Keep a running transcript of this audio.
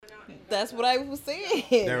That's what I was saying.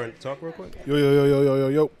 Darren, talk real quick.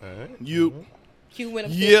 Yo. All right. You. Q went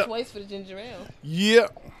upstairs twice for the ginger ale. Yeah.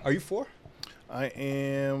 Are you 4? I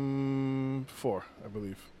am 4, I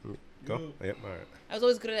believe. Go. Yep. All right. I was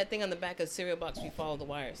always good at that thing on the back of the cereal box. We follow the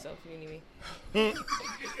wire. So if you need me.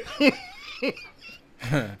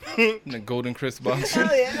 The Golden Crisp box. Hell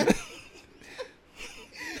yeah.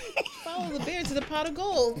 Follow the bear to the pot of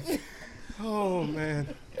gold. Oh man.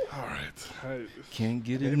 All right. Can't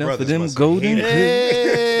get Your enough of brothers them must have golden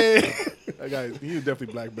hated crisp. Hey! That guy, he was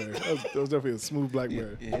definitely Blackberry. That was definitely a smooth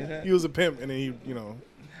Blackberry. Yeah. He was a pimp, and then he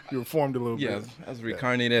reformed a little Yeah, bit. I was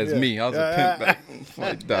reincarnated as Yeah. me. I was a pimp before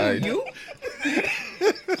I died. You?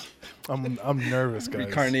 I'm nervous, guys.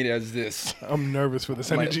 Reincarnated as this. I'm nervous for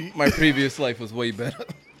this energy. My previous life was way better.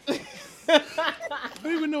 I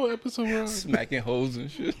don't even know what episode we're on. Smacking hoes and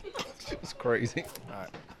shit. Shit was crazy.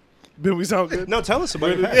 Ben, we sound good? No, tell us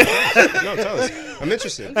about it. No, tell us. I'm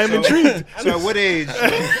interested. I'm intrigued. So at what age?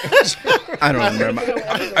 I don't remember.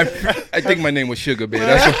 I think my name was Sugar Bear.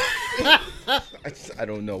 That's what, I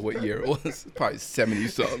don't know what year it was. Probably 70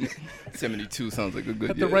 something. 72 sounds like a good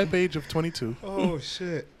At year. the ripe age of 22. Oh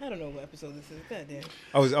shit. I don't know what episode this is. Goddamn.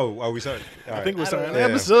 Are we starting? All I right. think we're I don't starting know. Yeah.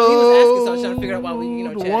 episode. He was asking, so I was trying to figure out why we,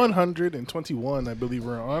 chat. 121, I believe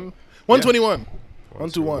we're on. 121.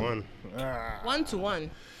 121. 1-1.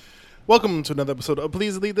 Welcome to another episode of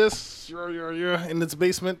Please Delete This. You're in this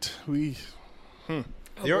basement. We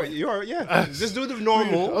You're yeah. Just do the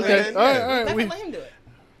normal. okay. and then, All right, yeah. all right. Let him do it.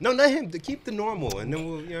 No, let him to keep the normal, and then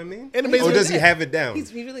we'll. You know what I mean? In the Or basement. does he have it down?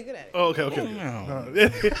 He's really good at it. Oh,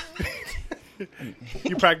 okay.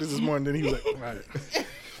 You practiced this morning, then he was like, all right.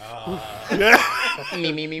 Yeah.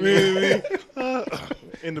 Me.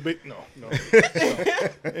 In the no.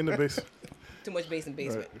 In the base. Too much bass in All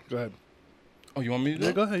basement. right, go ahead. Oh, you want me to do Yeah,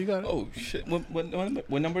 it? go ahead. You got it. Oh, shit.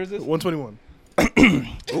 What number is this? 121.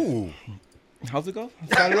 Ooh. How's it go?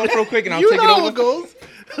 Start it off real quick and I'll You take it know over. how it goes.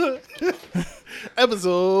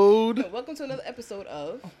 Episode Welcome to another episode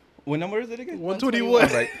of What number is it again? 121. All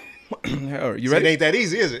right. All right. You It ready? ain't that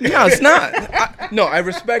easy, is it? No, it's not. I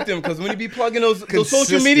respect him because when he be plugging those social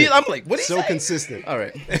Consistent. media, I'm like, what is So consistent. All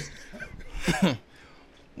right.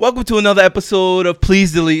 Welcome to another episode of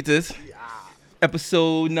Please Delete This.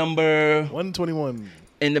 Episode number 121.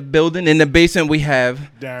 in the building. In the basement, we have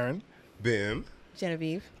Darren. Bim.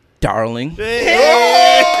 Genevieve. Darling.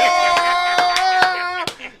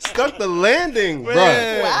 Stuck the landing, bro.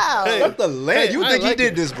 Wow. Stuck the landing. You would I think like he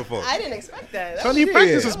did it. this before. I didn't expect that. That Tony, he was-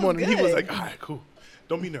 practiced this That was morning. He was good. like, all right, cool.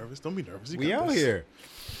 Don't be nervous. You We got out this." here.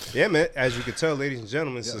 Yeah, man. As you can tell, ladies and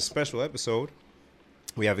gentlemen, it's a special episode.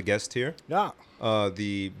 We have a guest here. Yeah.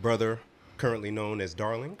 The brother currently known as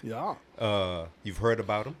Darling. Yeah. You've heard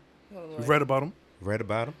about him, Oh, Lord. We've read about him. read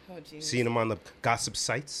about him, Oh, Jesus. seen him on the gossip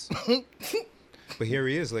sites. But here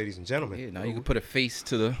he is, ladies and gentlemen, Yeah, now you can put a face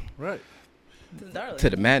to the Right. to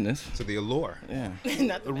the madness. to the allure. Yeah.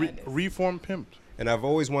 Not the A madness. reformed pimp. And I've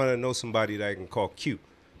always wanted to know somebody that I can call cute.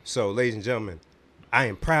 So, ladies and gentlemen, I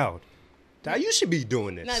am proud. Now, you should be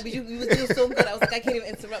doing this. Nah, but you was doing so good. I was like, I can't even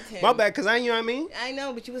interrupt him. My bad, because you know what I mean? I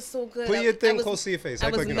know, but you was so good. Put I- your I thing was- close to your face. I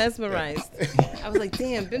Act was like you know. mesmerized. I was like,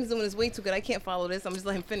 damn, Ben's doing this way too good. I can't follow this. I'm just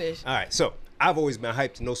let him finish. All right, so I've always been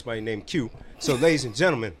hyped to know somebody named Q. So, ladies and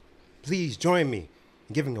gentlemen, please join me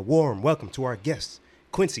in giving a warm welcome to our guest,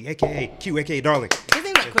 Quincy, a.k.a. Q, a.k.a. Darling. His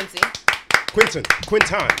name's not Quincy. Quinton.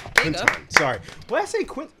 There you go. Sorry. Why I say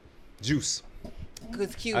Quint? Juice.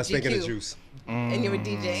 Because Q, I was thinking of GQ. Juice. And you're a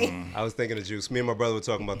DJ. I was thinking of Juice. Me and my brother were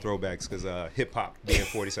talking about throwbacks because hip hop being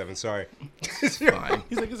 47. Sorry. Fine.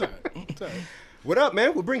 He's like, it's all right. It's all right. What up,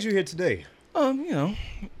 man? What brings you here today?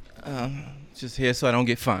 Just here so I don't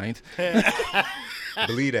get fined.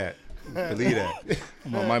 Believe that. Believe that.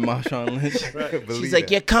 I'm on my Marshawn Lynch. Believe She's like,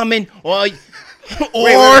 that. you're coming, or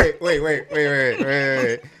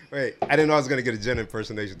Wait. I didn't know I was gonna get a Jen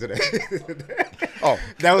impersonation today. Oh,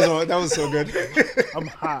 that was so good. I'm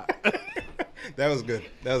hot. That was good.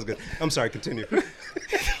 I'm sorry. Continue.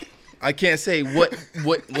 I can't say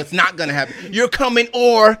what's not gonna happen. You're coming,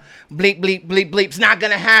 or bleep bleep bleep bleep's not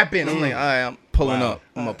gonna happen. I'm like, all right, I'm pulling Wow. up.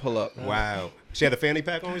 I'm gonna pull up. Wow. She had a fanny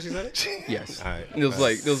pack on when she said it. Yes. All right. It was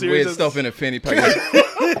like there was Series weird of- stuff in a fanny pack.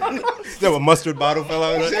 There a mustard bottle fell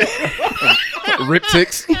out. And shit. Rip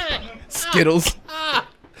Ticks, Skittles.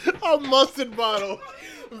 A mustard bottle.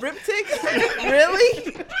 Rip Tick?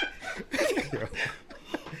 Really?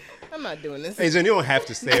 I'm not doing this. Hey, Jen, you don't have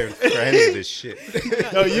to stare for any of this shit.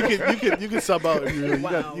 No, you can sub out if you really.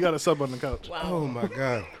 Wow. You got a sub on the couch. Wow. Oh my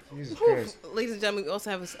God. Jesus Christ. Ladies and gentlemen, we also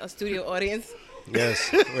have a studio audience.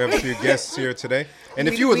 Yes, we have a few guests here today. And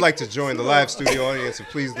if you would like to join the live studio audience and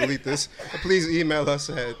please delete this, please email us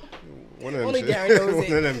at One of them Only shit. Darren knows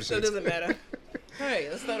One of them it, so it shits. doesn't matter. All right,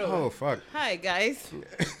 let's start over. Oh, fuck. Hi, guys.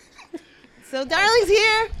 So, Darling's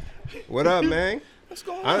here. What up, man? What's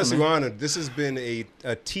going on? Honestly, man? We're honored. This has been a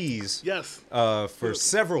tease Yes. for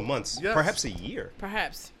several months, Yes. perhaps a year.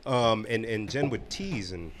 Perhaps. And Jen would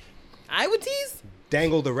tease and I would tease.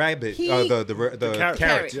 dangle the rabbit, He- the carrot.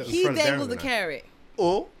 carrot. Yes. in He front of Darren dangled the and I. carrot.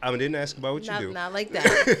 Oh, I didn't ask about what you do. Not like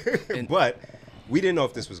that. But we didn't know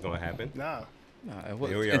if this was going to happen. Nah. Nah, it was,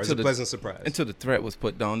 Here we are. It's a until pleasant surprise. until the threat was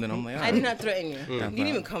put down, then I'm like, I did not threaten you. You Mm. didn't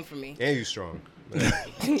even come for me. And you strong.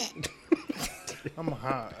 I'm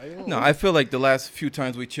hot. No, I feel like the last few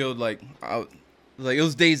times we chilled, like it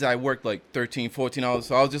was days I worked like 13, 14 hours,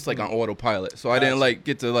 so I was just like on autopilot. So I didn't like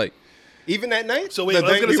get to like, Even that night? So wait, The I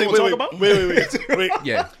was thing gonna say, we won't talk about? wait.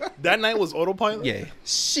 yeah, That night was autopilot. yeah,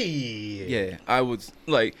 Shit. yeah. I was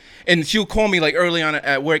like, and she'll call me like early on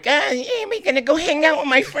at work. Yeah, we gonna go hang out with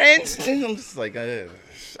my friends. And I'm just like, all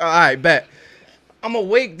right, bet. I'm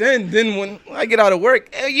awake then. Then when I get out of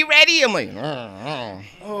work, are you ready? I'm like,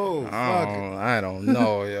 Oh, fuck. I don't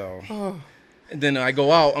know, yo. And then I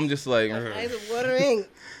go out. I'm just like, Eyes are watering.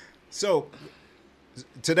 So,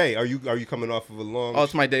 today, are you coming off of a long... oh,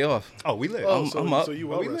 it's my day off. Oh, we lit. Oh, I'm up. So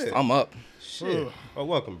you Oh, we well rested. lit. I'm up. Shit. Oh,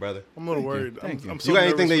 welcome, brother. I'm a little worried. Thank you. I'm You so got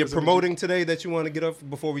anything nervous that for you're this promoting today that you want to get up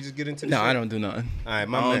before we just get into this? No, I don't do nothing. All right,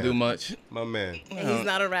 my I man. don't do much. My man. And he's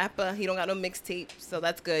not a rapper. He don't got no mixtape, so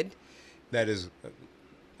that's good. That is,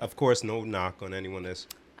 of course, no knock on anyone that's...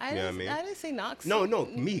 I You know didn't, what I mean? I didn't say knocks. No,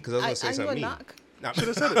 me, because I was going to say I something knew a mean. knock. Nah, should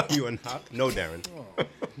have said it. You a knock? No, Darren.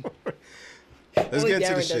 Let's Only get into Darren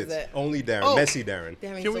the does shit. that. Only Darren. Oh. Messy Darren.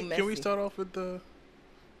 Darren's Can so we messy. can we start off with the?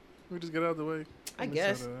 We just get out of the way. I Let's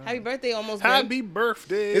guess. start, Happy birthday, almost done. Happy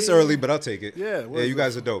birthday! It's early, but I'll take it. Yeah, what is you it?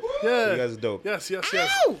 guys are dope. Yeah, You guys are dope. Yes.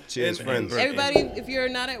 Ow! Cheers, And- friends. Everybody, if you're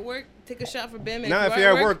not at work, take a shot for Bim. And Nah, if you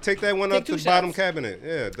you're are at work, take that one take up to 2 the bottom shots. cabinet.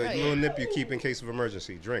 Yeah, the Right. little nip you keep in case of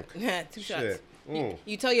emergency. Drink. 2 shots. Shit. Mm.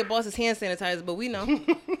 You tell your boss it's hand sanitizer, but we know.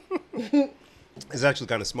 It's actually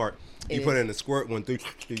kind of smart. You It put is. it in the squirt one, you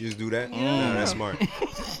just do that. Nah, that's smart. They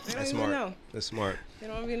That's don't even smart. know. That's smart. They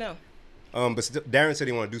don't even know. But Darren said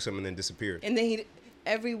he wanted to do something and then disappeared. And then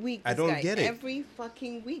every week. I this don't guy, get it. Every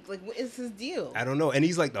fucking week. Like, what is his deal? I don't know. And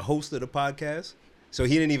he's like the host of the podcast. So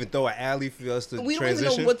he didn't even throw an alley for us to We don't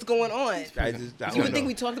transition. even know what's going on. I You would don't think know.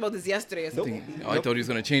 we talked about this yesterday or something. I thought he was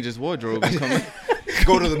gonna change his wardrobe and come.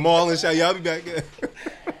 Go to the mall and shout, y'all be back.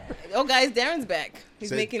 Oh, guys, Darren's back. He's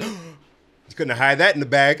Say- making. You couldn't hide that in the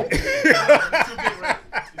bag.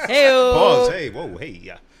 Hey, Pause. Hey, whoa, hey,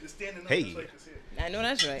 yeah. Hey. I know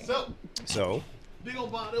that's right. So, Big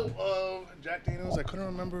old bottle of Jack Daniels. I couldn't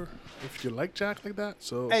remember if you like Jack like that.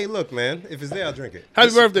 So hey, look, man. If it's there, I'll drink it. happy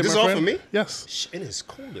This- birthday, This my all friend. for me? Yes. Shh, it is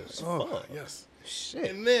cold as Oh, fuck. yes. Shit.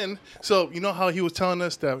 And then, so you know how he was telling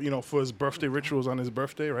us that for his birthday rituals on his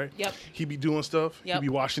birthday, right? Yep. He'd be doing stuff. Yep. He'd be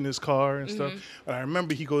washing his car and stuff. And I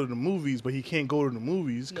remember he go to the movies, but he can't go to the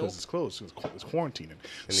movies because Nope. it's closed. It's quarantining.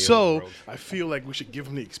 the So other road. I feel like we should give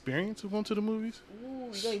him the experience of going to the movies.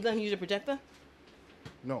 Ooh, you let him use your projector?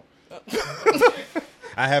 No,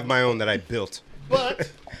 I have my own that I built. but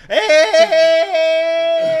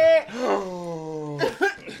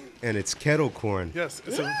And it's kettle corn. yes,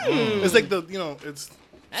 it's like the it's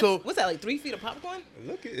so. What's that, like 3 feet of popcorn?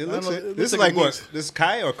 Look, it looks. know, It, it this looks is like like a what? mix. This is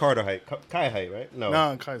Kai or Carter height? Kai height, right? No.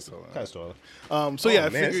 Nah, Kai's taller. Kai's taller. So yeah, I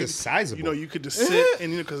man, this figured is sizable. you could just sit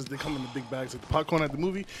and because they come in the big bags of popcorn at the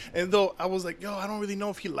movie. And though I was like, yo, I don't really know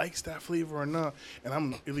if he likes that flavor or not, and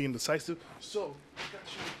I'm really indecisive. So I got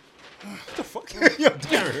you. What the fuck? Yo,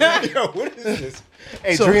 Darren. Yo, what is this?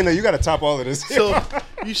 Hey, So- Drina, you got to top all of this. So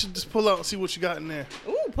you should just pull out and see what you got in there.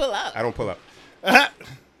 Ooh, pull out. I don't pull up.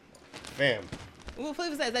 Bam. What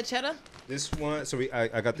flavor is that? Is that cheddar? This one, so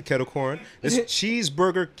I got the kettle corn. This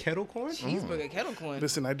cheeseburger kettle corn? Cheeseburger, kettle corn.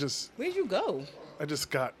 Listen, I just Where'd you go?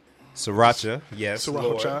 got Sriracha, yes.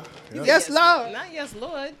 Lord. sriracha. Yeah. Yes, Lord. Not yes,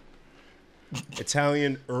 Lord.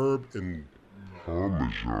 Italian herb and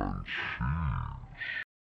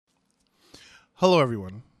Hello,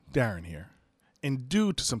 everyone. Darren here. And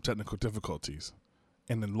due to some technical difficulties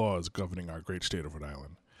and the laws governing our great state of Rhode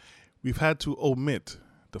Island, we've had to omit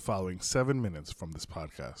the following 7 minutes from this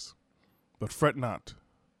podcast. But fret not.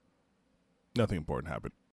 Nothing important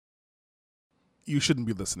happened. You shouldn't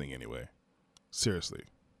be listening anyway. Seriously.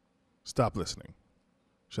 Stop listening.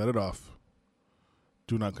 Shut it off.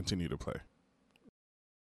 Do not continue to play.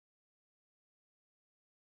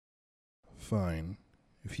 Fine,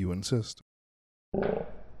 if you insist.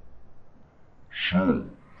 So,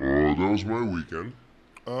 that was my weekend.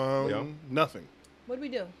 Nothing. What did we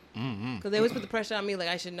do? Because they always put the pressure on me like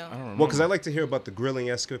I should know. Well, because I like to hear about the grilling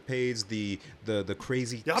escapades, the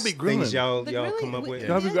crazy Y'all be grilling. things y'all The come grilling? up with.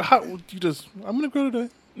 Y'all be- how- you just, I'm gonna grill today.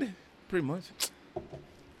 Pretty much.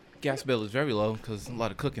 Gas bill is very low because a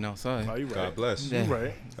lot of cooking Oh, outside. you right. God bless. Yeah. You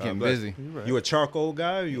right. It's God getting bless. busy. You right. You a charcoal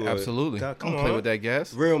guy? Or you Absolutely. God, come Don't on. play with that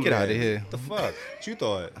gas. Real Get man. out of here. What the fuck? What you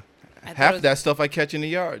thought? I thought Half it was- that stuff I catch in the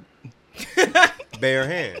yard. Bare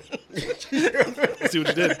hand. See what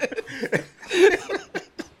you did.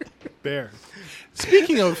 Bear.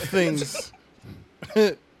 Speaking of things,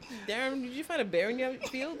 Darren, did you find a bear in your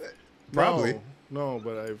field? Probably. No,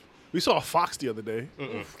 but we saw a fox the other day.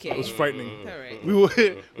 Okay. It was frightening. All right.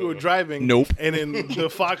 We were driving. Nope. And then the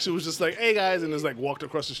fox was just like, "Hey guys," and just like walked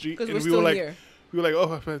across the street. 'Cause and we're we still were like, here. we were like,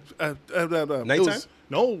 "Oh, Nighttime?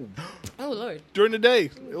 No, Oh Lord. during the day.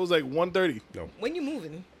 It was like 1:30. When you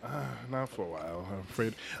moving? Not for a while, I'm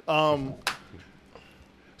afraid.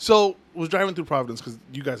 So was driving through Providence because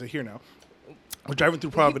you guys are here now. I was driving through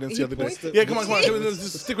Providence the other day. points to- Yeah, come on.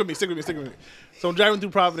 Just stick with me. So I'm driving through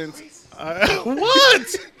Providence.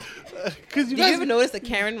 What? Because you Did you guys. ever notice that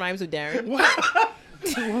Karen rhymes with Darren? What?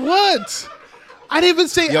 I didn't even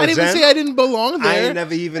say. Yo, I didn't even Jen, say I didn't belong there. I ain't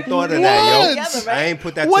never even thought of that, What? yo. Together, right? I ain't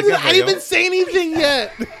put that What? together, I didn't yo. even say anything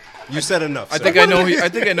yet. You said enough. I sir. think I know. I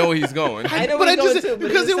think I know where he's going. I know But where I you're going just to, but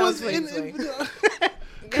because it sounds was. swing. Go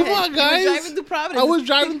Come ahead. on, guys. You were driving through Providence. I was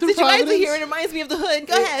driving through Since you guys Providence. are here, it reminds me of the hood.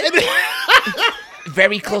 Go ahead.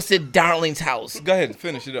 Very close to Darling's house. Go ahead,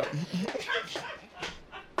 finish it up.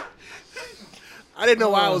 I didn't know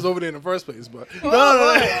why I was over there in the first place, but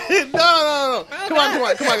no. Come on,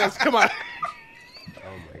 guys, come on. Oh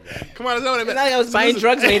my God. Come on, that's not what I It's meant. not like I was buying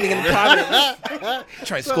drugs or anything in Providence.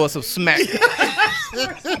 Try to score some smack.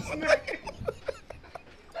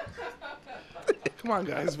 Come on,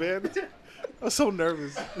 guys, man. I'm so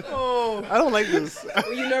nervous. Oh, I don't like this.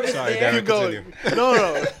 Were you nervous Sorry, there? Darren. Keep going. Continue.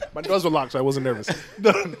 No. My doors were locked, so I wasn't nervous.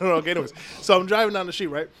 No. Okay, anyways. So I'm driving down the street,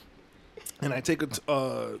 right? And I take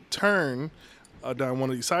a turn down one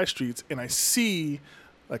of these side streets, and I see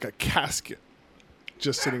like a casket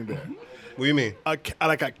just sitting there. What do you mean? Like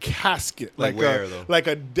a casket. Like where, though? Like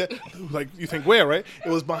like you think where, right? It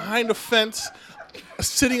was behind a fence,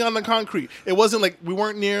 sitting on the concrete. It wasn't like we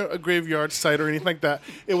weren't near a graveyard site or anything like that.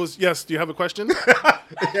 It was, yes, do you have a question?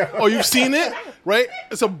 Oh, you've seen it? Right?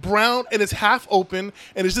 It's a brown and it's half open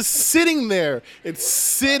and it's just sitting there. It's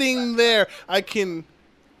sitting there. I can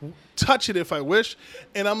touch it if I wish.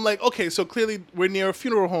 And I'm like, okay, so clearly we're near a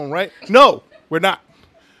funeral home, right? No, we're not.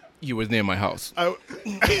 You was near my house.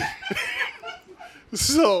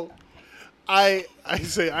 So I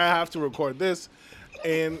say I have to record this,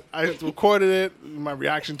 and I recorded it, my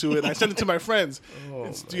reaction to it, and I sent it to my friends.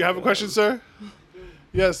 Do you have a question, sir?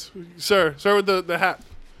 Yes, sir. Sir with the hat,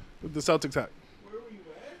 with the Celtics hat. Where were you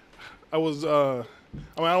at? I was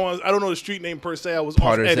I don't know the street name per se. I was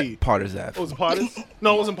off Eddie. Potter's Ave. Was it Potters?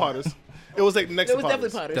 No, it wasn't Potters. It was like next It to was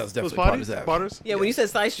Potters. definitely Potters. That was It was definitely Potter's Ave. Potters? Yeah, when you said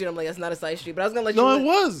side street, I'm like, that's not a side street. But I was gonna let you. No, know it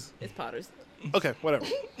was. It's Potters. Okay, whatever.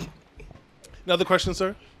 Another question,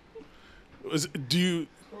 sir?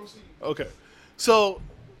 Okay. So,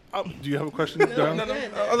 do you have a question?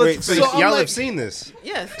 Darren? Wait, so So I'm y'all like- have seen this?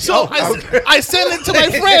 Yes. So I sent it to my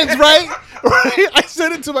friends, right? Right? I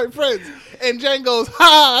sent it to my friends. And Jen goes,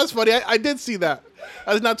 ha, that's funny. I did see that.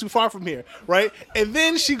 That's not too far from here, right? And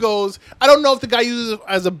then she goes, I don't know if the guy uses it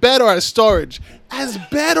as a bed or as storage. As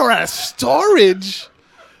bed or as storage?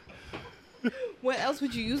 What else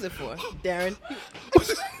would you use it for, Darren?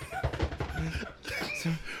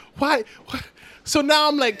 Why? So now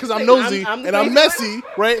I'm like, because I'm Like, nosy I'm the and I'm crazy messy,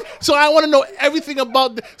 right? So I want to know everything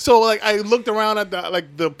about. So like, I looked around at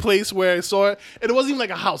the place where I saw it, and it wasn't even like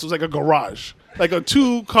a house. It was like a garage, like a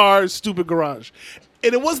 2-car stupid garage.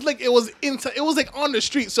 And it was like it was inside. It was like on the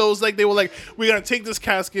street. So it was like they were like, we're gonna take this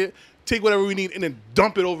casket, take whatever we need, and then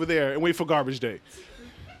dump it over there and wait for garbage day.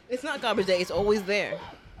 It's not garbage day. It's always there.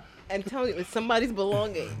 I'm telling you, it's somebody's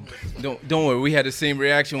belonging. Don't worry. We had the same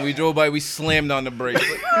reaction. When we drove by, we slammed on the brakes.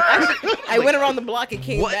 I went around the block and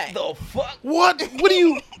came back. What the fuck? What? What do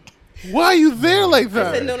you? Why are you there like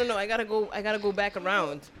I said, that? no. I gotta go back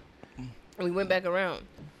around. And we went back around.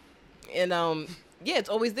 And yeah, it's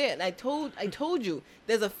always there. And I told you,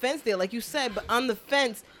 there's a fence there, like you said, but on the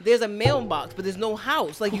fence there's a mailbox, but there's no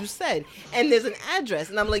house, like you said. And there's an address.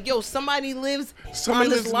 And I'm like, yo, somebody lives Somebody on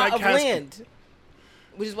lives this in lot that of casket. land.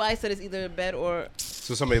 Which is why I said it's either a bed or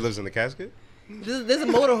So somebody lives in the casket? there's a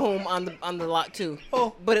motorhome on the lot too.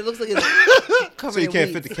 Oh, but it looks like it's covered So you in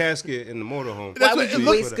can't weeds. fit the casket in the motorhome. Why That's would what you it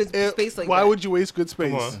waste looks- good space like Why that? would you waste good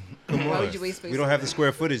space? Come on. Come Why on. would you waste space We don't like have that? the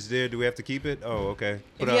square footage there. Do we have to keep it? Oh, okay.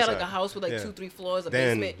 If it you had like outside. a house with like Yeah. 2-3 floors, a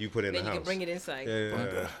Then basement, you put it in then the you house. can bring it inside.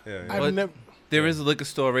 Yeah. I've But- never. There is a liquor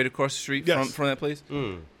store right across the street Yes. from that place.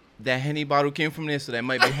 Mm. That Henny bottle came from there, so that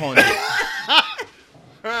might be haunted.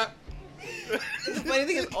 The funny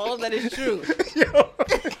thing is, all of that is true.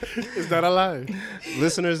 Is that a lie?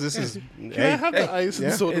 Listeners, this is Can I have the ice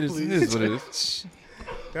and soda, it please? is what it is.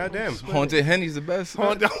 goddamn. Haunted Henny's the best.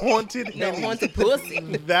 Haunted No Henny. haunted pussy.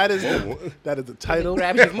 That is the title.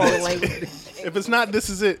 Grab your smaller language. If it's not, this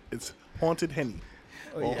is it. It's Haunted Henny.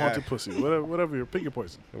 Or yeah. Haunted Pussy. Whatever your pick your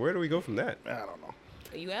poison. Where do we go from that? I don't know.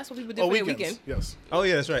 You asked what people did for their Weekends. weekend. Yes. Oh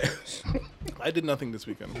yeah, that's right. I did nothing this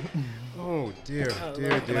weekend. Oh dear, dear,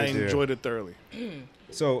 Lord. And I dear. enjoyed it thoroughly.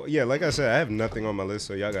 So yeah, like I said, I have nothing on my list,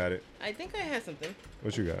 so y'all got it. I think I had something.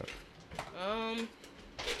 What you got?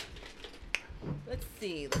 Let's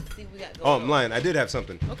see. Let's see what we got Oh, going I'm on. lying. I did have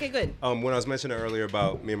something. Okay, good. When I was mentioning earlier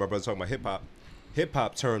about me and my brother talking about hip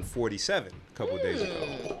hop turned 47 a couple of days ago.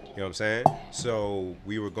 You know what I'm saying? So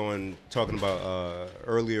we were talking about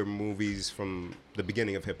earlier movies from the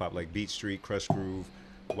beginning of hip hop, like Beat Street, Crush Groove,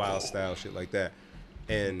 Wild Style, shit like that.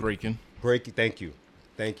 And Breaking. Thank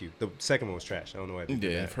you. The second one was trash. I don't know why I did Yeah,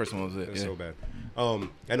 that. the first one was it. It was Yeah. so bad.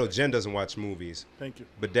 I know Jen doesn't watch movies, Thank you.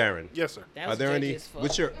 but Darren, Yes, sir. That are was there any? judgy as fuck.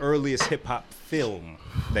 What's your earliest hip hop film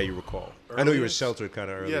that you recall? I know you were Earliest? sheltered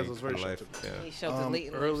kind of early. Yes, it was very in life. sheltered. Yeah. He sheltered late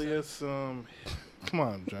in life, so- Earliest, come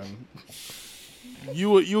on, Jen.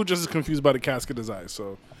 You were just as confused by the casket as I.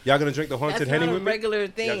 So, Y'all gonna drink the That's Haunted not Henny a with me? regular Y'all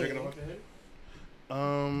thing. drinking the Haunted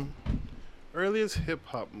Henny? earliest hip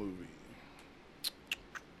hop movie,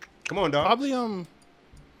 Come on, dog. probably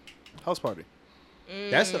House Party.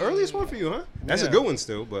 That's the earliest one for you, huh? That's a Yeah. good one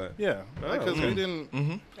still, but Yeah, because okay. we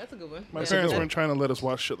didn't. That's a good one. My Yeah. parents good weren't trying to let us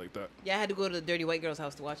watch shit like that. Yeah, I had to go to the Dirty White Girl's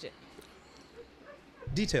house to watch it.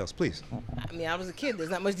 details, please. I mean, I was a kid. There's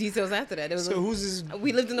not much details after that. There was So who's this?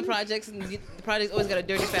 we lived in the projects, and the projects always got a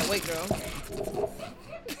dirty fat white girl.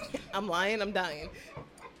 I'm lying. I'm dying.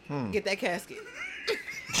 Get that casket.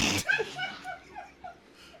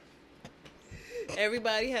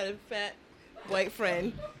 Everybody had a fat white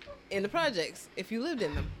friend in the projects if you lived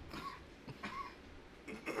in them.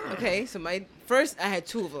 Okay, so I had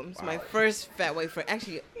two of them. So my first fat white friend,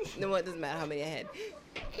 actually, you know what? It doesn't matter how many I had.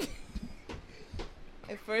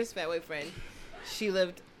 My first fat white friend, she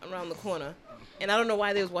lived around the corner, and I don't know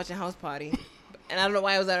why they was watching House Party, and I don't know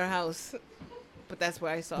why I was at her house, but that's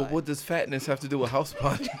where I saw But it. what does fatness have to do with house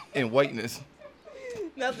party and whiteness?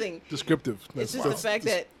 Nothing. Descriptive. It's just the fact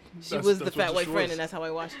that she that's- was the that's fat what white she friend, was. and that's how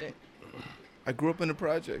I watched it. I grew up in the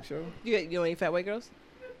projects, yo. You know any fat white girls?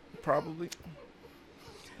 Probably.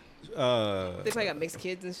 They probably got mixed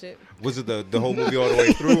kids and shit. Was it the whole movie all the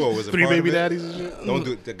way through, or was it Three part of baby it? daddies and shit. Don't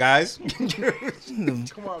do the guys.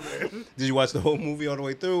 Come on, man. Did you watch the whole movie all the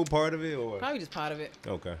way through, part of it, or what? Probably just part of it.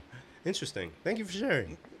 Okay, interesting. Thank you for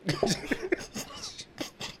sharing.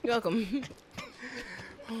 You're welcome.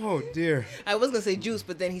 Oh dear. I was gonna say juice,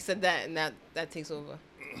 but then he said that, and that takes over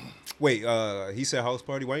Wait, he said House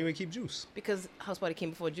Party. Why you ain't keep Juice? because House Party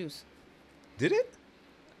came before Juice. Did it?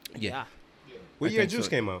 Yeah, What I year think Juice so.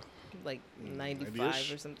 came out? like 95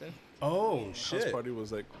 90-ish? or something. Oh House shit. Party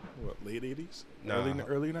was like what, late 80s? Nah,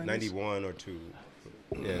 Early 90s? 91 or 2.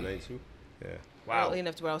 Yeah, 92. Yeah. Wow. Wow. Early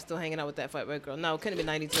enough to where I was still hanging out with that fat white girl. No, it couldn't have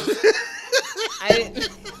been 92. I didn't.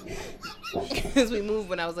 Because we moved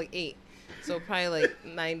when I was like 8. So probably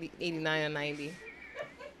like 89 or 90.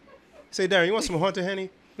 Say, Darren, you want some Haunted Henny?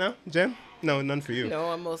 No? Jen? No, none for you. No,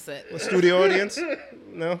 I'm all set. Studio audience?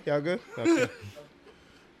 No? Y'all good? Okay.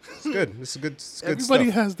 It's good. It's good, Everybody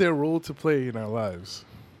stuff. has their role to play in our lives,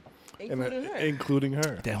 Including her. including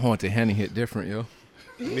her. That haunted Henny hit different, yo.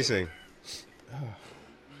 Let me see.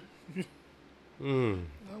 I'm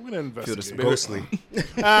gonna investigate. the spirit. Ghostly.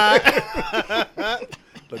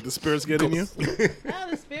 Let the spirits get in you. Ah,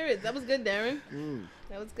 the spirits. That was good, Darren.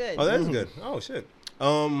 That was good. Oh, that's good. Oh, shit.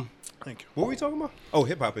 Thank you. What were we talking about? Oh,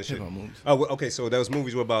 hip-hop and shit. Hip-hop movies. Oh, well, okay, so those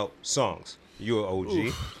movies were about songs. You an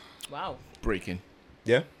OG. Wow. Breaking.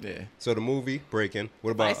 Yeah? Yeah. So the movie, Breaking.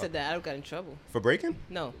 What If about... I said that, I would have got in trouble. For Breaking?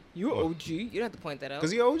 No. You're Oh. OG. You don't have to point that out.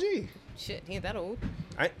 Because he OG. Shit, he ain't that old.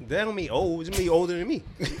 That don't mean old. It mean older than me.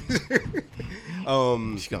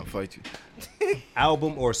 She's gonna fight you.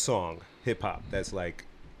 Album or song, hip-hop. That's like...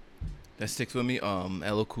 That sticks with me.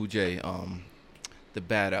 LL Cool J. The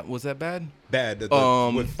bad. Was that bad? Bad.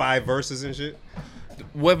 With 5 verses and shit.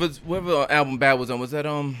 Whatever album Bad was on, was that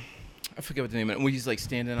I forget what the name of it. When he's like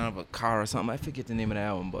standing out of a car or something. I forget the name of the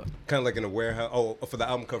album, but Kind of like in a warehouse. Oh, for the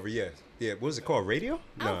album cover, yeah. Yeah, what is it called? Radio?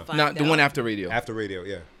 I'll find not the out. one after Radio. After Radio,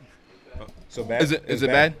 yeah. So bad. Is it It's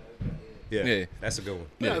bad? Yeah. Yeah. That's a good one.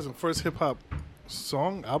 Yeah, as in first hip hop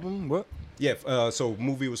song album. What? Yeah. So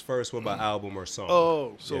movie was first. What about album or song?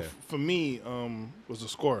 Oh, so Yeah. for me, was the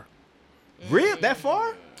score. Real? That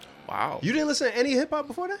far? Wow. You didn't listen to any hip hop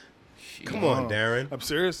before that? Come on, Darren. I'm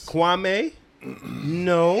serious. Kwame?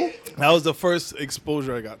 No. That was the first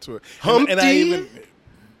exposure I got to it. Humpty?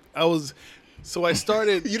 I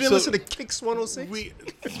started. You didn't listen to Kicks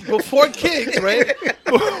 106? Before Kicks, right?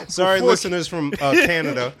 Sorry, listeners from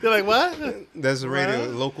Canada. They're like, what? There's a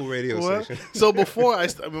local radio What? station. So before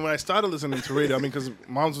when I started listening to radio, because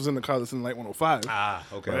Mom's was in the car listening to Light 105. Ah,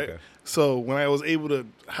 okay, Right? okay. So when I was able to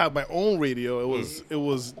have my own radio, it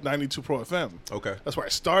was 92 Pro FM. Okay. That's where I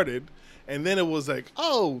started, and then it was like,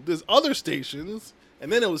 oh, there's other stations,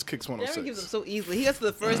 and then it was Kicks Darren 106. gives up so easily. He gets to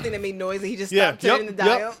the first thing that made noise and he just Yeah. stopped turning the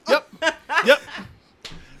dial. Yep.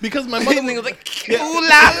 Because my mother was like, ooh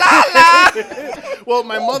la la la. well,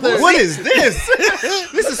 my mother. What is this?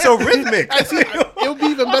 This is so rhythmic. It would be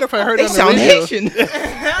even better if I heard They it on the sound radio. Haitian.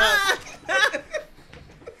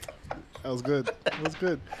 That was good. That was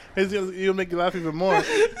good. It'll make you laugh even more.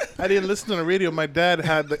 I didn't listen to the radio. My dad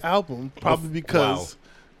had the album, probably because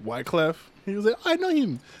Wyclef. He was like, I know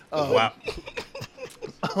him. Wow.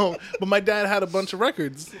 But my dad had a bunch of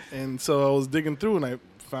records, and so I was digging through, and I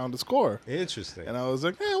found the score. Interesting. And I was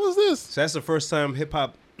like, hey, what's this? So that's the first time hip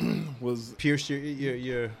hop Was pierced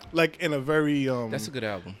your like in a very That's a good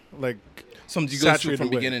album. like Something you go through saturated from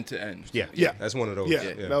way. beginning to end. Yeah. That's one of those.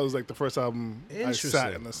 Yeah, that was like the first album I sat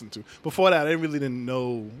Interesting. and listened to. Before that, I really didn't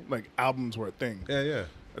know like albums were a thing. Yeah.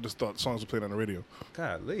 I just thought songs were played on the radio.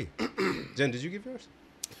 Golly. Jen, did you give yours?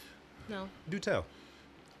 No. Do tell.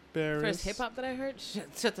 First hip hop that I heard?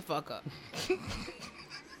 Shut the fuck up.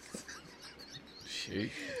 Sheesh.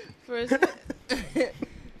 First,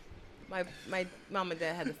 my mom and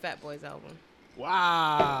dad had the Fat Boys album,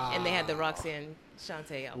 Wow. and they had the Roxanne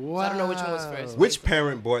Shante album. So I don't know which one was first. Which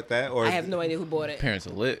parent bought that? Or I have no idea who bought it. Parents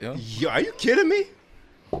are lit, yo. Yo, are you kidding me?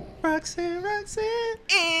 Roxanne.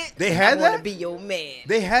 They had I wanna that? be your man.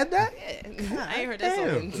 They had that? Yeah. I ain't heard that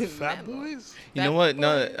damn. song. in Fat mad long. Boys? You know what?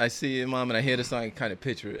 No, I see it, Mom, and I hear the song and kind of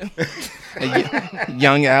picture it.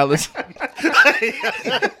 Young Alice.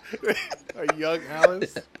 A young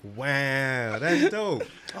Alice. Wow, that's dope.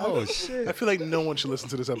 Oh, I shit. feel like no one should listen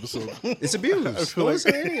to this episode. It's abuse. feel Don't like-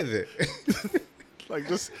 say any of it. Like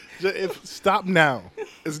just if stop now,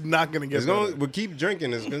 it's not gonna get It's better. gonna, we'll keep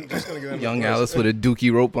drinking. It's gonna, just gonna get Young Alice with a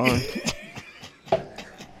dookie rope on.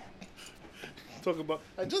 Talk about.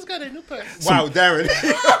 I just got a new pair. Wow, Darren.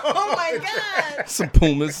 Oh my god! Some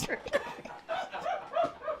Pumas.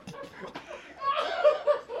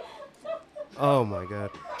 Oh my God.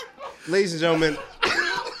 Ladies and gentlemen,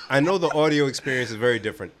 I know the audio experience is very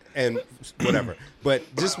different and whatever, but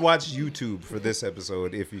just watch YouTube for this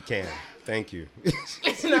episode if you can. Thank you.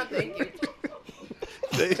 It's not thank you.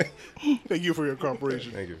 Thank you for your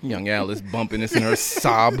cooperation. Thank you. Young Alice bumping this in her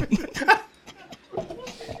sob.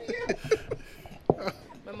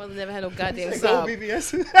 My mother never had no goddamn sob.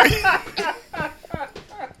 BBS.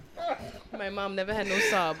 My mom never had no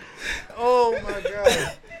sob. Oh my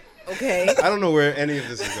God. Okay. I don't know where any of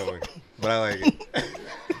this is going, but I like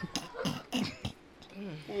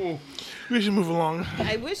it. We should move along.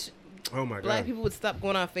 I wish Oh my black God. people would stop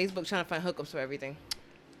going on Facebook trying to find hookups for everything.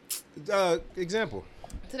 Example.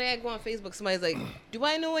 Today I go on Facebook, somebody's like, do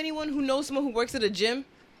I know anyone who knows someone who works at a gym?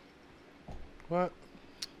 What?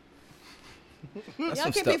 Y'all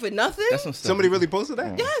some can't pay stuff. for nothing? That's some stuff. Somebody really posted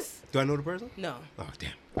that? Yes. Do I know the person? No. Oh,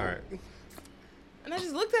 damn. All right. And I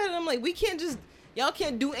just looked at it and I'm like, y'all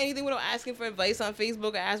can't do anything without asking for advice on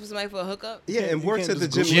Facebook or ask for somebody for a hookup? Yeah, and You works can't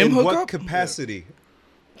at the just gym. Gym In what hookup? capacity?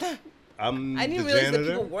 I'm I didn't the realize that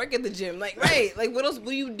janitor. people work at the gym. Like, right. Like, what else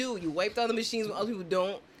do? You wipe down the machines when other people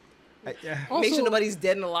don't. Make Also- sure nobody's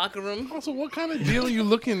dead in the locker room. Also, what kind of deal are you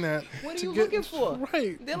looking at? What are to you get- looking for?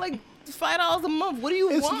 Right. They're like $5 a month. What do you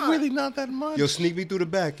It's want? really not that much. Yo, sneak me through the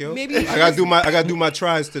back, yo. Maybe you I gotta do my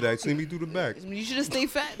tries today. Sneak me through the back. You should have stayed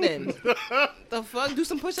fat then. The fuck? Do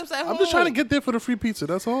some push-ups at home. I'm just trying to get there for the free pizza.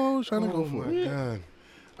 That's all I was trying to go Oh for. my God.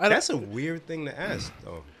 I don't- That's a weird thing to ask,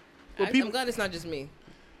 though. I'm glad it's not just me.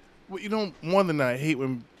 Well, you know, more than that, I hate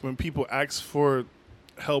when people ask for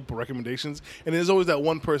help or recommendations, and there's always that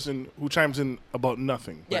one person who chimes in about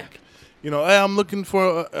nothing. Yeah. Like, you know, hey, I'm looking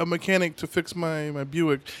for a mechanic to fix my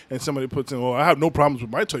Buick, and somebody puts in, well, I have no problems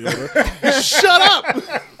with my Toyota. Shut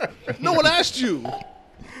up! No one asked you.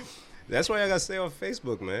 That's why I gotta stay off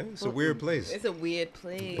Facebook, man. It's a weird place. It's a weird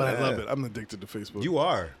place. But I love Yeah. it. I'm addicted to Facebook. You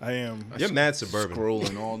are. I am. You're mad suburban.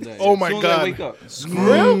 Scrolling all day. Oh my As soon as I God. wake up.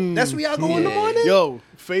 Real? That's where y'all go in the Yeah. morning? Yo,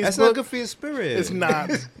 Facebook. That's not good for your spirit. It's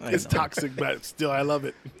not. I It's know. toxic, but still, I love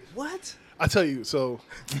it. What? I tell you, so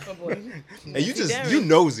Oh, boy. And you just, Darren. you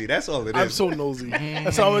nosy. That's all it is. I'm so nosy.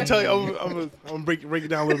 That's all I'm gonna tell you. I'm gonna break it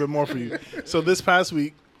down a little bit more for you. So this past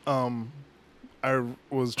week, I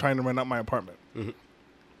was trying to rent out my apartment,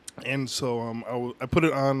 And so I put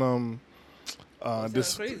it on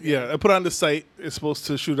this crazy. I put it on the site. It's supposed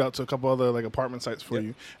to shoot out to a couple other like apartment sites for you.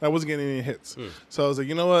 And I wasn't getting any hits. So I was like,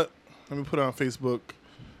 you know what? Let me put it on Facebook.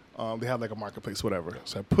 They have like a marketplace, whatever.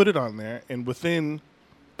 So I put it on there, and within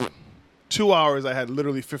 2 hours, I had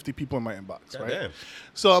literally 50 people in my inbox. God right. damn.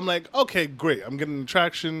 So I'm like, okay, great. I'm getting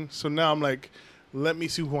traction. So now I'm like, let me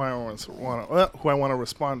see who I want to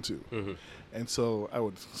respond to. Mm-hmm. And so I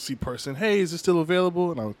would see person, hey, is this still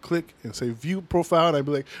available? And I would click and say view profile, and I'd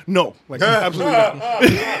be like, no, like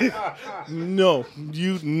absolutely not. No,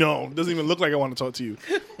 doesn't even look like I want to talk to you.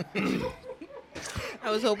 I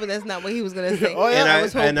was hoping that's not what he was gonna say. Oh, yeah. I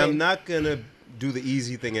was hoping. And I'm not gonna do the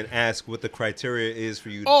easy thing and ask what the criteria is for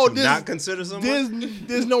you Oh, to there's- not consider someone.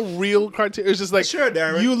 There's no real criteria. It's just like, Sure,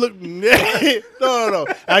 Darren. you look. No.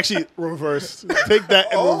 Actually, reverse. Take that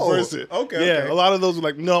and Oh, reverse it. okay, Yeah, okay. a lot of those were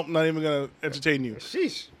like, nope, not even gonna entertain you.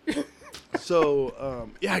 Sheesh. So,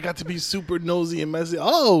 I got to be super nosy and messy.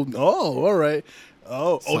 Oh, all right.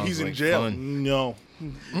 Oh, Sounds he's in like jail. fun. No.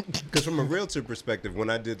 Because from a realtor perspective, when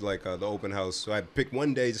I did like the open house, so I'd pick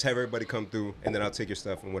one day, just have everybody come through, and then I'll take your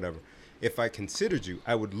stuff and whatever. If I considered you,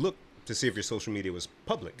 I would look to see if your social media was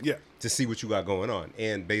public. Yeah. To see what you got going on.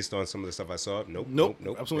 And based on some of the stuff I saw, nope.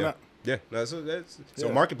 Absolutely yeah. not. Yeah. No, so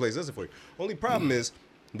Yeah. Marketplace does it for you. Only problem is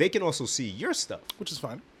they can also see your stuff. Which is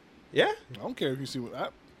fine. Yeah? I don't care if you see what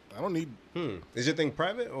I don't need. Is your thing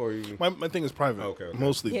private or you... My thing is private. Okay.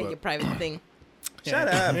 Mostly, Yeah, but your private thing. Shut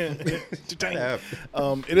up. Shut up.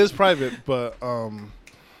 It is private, but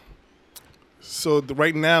so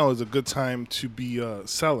right now is a good time to be a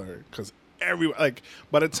seller because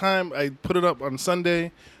by the time I put it up on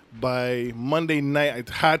Sunday, by Monday night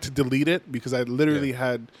I had to delete it because I literally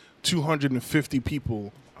had 250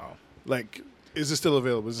 people. Like, is it still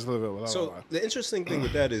available? Is it still available? So the interesting thing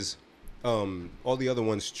with that is all the other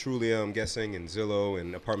ones, Trulia, I'm guessing, and Zillow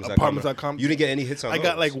and Apartments.com. Apartments.com. You didn't get any hits on I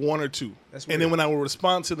got those. like one or two, That's and then weird. when I would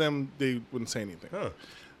respond to them, they wouldn't say anything. Huh.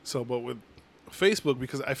 So, but with Facebook,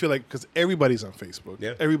 because I feel like because everybody's on Facebook,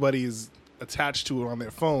 Yeah. everybody is attached to it on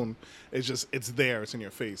their phone. It's there, it's in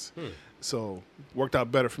your face. So worked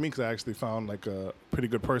out better for me because I actually found like a pretty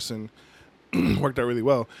good person. Worked out really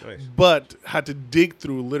well, Nice. but had to dig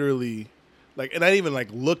through literally. Like, and I didn't even like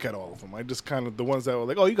look at all of them. I just kind of the ones that were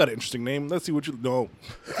like, "Oh, you got an interesting name. Let's see what you know."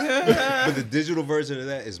 But the digital version of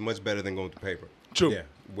that is much better than going to paper. True. Yeah,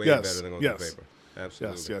 way Yes. better than going Yes. to paper.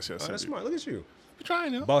 Absolutely. Yes. Oh, that's smart. Look at you. You're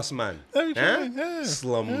trying, yo. Boss man. Yeah, you're trying, yeah.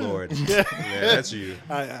 Slumlord. Yeah, that's you.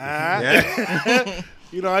 I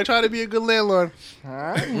you know, I try to be a good landlord.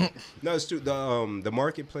 No, it's true. The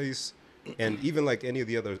marketplace and even like any of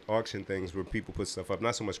the other auction things where people put stuff up,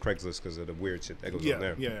 not so much Craigslist because of the weird shit that goes on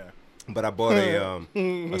there. Yeah. But I bought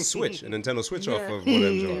a Switch, a Nintendo Switch off of one of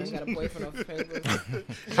them I joints. got a boyfriend on Facebook.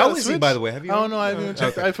 How is he, Switch? by the way? Have you? I don't know. I haven't even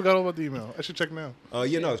checked. Okay. I forgot all about the email. I should check now.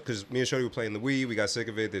 Because me and Shorty were playing the Wii. We got sick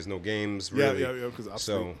of it. There's no games, Yeah, really. yeah, 'cause So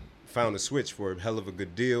obsolete. found a Switch for a hell of a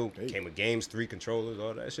good deal. Hey. Came with games, 3 controllers,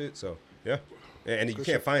 all that shit. So, yeah. And you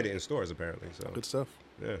can't find it in stores, apparently. So, Good stuff.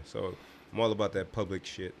 yeah. So, I'm all about that public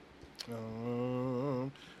shit.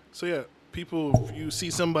 So yeah, people, if you see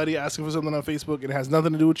somebody asking for something on Facebook and it has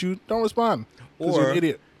nothing to do with you, don't respond. 'Cause you're an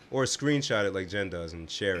idiot. Or screenshot it like Jen does and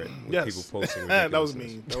share it with Yes. people posting. That was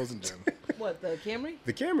ridiculousness. me. That wasn't Jen. What, the Camry?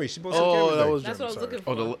 The Camry. She posted Oh, the Camry. that thing. was That's Jen. what I was Sorry. looking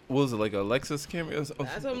for. Oh, what was it, like a Lexus Camry?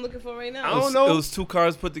 That's what I'm looking for right now. I don't know. It was 2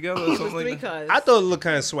 cars put together or It was something 3 like that. cars. I thought it looked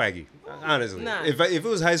kind of swaggy, honestly. Nah. If it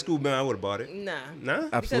was high school, man, I would have bought it. Nah. Nah?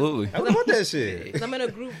 Absolutely. I would want that shit. 'Cause I'm in a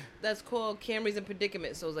group that's called Camrys in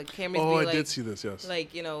Predicament. So it's like Camrys Oh, be I did like, see this. Yes.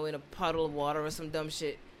 like, you know, in a puddle of water or some dumb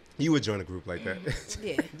shit. You would join a group like that.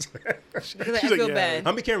 Yeah. Because I She's like, feel yeah. bad.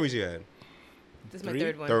 How many Camrys you had? This is my 3?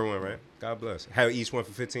 third one. Third one, right? God bless. Have each one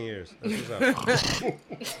for 15 years. That's what's up.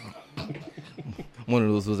 One of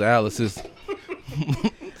those was Alice's.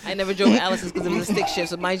 I never drove Alice's because it was a stick shift,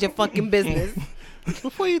 so mind your fucking business.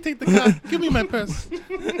 Before you take the car, give me my purse.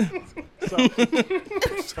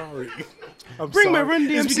 Sorry. I'm Bring my sorry. Run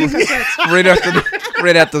DMC cassettes.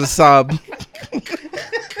 right after the sob.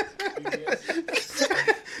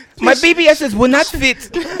 My BBSs will not fit.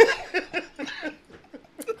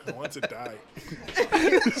 I want to die.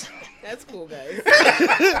 That's cool, guys.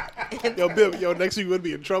 Yo, Bill, next week we're gonna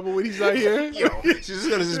be in trouble when he's not here. She's just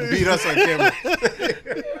going to just beat us on camera.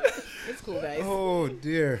 It's cool, guys. Oh,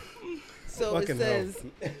 dear. So fucking it says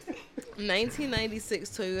 1996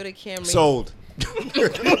 Toyota Camry Sold.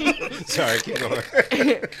 Sorry, keep going.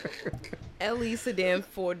 LE sedan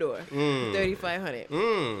 4-door, 3500.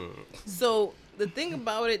 So the thing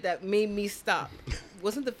about it that made me stop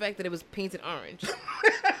wasn't the fact that it was painted orange.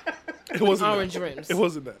 It wasn't Orange that. rims. It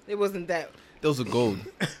wasn't that. It wasn't that. Those are gold.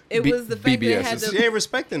 It was the fact that it had BBSs. She the ain't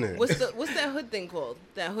respecting it. what's that hood thing called?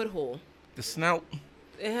 That hood hole. The snout.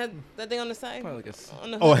 It had that thing on the side. Probably like a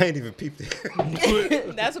On the Oh, hood. I ain't even peeped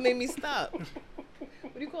it. That's what made me stop.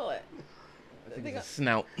 What do you call it?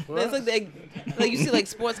 snout. That's like you see like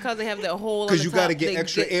sports cars. They have that hole. Because on the you got to top. get They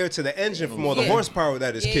extra air to the engine from all the Yeah. horsepower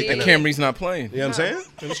that is Yeah, kicking yeah, in. yeah. Camry's not playing. You know what I'm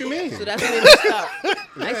saying? What you mean? So that's what made me stop.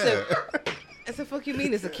 I said, fuck you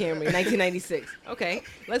mean it's a Camry, 1996. Okay,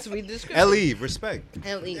 let's read the description. LE, respect.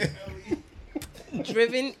 LE.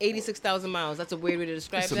 Driven 86,000 miles. That's a weird way to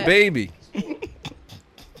describe It's a that. baby. What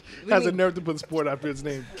do Has you a mean- nerve to put sport after its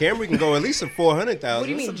name. Camry can go at least to 400,000. What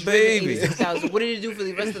do you mean It's a driven baby. 86,000? What did it do for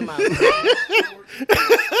the rest of the miles?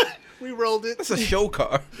 We rolled it. It's a show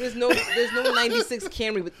car. There's no 96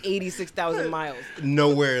 Camry with 86,000 miles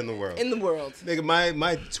Nowhere in the world. in the world. Nigga,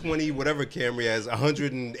 my 20 whatever Camry has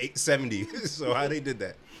 170. So how they did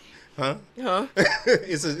that? Huh? Huh?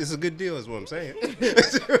 it's a good deal is what I'm saying.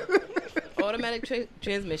 Automatic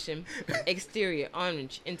transmission, exterior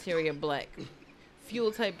orange, interior black.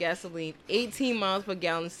 Fuel type gasoline, 18 miles per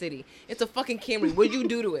gallon city. It's a fucking Camry. What'd you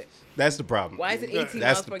do to it? That's the problem. Why is it 18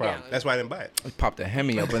 That's miles the per problem. gallon? That's why I didn't buy it. I popped a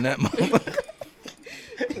Hemi up in that motherfucker.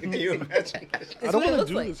 Can you imagine? It's I don't what it want to looks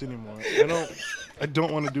do like. this anymore. I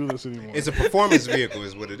don't want to do this anymore. It's a performance vehicle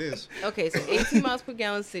is what it is. Okay, so 18 miles per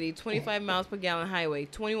gallon city, 25 miles per gallon highway,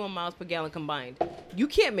 21 miles per gallon combined. You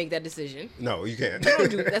can't make that decision. No, you can't.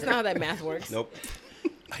 That's not how that math works. Nope.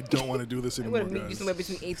 I don't want to do this I'm anymore, gonna meet you guys. somewhere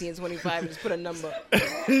between 18 and 25 and just put a number.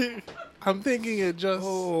 I'm thinking it just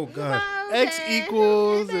Oh god. X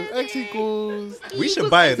equals if X equals. We should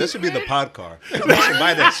buy it. That should be the pod car. We should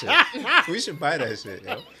buy that shit. We should buy that shit,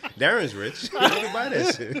 yo. Darren's rich. We should buy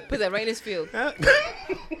that shit. Put that right in his field.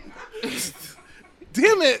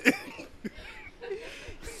 Damn it!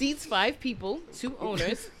 Seats 5 people, 2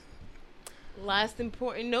 owners. Last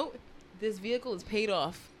important note: this vehicle is paid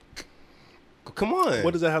off. Come on.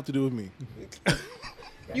 What does that have to do with me?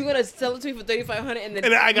 You gonna sell it to me for $3,500 and then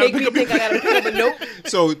And I gotta make me pick up think I gotta pick up a note?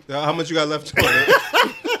 So how much you got left on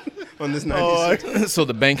it? On this 96? So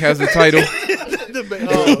the bank has the title.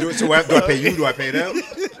 Do I pay you? Do I pay them?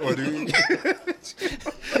 Or do you?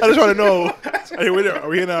 I just want to know. Are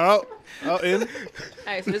we in or out? Out in? All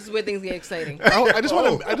right, so this is where things get exciting. I just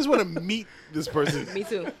want to meet this person. Me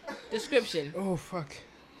too. Description. Oh fuck.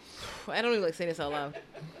 I don't even like saying this out loud.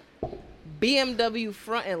 BMW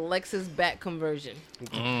front and Lexus back conversion.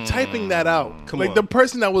 Typing that out. Come like on. the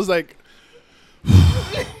person that was like,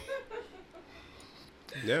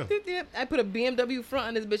 Yeah. I put a BMW front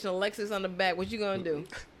on this bitch and a Lexus on the back. What you gonna do?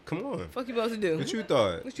 Come on. Fuck you about to do? What you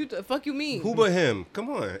thought? What you fuck you mean? Who but him? Come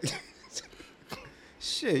on.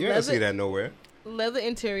 Shit, you don't Leather- see that nowhere. Leather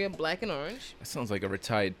interior, black and orange. That sounds like a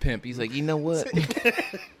retired pimp. He's like, you know what?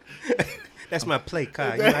 That's my play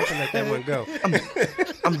car. You know, I can let that one go.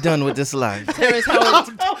 I'm done with this life. Terrence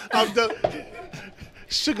Howard. I'm done.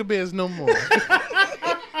 Sugar bears no more.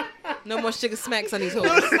 No more sugar smacks on these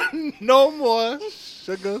hoes. No more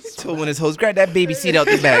sugar. Told one of his hoes, grab that baby seat out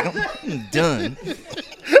the back. I'm done.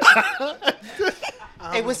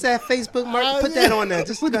 Hey, what's that Facebook market? Put that on there.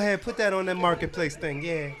 Just go ahead, put that on that marketplace thing.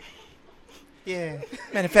 Yeah. Yeah.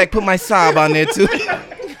 Matter of fact, put my sob on there too.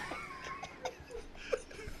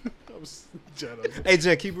 Hey,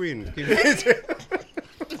 Jen, keep reading. Keep reading.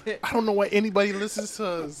 I don't know why anybody listens to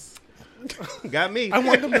us. Got me. I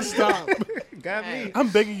want them to stop. Got me. I'm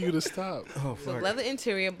begging you to stop. Oh, So fuck. leather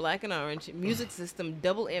interior, black and orange. Music system,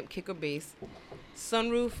 double amp kicker bass.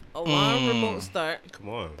 Sunroof, alarm remote start. Come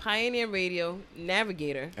on. Pioneer radio,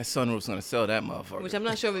 navigator. That sunroof's gonna sell that motherfucker. Which I'm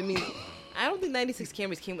not sure if it means. I don't think 96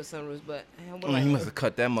 Camrys came with sunroofs, but He must have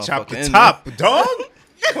cut that motherfucker Chop the in top, dog.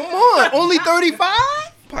 Come on. Only 35? there.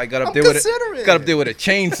 Probably got up I'm there with considering. got up there with a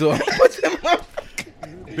chainsaw. Put them up.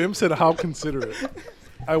 Bim said, "How considerate."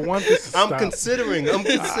 I want this to I'm stop. considering. I'm I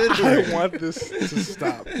considering. want this to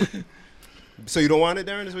stop. So you don't want it,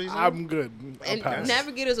 Darren? Is what you saying? I'm good. I'll and pass.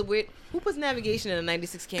 navigator's a weird. Who puts navigation in a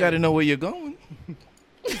 96 Camry? Gotta know where you're going.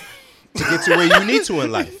 To get to where you need to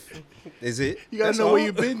in life. Is it? You gotta That's know all? where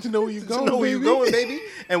you've been to know where you're To going. know where you're baby. going, baby.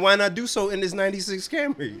 And why not do so in this 96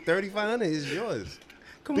 Camry? 3,500 is yours.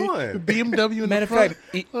 Come The on. BMW in Matter the of front.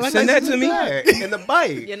 fact, Like send I that said to me. Yeah, in the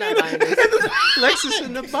bike. You're not buying this. Lexus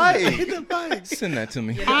in the bike. the bike. Send that to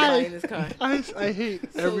me. You're not buying this car. I hate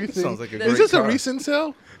everything. Sounds like a Is Is great this car. a recent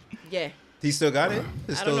sale? Yeah. He still got it?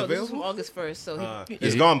 It's I don't still know. This is from available? August 1st, so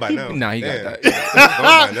It's gone by now. Nah, he got Damn. that. It's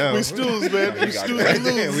gone by now. We stews, man. We got stews. that. We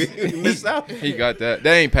Damn, lose. we missed out. He got that.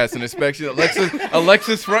 That ain't passing inspection.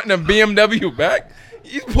 Alexis front and a BMW back.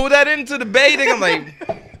 You pull that into the bay, nigga. I'm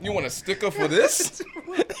like, you want a sticker for this?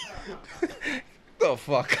 The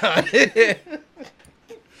fuck out of here.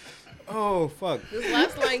 Oh fuck. This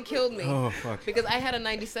last line killed me. Oh fuck. Because I had a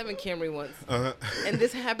 97 Camry once. Uh-huh. And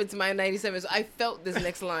this happened to my 97. So I felt this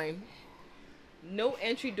next line. No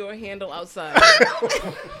entry door handle outside.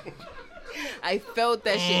 I felt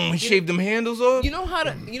that shit. He shaved them handles off? You know how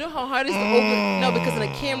hard it is to open? No, because in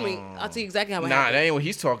a Camry, I'll tell you exactly how it Nah, happened. that ain't what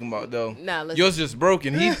he's talking about though. Nah, listen. Yours just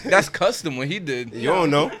broken. That's custom what he did. You don't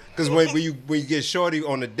know, because when you get shorty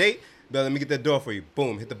on a date, but let me get that door for you.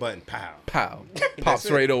 Boom, hit the button. Pow. Pow. That's Pops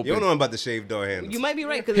it. right You open. don't know about the shaved door handles. You might be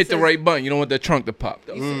right. Cause Hit the right button. You don't want the trunk to pop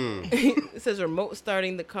though. It says remote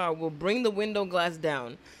starting the car will bring the window glass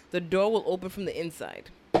down. The door will open from the inside.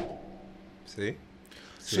 See?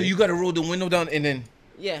 So you gotta roll the window down and then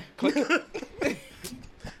Yeah.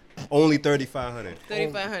 Only 3,500.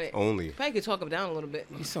 3,500. Only. Probably could talk them down a little bit.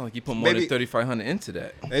 you sound like you put more Maybe- than 3,500 into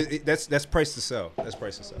that. That's price to sell. That's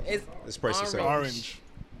price to sell. It's price to sell. Orange.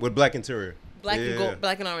 With black interior. Black Yeah, and yeah, gold,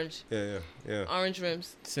 black and orange. Yeah. Orange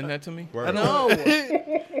rims. Send that to me. Word. No.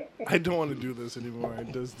 I don't want to do this anymore. I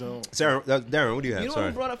just don't. Sarah, Darren, what do you have? You know Sorry.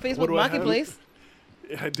 who brought up What Facebook do I have? Marketplace?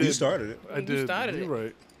 I did. You started it. I You did. started You're it.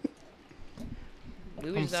 right.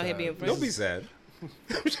 We were just out here sad. being friends. Don't be sad.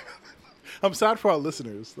 I'm sad for our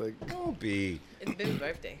listeners. Like, Don't be. It's Ben's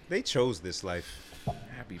birthday. They chose this life.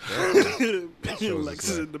 Happy birthday. shows Lexus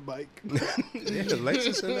us in the bike. Yeah,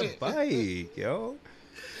 Lexus and a bike, yo.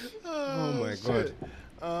 Oh my god.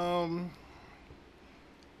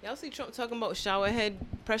 Y'all see Trump talking about shower head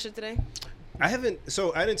pressure today? I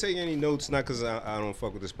didn't take any notes, not because I don't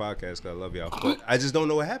fuck with this podcast, because I love y'all, but I just don't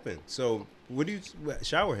know what happened. So,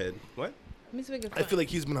 showerhead, what? Let me see if I can I find. feel like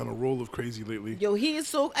he's been on a roll of crazy lately. Yo, he is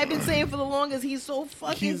so. I've been saying for the longest, he's so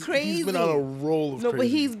fucking crazy. He's been on a roll of No,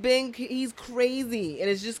 crazy. but he's crazy, and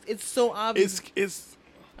it's so obvious. It's.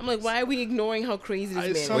 I'm like, why are we ignoring how crazy I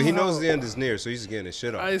this man saw- Well, is? he knows the end is near, so he's just getting his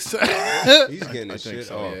shit off. I said. He's getting his I think shit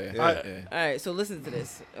so, off. yeah. Yeah. All right, so listen to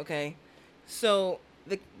this, okay? So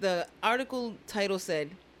the article title said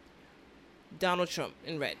Donald Trump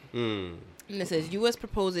in red. Mm. And it says U.S.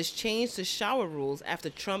 proposes change to shower rules after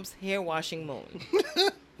Trump's hair washing moan.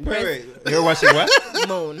 Wait. You're watching what?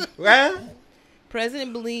 Moan. What?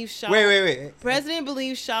 President believes shower. Wait. President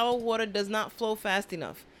believes shower water does not flow fast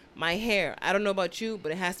enough. My hair. I don't know about you,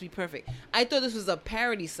 but it has to be perfect. I thought this was a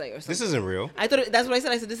parody site or something. This isn't real. I thought that's what I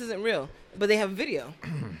said. I said this isn't real, but they have video.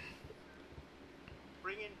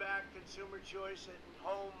 Bringing back consumer choice in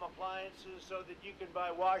home appliances so that you can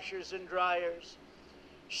buy washers and dryers,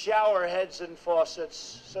 shower heads and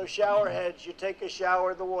faucets. So shower heads, you take a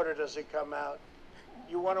shower, the water doesn't come out.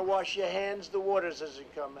 You want to wash your hands, the water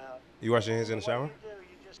doesn't come out. You wash your hands in the What shower? do?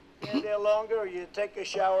 You just stand there longer, or you take a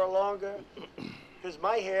shower longer. Because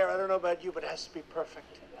my hair, I don't know about you, but it has to be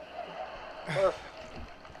perfect. Perfect.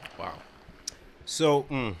 Wow. So,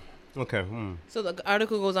 okay. So the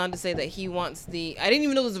article goes on to say that he wants the. I didn't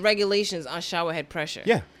even know there's regulations on shower head pressure.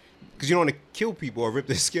 Yeah. Because you don't want to kill people or rip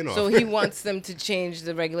their skin off. So he wants them to change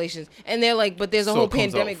the regulations, and they're like, but there's a whole it comes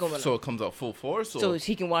pandemic out, going on. So it comes out full force? Or? So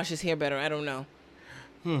he can wash his hair better. I don't know.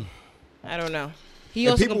 I don't know. He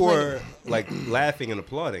and also people complained. were like laughing and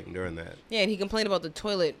applauding during that. Yeah, and he complained about the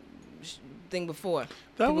toilet thing before.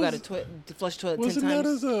 That People got was- to flush the toilet 10 Wasn't that times.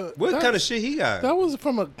 as a. What that- kind of shit he got? That was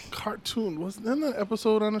from a cartoon. Wasn't that an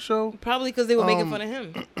episode on the show? Probably because they were making fun of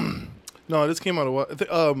him. No, this came out of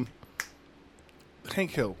what?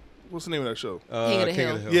 Hank Hill. What's the name of that show? King of the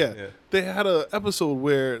Hill. Yeah. They had a episode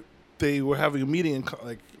where they were having a meeting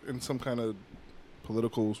in some kind of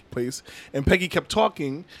political place, and Peggy kept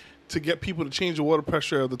talking to get people to change the water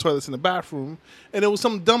pressure of the toilets in the bathroom, and it was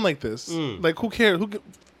something dumb like this. Like, who cares?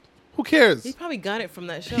 Who cares? He probably got it from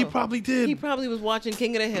that show. He probably did. He probably was watching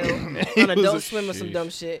King of the Hill He on was Adult a- Swim or some dumb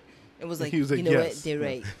shit. It was like, He was like, you know yes. what? They're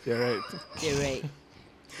right. Yeah, right. They're right.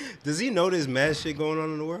 Does he know there's mad shit going on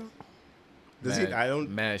in the world? Does he? I don't.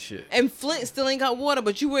 Mad shit. And Flint still ain't got water,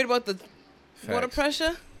 but you worried about the water Facts.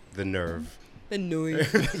 pressure? The nerve. The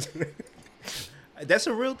noise. That's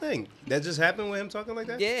a real thing. That just happened with him talking like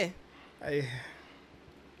that? Yeah.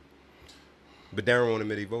 But Darren won't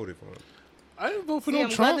admit he voted for him. I didn't vote for See, no I'm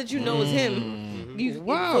Trump. glad that you know it was him.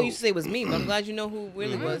 Wow. Before you say it was me, but I'm glad you know who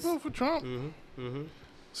really I didn't was. vote for Trump.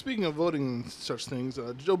 Speaking of voting and such things,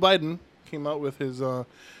 Joe Biden came out with his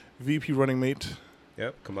VP running mate,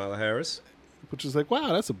 Yep, Kamala Harris. which is like,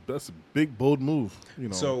 wow, that's a big bold move. You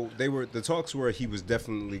know. So the talks were he was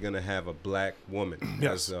definitely going to have a black woman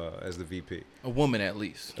Yes. as the VP. A woman at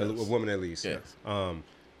least. A woman at least. Yes.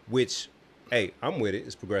 Which, hey, I'm with it.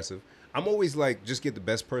 It's progressive. I'm always like, just get the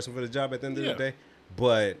best person for the job at the end of Yeah. the day.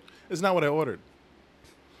 But it's not what I ordered.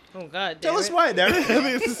 Oh, God. tell damn us it. why, Darren. I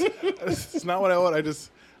mean, it's not what I ordered.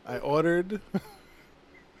 I ordered.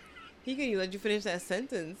 He can let you finish that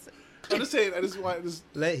sentence. I'm just saying. I just want this.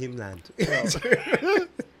 Let him land.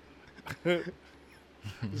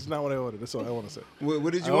 This is not what I ordered. That's all I want to say.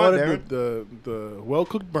 What did I you want, ordered Darren? the well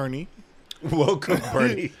cooked Bernie. Welcome,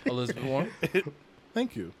 Bernie. Elizabeth Warren.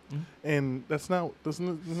 Thank you. And that's not.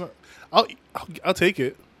 I'll take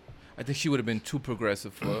it. I think she would have been too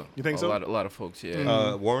progressive for You think a so? lot of folks.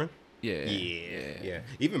 Yeah. Warren? Yeah. Yeah.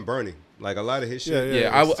 Even Bernie. Like a lot of his shit.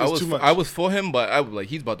 Yeah. Yeah, it's too much. I was for him, but I was like,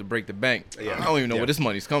 he's about to break the bank. Yeah. I don't even know Yeah. where this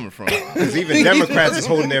money's coming from. Because even Democrats is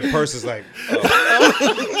holding their purses like,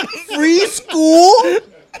 free school?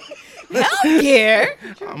 Yeah.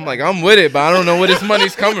 I'm like, I'm with it, but I don't know where this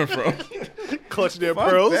money's coming from. Clutch their Fuck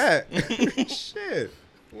pearls. that. Shit.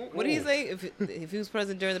 What did he say? If he was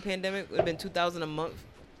president during the pandemic, it would have been $2,000 a month.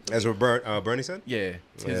 That's what Bernie said? Yeah,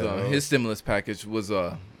 Yeah. his stimulus package was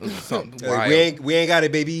something Like, wild. we ain't got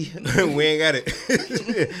it, baby. We ain't got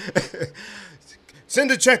it.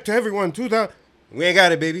 Send a check to everyone. 2,000. We ain't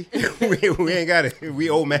got it, baby. we ain't got it. We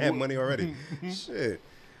owe mad money already. Shit.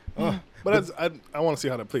 But I want to see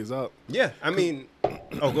how that plays out. Yeah, I mean,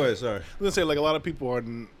 oh, go ahead. Sorry. I'm gonna say like a lot of people are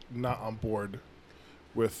not on board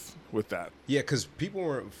with that. Yeah, because people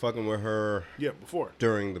weren't fucking with her Yeah, before.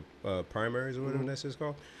 during the primaries or whatever that shit's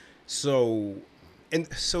called. So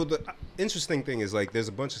the interesting thing is, like, there's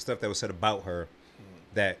a bunch of stuff that was said about her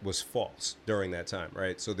that was false during that time,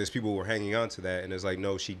 right? So there's people who were hanging on to that, and it's like,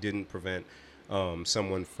 no, she didn't prevent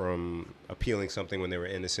someone from appealing something when they were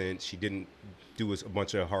innocent. She didn't do a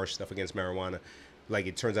bunch of harsh stuff against marijuana. Like,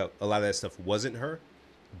 it turns out a lot of that stuff wasn't her,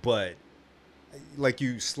 but like,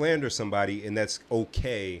 you slander somebody and that's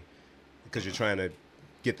okay because you're trying to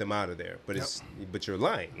get them out of there, but but you're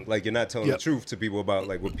lying. Like, you're not telling the truth to people about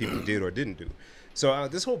like what people did or didn't do. So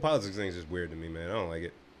this whole politics thing is just weird to me, man. I don't like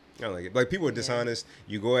it. Like, people are dishonest.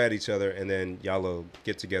 You go at each other and then y'all will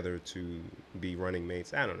get together to be running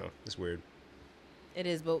mates. I don't know. It's weird. It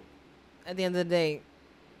is, but at the end of the day,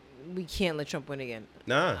 we can't let Trump win again.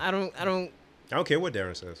 Nah, I don't. I don't care what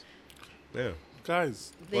Darren says. Yeah.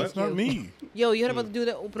 Guys, Thank that's not you. me. Yo, you heard about the dude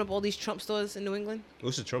that opened up all these Trump stores in New England?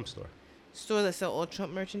 What's the Trump store? Store that sell all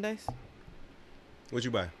Trump merchandise? What'd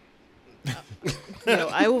you buy? Yo,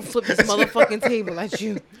 I will flip this motherfucking table at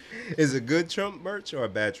you. Is it good Trump merch or a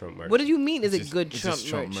bad Trump merch? What do you mean? Is it just- good it's Trump just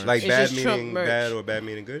Trump merch? merch. Like, It's bad just Trump meaning merch. bad or bad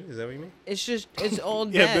meaning good? Is that what you mean? It's all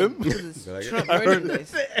Yeah, bad. Bim. because it's I like it. Trump I heard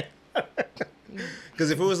merchandise.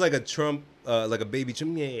 Because if it was like a Trump, like a baby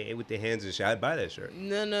Trump, yeah, with the hands and shit, I'd buy that shirt.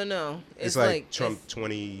 No. It's like Trump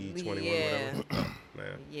 2021, yeah. whatever.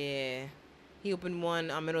 Man. Yeah. He opened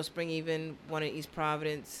one on Middle Spring, even one in East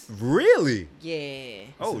Providence. Really? Yeah.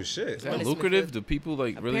 Oh, shit. Is that When it's lucrative? Smithfield. Do people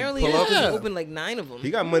like really Apparently, pull up? he Yeah. opened like 9 of them.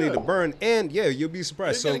 He got money to burn, and yeah, you'll be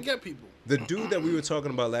surprised. They're So gonna get people. the dude that we were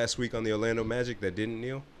talking about last week on the Orlando Magic that didn't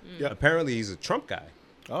kneel, Yeah. apparently he's a Trump guy.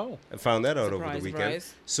 Oh, I found that out over Surprise, the weekend.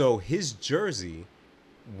 surprise. So his jersey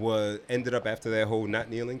ended up, after that whole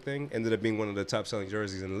not kneeling thing, ended up being one of the top selling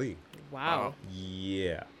jerseys in the league. Wow.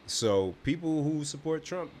 Yeah. So people who support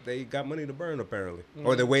Trump, they got money to burn apparently,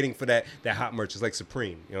 or they're waiting for that hot merch. It's like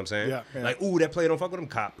Supreme. You know what I'm saying? Yeah, yeah. Like, ooh, that player don't fuck with him,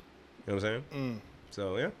 cop. You know what I'm saying?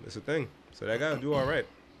 So yeah, it's a thing. So that guy will do all right.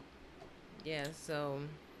 Yeah, so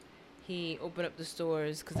he opened up the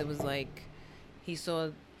stores because it was like he saw,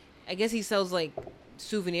 I guess he sells like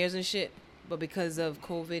souvenirs and shit, but because of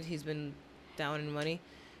COVID, he's been down in money.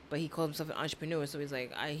 But he called himself an entrepreneur, so he's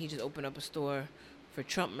like, he just opened up a store for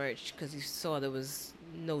Trump merch because he saw there was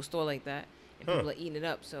no store like that, and Huh. people are eating it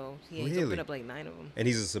up. So he's Really? opened up like 9 of them. And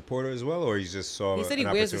he's a supporter as well, or he's just saw. He said he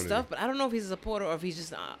an wears the opportunity? stuff, but I don't know if he's a supporter or if he's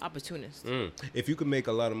just an opportunist. If you could make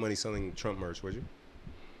a lot of money selling Trump merch, would you?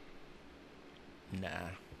 Nah,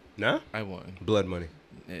 Nah. I wouldn't. Blood money.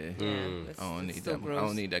 Yeah. Yeah, Mm. it's- I don't it's need so that. I gross.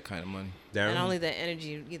 don't need that kind of money. Darren, And not only that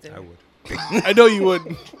energy either. I would. I know you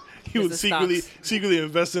would. You would the secretly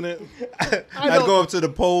invest in it. I'd go up to the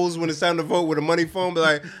polls when it's time to vote with a money phone, be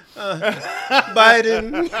like,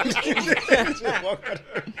 Biden.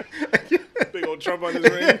 Big old Trump on his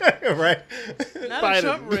ring. Right? Not Biden. a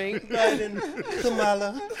Trump ring. Biden,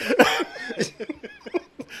 Kamala.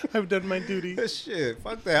 I've done my duty. Shit,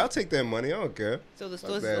 fuck that. I'll take that money. I don't care. So the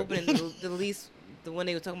stores that. is opening. The lease, the one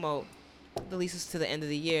they were talking about, the lease is to the end of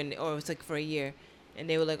the year, or it's like for a year. And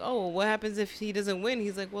they were like, "Oh, well, what happens if he doesn't win?"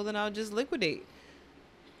 He's like, "Well, then I'll just liquidate."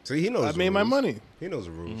 See, he knows. I the made my rules. money. He knows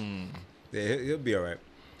the rules. Yeah, he'll be all right.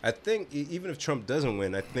 I think even if Trump doesn't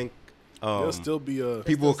win, I think There'll still be a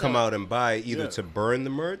people will still come sell it. out and buy either Yeah. to burn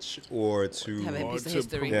the merch or to Have it. or piece of to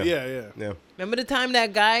history. promote- Yeah. yeah. Remember the time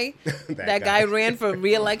that guy, that guy ran for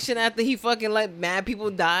re-election after he fucking let mad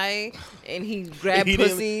people die, and he grabbed he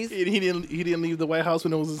pussies, Didn't, he didn't leave the White House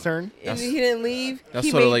when it was his turn. and he didn't leave. That's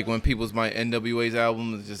He sort of made- like when people's my NWA's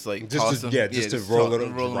album is just like toss Just to, them. just to roll toss it,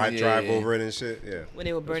 them, roll them. drive, Yeah, drive yeah, over it and shit. Yeah. when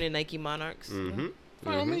they were burning Nike Monarchs. Mm-hmm.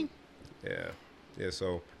 Follow me. Yeah. Yeah,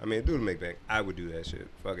 so, I mean, do the make bank. I would do that shit.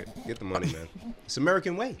 Fuck it. Get the money, man. It's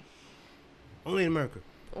American way. Only in America.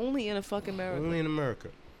 Only in a fucking America. Only in America.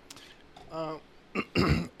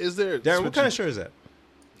 Is there? Darren, what kind of shirt is that?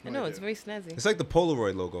 I know it's very snazzy. It's like the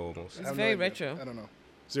Polaroid logo almost. It's very retro. I don't know.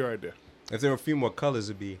 Zero idea. If there were a few more colors,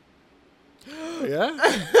 it'd be. Yeah.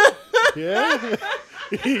 Yeah.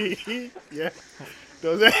 Yeah.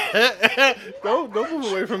 Those- don't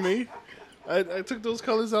move away from me. I took those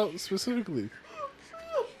colors out specifically.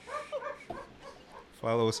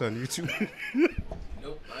 Follow us on YouTube.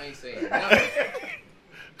 Nope, I ain't saying nothing.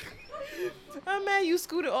 Oh man, you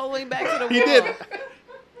scooted all the way back to the wall. He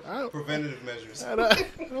did. Preventative measures.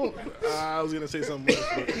 I was gonna say something.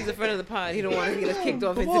 Else, He's a friend of the pod. He don't want to get us kicked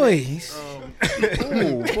off. Into Boys.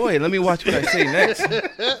 Oh boy, let me watch what I say next.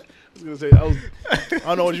 I was gonna say I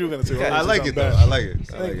don't know what you were gonna say. I like it, though. I like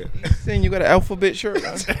it. I like it. Saying you got an alphabet shirt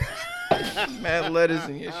on. Mad letters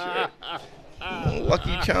in your shirt.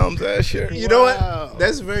 Lucky Charms ass shirt. You know Wow. what?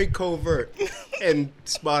 That's very covert and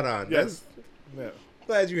spot on. Yes. That's,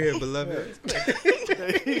 glad you're here, beloved.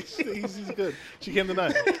 He's good. She can't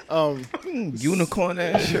deny. Unicorn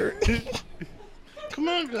ass shirt. Come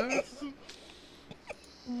on, guys.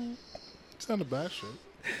 It's not a bad shirt.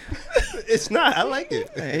 It's not. I like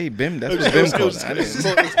it. Hey, Bim, that's what Bim called it. I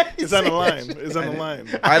didn't- It's on the line. It's on the line.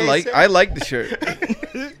 I like the shirt.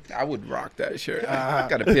 I would rock that shirt. I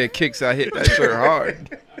got a pair of kicks. I hit that shirt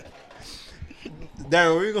hard. Darren,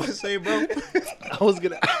 what were you gonna say, bro? I was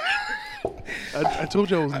gonna. I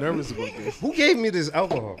told you I was nervous about this. Who gave me this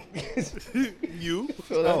alcohol? You?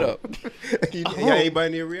 Fill that up. You got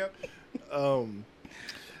anybody near re-up?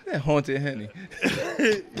 That haunted Henny.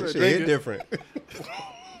 Shit hit different.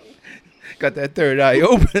 Got that third eye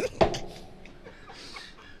open.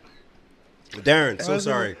 Darren, so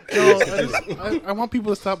sorry. No, I want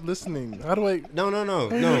people to stop listening. How do I? No, How do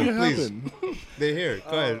I make it please. happen? They're here.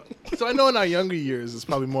 Go ahead. So I know in our younger years it's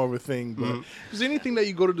probably more of a thing, but is there anything that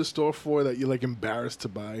you go to the store for that you're like embarrassed to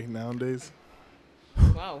buy nowadays?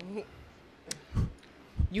 Wow.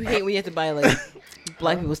 You hate when you have to buy like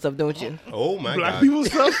black people stuff, don't you? Oh my Black God. people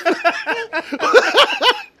stuff?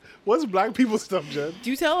 What's black people stuff, Jen?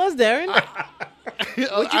 Do you tell us, Darren? What you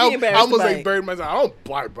I be embarrassed almost to buy? like buried myself. I don't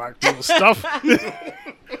buy black people stuff.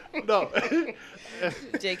 No.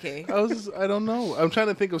 JK. I don't know. I'm trying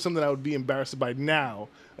to think of something I would be embarrassed by now.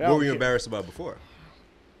 What were you embarrassed about before?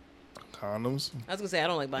 Condoms. I was gonna say I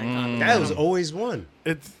don't like buying condoms. That was always one.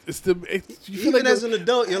 You feel Even like as an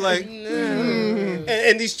adult, you're like,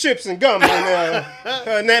 and these chips and gum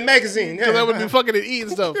and that magazine. because I would be fucking and eating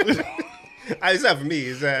stuff. It's not for me.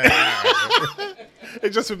 It's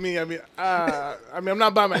It's just for me. I mean, I'm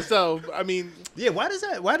not by myself. I mean, yeah. Why did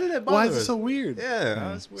that bother why is it us? so weird? Yeah,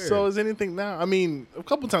 that's weird. So is anything now? I mean, a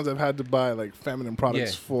couple times I've had to buy like feminine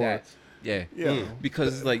products for. Yeah. Yeah.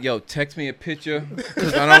 Because it's like, yo, text me a picture.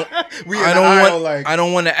 Because I We in the aisle, like- I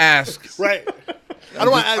don't want to ask. Right. I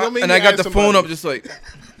don't want. I don't mean. And you I got ask the phone somebody. up, just like,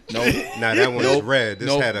 no, nah, that one was red. This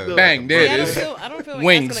nope. had a Bang, there Yeah, it is. I don't feel like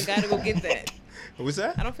Wings. asking a guy to go get that. What's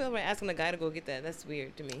that? I don't feel like asking a guy to go get that. That's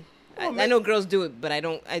weird to me. Oh, I man. know girls do it, but I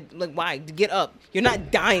don't. I like why? Get up. You're not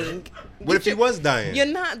dying. What if he was dying? You're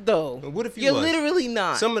not though. What if he You're was? literally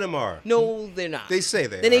not. Some of them are. No, they're not. They say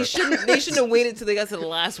they Then are. they shouldn't. They shouldn't have waited till they got to the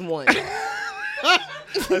last one.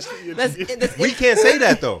 That's We can't say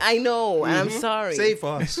that though. I know, and I'm sorry. Say it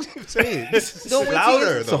for us. Say it. Don't wait till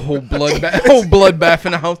Louder It's a though. whole bloodbath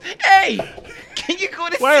in the house. Hey, can you go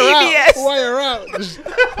to Wire CVS? out. Wire out. Just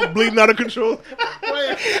bleeding out of control.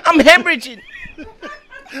 Wire. I'm hemorrhaging.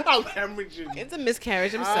 I'm hemorrhaging. It's a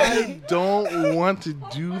miscarriage. I'm sorry. I don't want to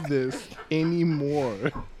do this anymore.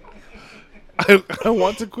 I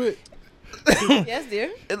want to quit. Yes, dear.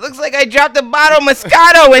 It looks like I dropped a bottle of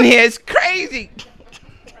Moscato in here. It's crazy.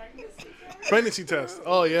 Pregnancy test.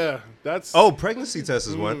 Oh yeah, that's. Oh, pregnancy test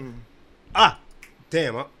is one. Ah,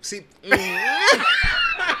 damn. See,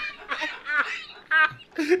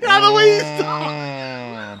 Now the way you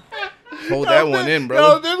talk. Hold that one in, Yo,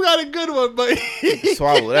 bro. they've got a good one, but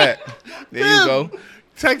Swallow that. There you go.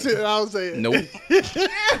 text it and I'll say it. Nope.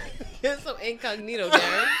 You're so incognito,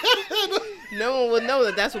 Darren. No one would know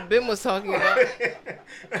that that's what Ben was talking about.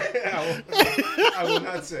 I will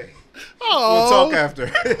not say. Oh. We'll talk after.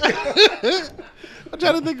 I'm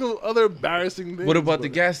trying to think of other embarrassing things. What about the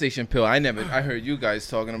but- gas station pill? I heard you guys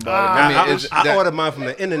talking about I, it. I ordered mine from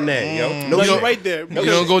the internet, yo. No Like, shit. right there. You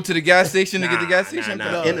don't go to the gas station to get the gas station Nah,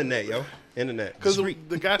 pill? internet, yo. Internet. Because Street.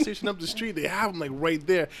 the gas station up the street, they have them like right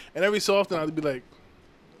there. And every so often I'd be like,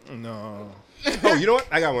 no. Oh, you know what?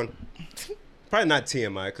 I got one. Probably not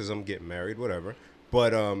TMI because I'm getting married, whatever.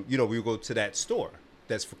 But you know, we would go to that store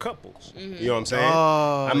that's for couples. You know what I'm saying?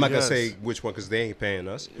 Oh, I'm not yes. gonna say which one because they ain't paying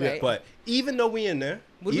us. Right. But even though we in there,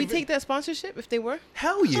 Would we even- take that sponsorship if they were?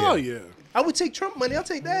 Hell yeah! Oh, yeah. I would take Trump money. I'll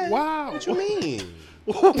take that. Wow. What you mean?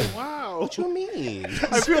 Wow. What you mean?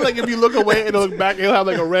 I feel like if you look away and look back, he'll have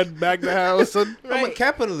like a red bag to house. I'm a Right.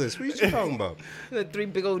 capitalist. What are you talking about? The 3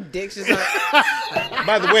 big old dicks or something.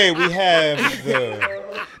 By the way, we have the.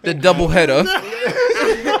 The double header.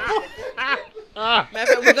 Matter of fact,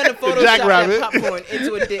 we're gonna Photoshop Jackrabbit. that popcorn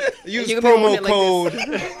into a dick. Use You're gonna be holding promo it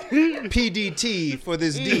like this. code PDT for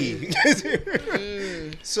this D.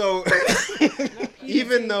 So,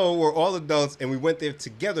 even though we're all adults and we went there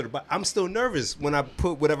together, but I'm still nervous when I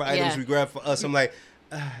put whatever items Yeah. we grab for us. I'm like,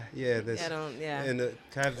 yeah, that's. Yeah, I don't- yeah. And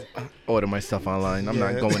can I have, Order my stuff online. I'm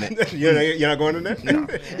yeah. not going in. You're not going in there? No.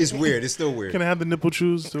 It's weird. It's still weird. Can I have the nipple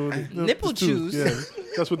chews? Or Nipple chews? Yeah,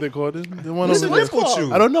 that's what they call it. The one What's over a there. nipple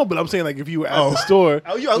chew? I don't know, but I'm saying like if you were at Oh. the store.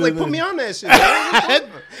 Oh, I was like, put me on that shit.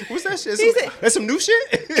 What's that shit? He said- That's some new shit?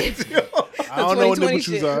 I don't know what 2020 nipple chews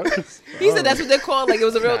shit. are. He said that's what they're called, like it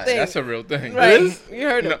was a real Nah, thing. that's a real thing. right. is? You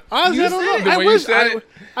heard him. Honestly, You I don't said know. the I way you wish said it.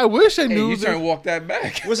 I wish I Hey, knew. you trying to walk that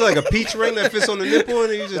back. What's it, like a peach ring that fits on the nipple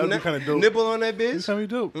and you just That'd be kinda dope. nibble on that bitch? That's how we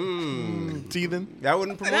do. Teething. That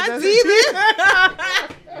wouldn't promote Not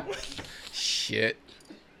that? teething. Shit.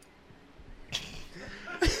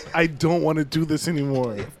 I don't want to do this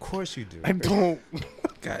anymore. Of course you do. I don't.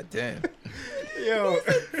 God damn. Yo.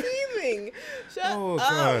 Teething. Shut Oh, up.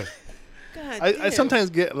 God. God I damn. sometimes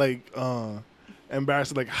get like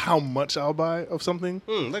embarrassed, like how much I'll buy of something.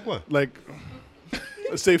 Like what? Like,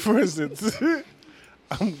 say for instance,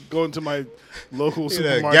 I'm going to my local Get a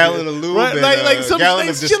supermarket. gallon of lube and a some gallon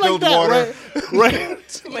of shit like distilled that, water. Right. You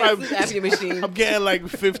might sleep after your machine. I'm getting like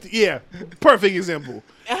 50. Yeah, perfect example.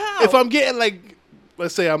 How? If I'm getting like,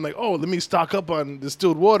 let's say I'm like, oh, let me stock up on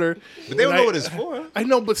distilled water. But they don't and know I- what it's for. I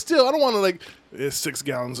know, but still, I don't want to like. It's 6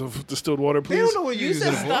 gallons of distilled water, please. They don't know what You you're using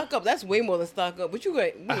said it for. stock up. That's way more than stock up. What you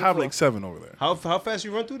got? I have like 7 over there. How fast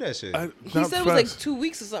you run through that shit? He said it was like 2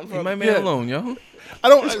 weeks or something for Leave my him. man Yeah. alone, yo. I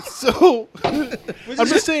don't. So I'm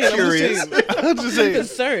just saying. curious. I'm just saying.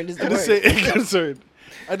 Concerned is the I'm just word. saying. Concerned.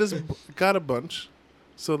 I just got a bunch,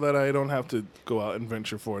 so that I don't have to go out and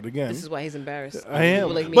venture for it again. This is why he's embarrassed. I am.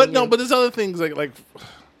 People like me But and no, you. but there's other things like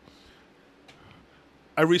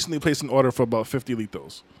I recently placed an order for about 50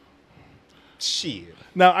 litros. Shit.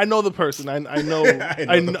 Now I know the person. I know.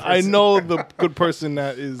 I know the good person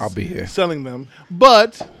that is. I'll be here. selling them.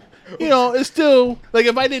 But you know, it's still like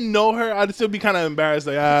if I didn't know her, I'd still be kind of embarrassed.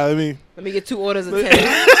 Like let me. Let me get 2 orders of 10.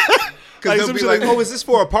 Because Like they'll some be shit like, like- oh, is this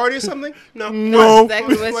for a party or something? No. No.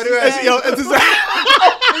 Exactly what What she do I- said. Yo, it's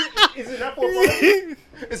exactly. Is it not for a party?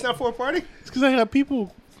 It's not for a party? It's because I got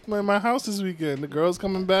people at my house this weekend. The girl's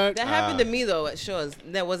coming back. That happened to me though at Shaw's.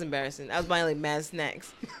 That was embarrassing. I was buying like mad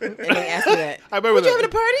snacks, and they asked me that. I remember What you that. having a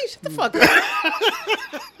party? Shut the fuck up.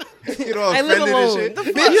 You know, I live offended alone. and The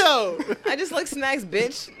shit. fuck? Yo, I just like snacks,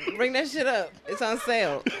 bitch. Bring that shit up. It's on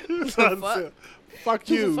sale. fuck? Fuck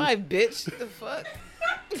 2 you. for $5, bitch. The fuck?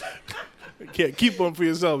 Can't keep one for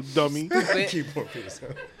yourself, dummy. Bitch. Keep on for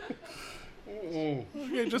yourself. Yeah,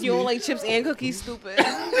 just You don't me. like chips and cookies, stupid.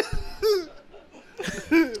 I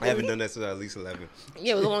haven't done that since I was at least 11.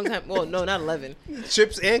 Yeah, it was a long time. Well, no, not 11.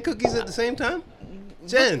 Chips and cookies at the same time?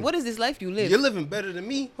 Jen, What is this life you live? you're living better than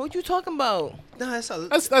me. What you talking about? Nah, that's a...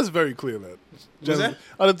 That's very clear that. Jen, that?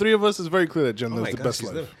 out of the 3 of us, it's very clear that Jen Oh lives my the gosh, best she's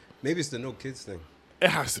life. living. Maybe it's the no kids thing. It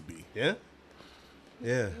has to be. Yeah?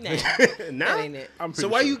 Yeah. Nah, Nah? that ain't it. I'm So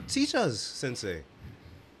pretty why sure. you teach us, Sensei?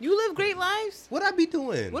 You live great lives. What I be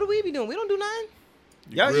doing? What do we be doing? We don't do nothing.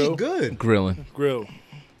 Y'all grill? eat good. Grilling. grill?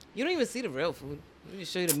 You don't even see the real food. We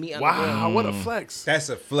just show you the meat on the grill. Wow, what a flex! That's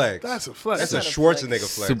a flex. That's a flex. That's a not a Schwarzenegger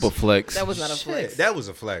flex. flex. Super flex. That was not a flex. Shit, that was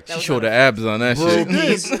a flex. That was Show not the a abs on that shit.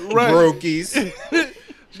 Brokies. Right.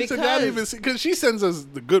 Brokies. So not even because she sends us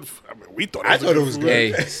the good. I mean, we thought. I thought it was food.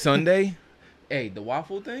 good. Hey, Sunday. Hey, the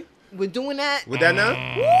waffle thing. We're doing that. With that now?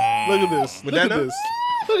 Look at this. Would Look that at know? this.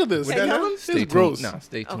 Look at this. Would that know? It's Stay tuned. gross. Nah,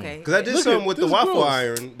 stay tuned. Okay. Because I did Look something at- with the this is waffle gross.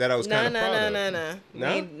 iron that I was Nah, kind of nah, proud nah, of. nah, nah. No?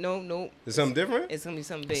 Ain't- No, no. Is something different? It's gonna be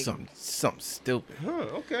something big. Something stupid. Huh,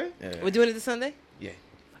 okay. We're doing it this Sunday. Yeah. Fuck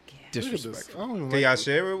yeah. Look at this. Disrespectful. I don't even Can like y'all it.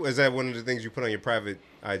 share it? Is that one of the things you put on your private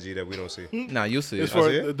IG that we don't see? Nah, you'll see It's it. for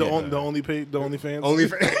see it? the Yeah. only page, the OnlyFans. Only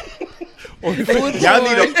for Y'all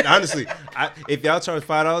need honestly. If y'all charge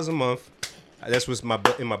 $5 a month, that's what's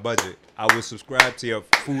in my budget. I would subscribe to your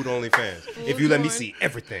food only fans. If you let me see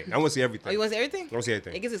everything, I want to see everything. Oh, you want to see everything? I want to see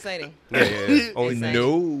everything. It gets exciting. Yeah. Only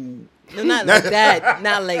Exciting. No, not like that.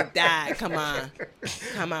 Not like that. Come on.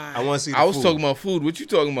 I want to see. I was talking about food. What you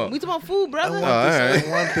talking about? We talking about food, brother. I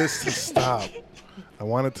want this to stop. I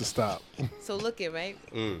want it to stop. So look it, right?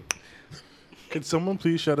 Could someone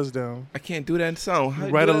please shut us down? I can't do that in sound. How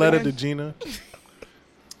you Write do a that letter again? to Gina.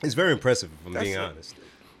 It's very impressive, if I'm being honest.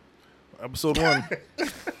 Episode 1.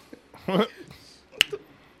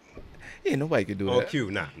 Yeah, nobody can do Oh, that.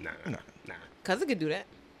 Q, nah. Cousin could do that.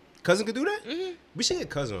 Cousin could do that? Mm-hmm. We should get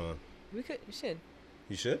cousin on. We should.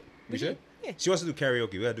 You should? We should? Yeah. She wants to do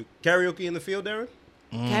karaoke. We gotta do karaoke in the field, Darren?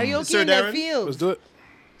 Karaoke Sir in that Darren? field. Let's do it.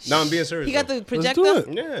 No, I'm being serious. He got though. the projector. do it.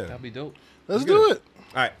 Yeah. That'd be dope. Let's Good. do it.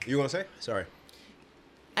 All right, you want to say? Sorry.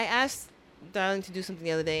 I asked Darling to do something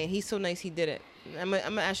the other day, and he's so nice he did it. I'm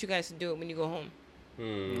gonna ask you guys to do it when you go home.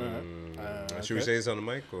 Should we say this on the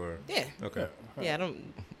mic or? Yeah. Okay. Yeah, I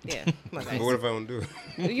don't. Yeah. Come on, But what guys. if I don't do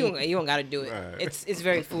it? You don't gotta do it. Alright. It's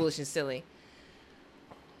very foolish and silly.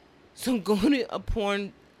 So go to a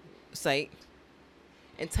porn site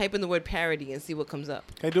and type in the word parody and see what comes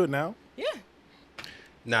up. Can I do it now? Yeah.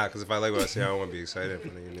 Nah, because if I like what I say, I don't want to be excited in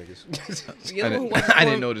front of you niggas. You I know who didn't, watches I porn?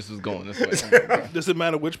 didn't know this was going this way. Does it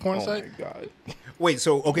matter which porn Oh my site? god. Wait,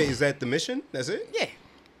 so, okay, is that the mission? That's it? Yeah.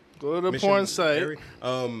 Go to the Mission porn site. Harry?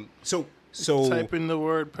 So, Type in the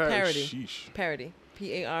word Parody. Sheesh. Parody.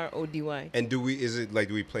 Parody. and do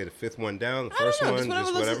we play the fifth one down, the I first don't know. one,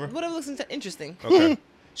 just whatever? Whatever looks interesting. Okay.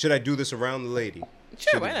 Should I do this around the lady?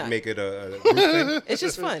 Sure, Should why it not? Make it a group thing? It's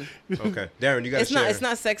just fun. Okay. Darren, you got to share. It's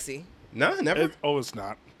not sexy. Nah, never. It's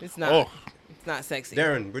not. It's not. Oh. It's not sexy.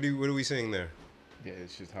 Darren, what are we seeing there? Yeah,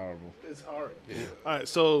 it's just horrible. It's hard. All right,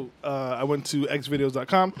 so I went to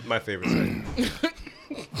xvideos.com. My favorite site.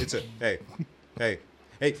 It's a hey,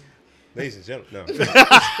 ladies and gentlemen. No.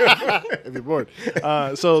 If you're bored.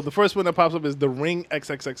 So the first one that pops up is the Ring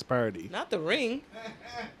XXX parody. Not the ring.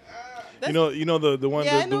 You know the one.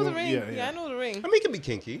 Yeah, I the know the one, ring. Yeah, Yeah, I know the ring. I mean, it can be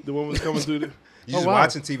kinky. The one was coming through. The, You just wow.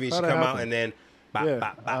 watching TV and she How'd come that out happen? and then bop, Yeah.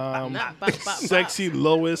 bop, bop. Not bop, bop, bop. Sexy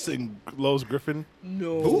Lois and Lois Griffin.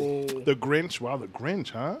 No. The Grinch. Wow, the Grinch,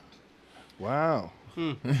 huh? Wow.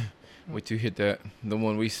 Wait till you hit that. The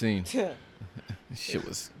one we seen. Shit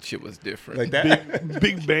was different. Like that?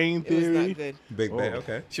 Big Bang It was Theory. not good. Big Bang, Oh.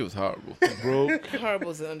 okay. Shit was horrible. Broke.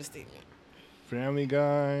 Horrible is an understatement. Family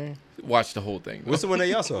Guy. Watch the whole thing. What's the one that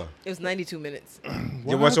y'all saw? It was 92 minutes.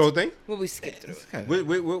 You watch the whole thing? What we skipped through.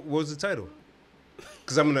 What was the title?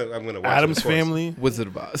 Because I'm gonna watch Adam's it, of course. Family. Wizard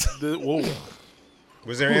of Oz. Whoa.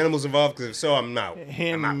 Was there animals involved? Because if so, I'm out.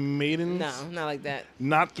 Handmaidens. No, not like that.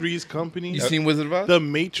 Not Three's Company. You seen Wizard of Oz? The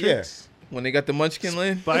Matrix. When they got the Munchkin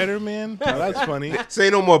land? Spider-Man. Oh, that's funny. Say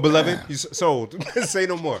no more, beloved. You sold. Say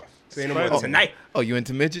no more. Say no more Spider- tonight. Oh, you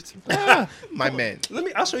into midgets? My man.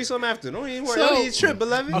 I'll show you something after. Don't even worry. So- Don't need trip,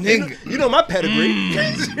 beloved. Nigga. You know my pedigree.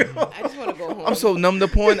 I just want to go home. I'm so numb to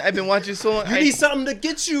porn. I've been watching so long. You need something to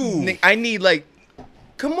get you. Nick, I need like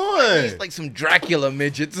Come on. like some Dracula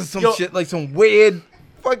midgets or some Yo. shit, like some weird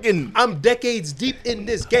fucking. I'm decades deep in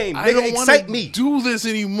this game. I Nigga, don't excite want to me. do this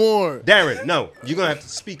anymore. Darren, no. You're going to have to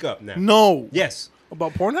speak up now. No. Yes.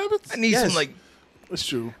 About porn habits? I need Yes. some like That's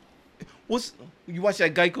true. what's you watch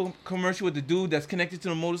that Geico commercial with the dude that's connected to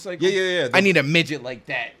the motorcycle? Yeah. I need a midget like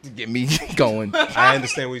that to get me going. I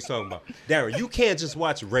understand what he's talking about. Darren, you can't just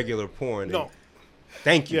watch regular porn. No.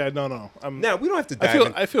 Thank you. Yeah, no. Now, we don't have to dive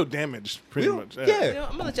in. I feel damaged pretty We much. don't- You yeah. know,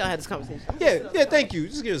 I'm gonna let y'all have this conversation. Yeah, thank you.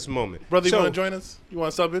 Just give us a moment. Brother, you So- want to join us? You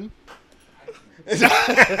want to sub in?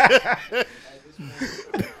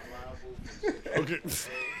 Okay.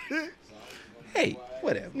 Hey,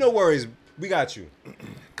 whatever. No worries. We got you.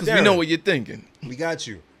 Because we Darren. know what you're thinking. We got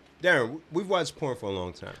you. Darren, we've watched porn for a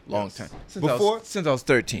long time. Long time. Before- Since I was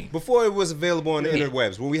 13. Before it was available on the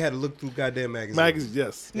interwebs, when we had to look through goddamn magazines. Magazine,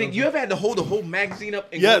 yes. Nick, you ever had to hold the whole magazine up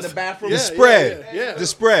and Yes. go in the bathroom? The Yeah, spread. yeah. The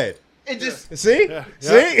spread. And just See? Yeah.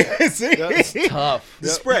 See? See? That's tough. The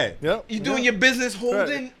spread. Yep. You doing your business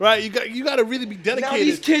holding. Right. You got to really be dedicated. Now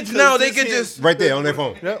these kids 'cause now they this can here- just Right there on their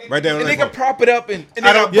phone. Yep. Right there on and their they can phone. prop it up and they I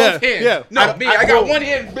got don't- both yeah, hands. yeah. No, me, I got don't- one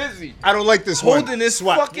hand busy. I don't like this one. Holding this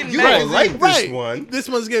Swat. fucking You don't magazine. like this one. This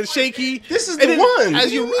one's getting shaky. This is And the then one. As What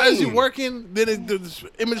do you you as you mean? working, then the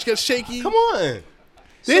image gets shaky. Come on.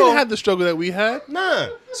 They didn't have the struggle that we had. Nah.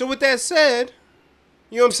 So with that said,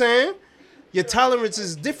 you know what I'm saying? Your tolerance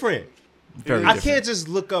is different. Very I can't just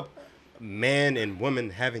look up man and woman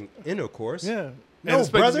having intercourse. Yeah. No, and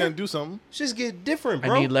expect brother. he's gonna do something. Just get different,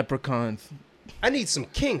 bro. I need leprechauns. I need some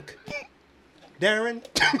kink. Darren,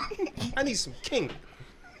 I need some kink.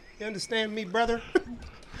 You understand me, brother?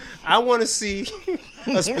 I want to see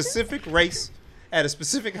a specific race at a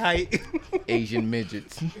specific height. Asian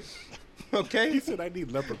midgets. Okay? He said, "I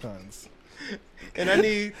need leprechauns." And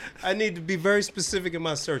I need to be very specific in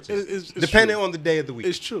my searches, It's depending true. on the day of the week.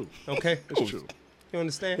 It's true. Okay? It's true. You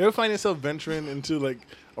understand? You ever find yourself venturing into like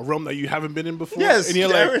a realm that you haven't been in before? Yes, and you're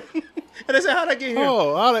Darren. like, And I said, how'd I get here?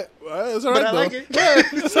 "Oh, it's all right But I though. like it.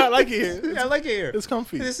 Yeah, I like it here. Yeah, I like it here. It's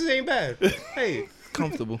comfy. This ain't bad. Hey,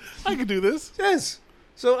 Comfortable. I can do this." yes.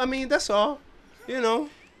 So, I mean, that's all. You know?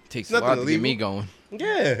 Takes a Nothing lot to get illegal. me going.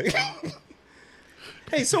 Yeah.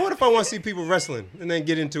 Hey, so what if I want to see people wrestling and then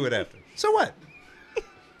get into it after? So what?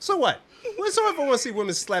 So what? So if I want to see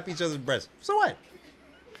women slap each other's breasts? So what?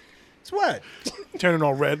 So what? Turning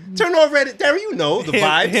all red. Turn on Reddit. Darren, you know the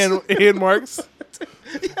vibes. Hand marks.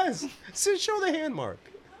 Yes. So show the hand mark.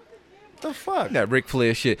 The fuck? That Ric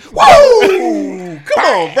Flair shit. Woo! Come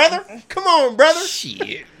on, brother. Come on, brother.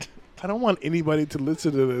 Shit. I don't want anybody to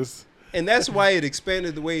listen to this. And that's why it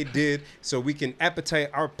expanded the way it did, so we can satisfy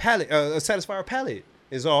our palate.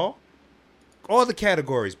 Is all. All the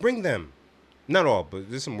categories, bring them. Not all, but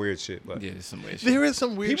there's some weird shit. But Yeah, there's some weird shit. There is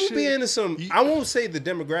some weird people shit. be into some. I won't say the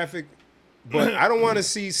demographic, but I don't want to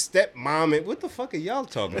see stepmom. And what the fuck are y'all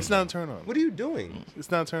talking? It's about? not a turn on. What are you doing?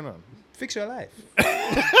 It's not a turn on. Fix your life.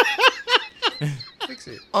 Fix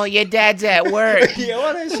it. Oh, your dad's at work. Yeah,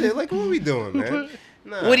 all that shit. Like, what are we doing, man?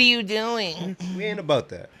 Nah, What are you doing? We ain't about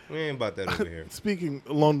that. We ain't about that over here. Speaking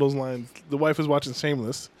along those lines, the wife is watching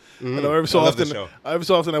Shameless. And every I love the show.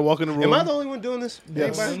 so often I walk in the room. Am I the only one doing this?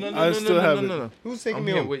 Yes. Anybody? I still have it. Who's taking I'm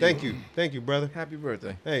me here home? with Thank you. you. Thank you, brother. Happy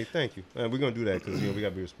birthday. Hey, thank you. We're going to do that because we got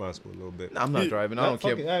to be responsible a little bit. I'm not driving. I don't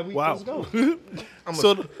Fuck care. it. All right, Wow. Let's go.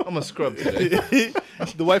 I'm a scrub today.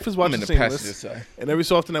 The wife is I'm watching in the Shameless. passenger side. And every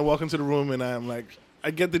so often I walk into the room and I'm like,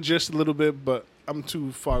 I get the gist a little bit, but I'm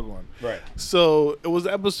too far gone. Right. So it was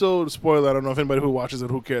the episode, spoiler, I don't know if anybody who watches it,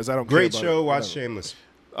 who cares? I don't care. Great about show. it, Watch whatever. Shameless.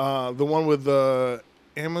 The one with the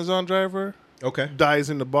Amazon driver Okay. dies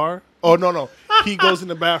in the bar. Oh, no. He goes in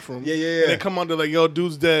the bathroom. Yeah. And they come on, they're like, yo,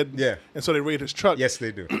 dude's dead. Yeah. And so they raid his truck. Yes,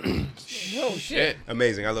 they do. Oh, shit.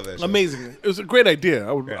 Amazing. I love that show. Amazing. It was a great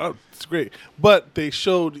idea. Yeah. It's great. But they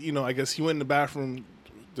showed, I guess he went in the bathroom,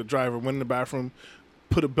 the driver went in the bathroom,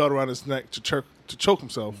 put a belt around his neck to choke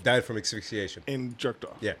himself, Died from asphyxiation. and jerked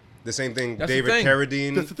off. Yeah. The same thing That's the David thing.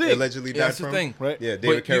 Carradine That's the thing. allegedly Yeah, died that's the from. thing. Right? Yeah,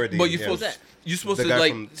 David Carradine. But you're yeah. supposed to, The guy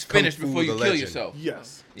from finish Kung Fu, before you the kill legend. yourself.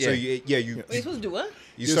 Yes. Yeah. So you Are you supposed to do what?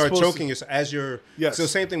 you You're start supposed choking to- yourself as you're. Yes. So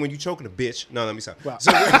same thing when you choking a bitch. No, let me stop. Wow.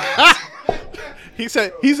 So He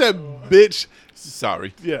said, bitch.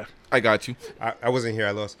 Sorry. Yeah. I got you. I wasn't here.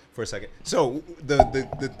 I lost for a second. So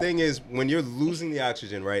the thing is, when you're losing the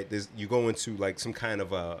oxygen, right? You go into like some kind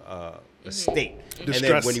of a state, and then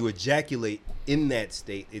Distress. when you ejaculate in that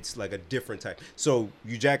state, it's like a different type. So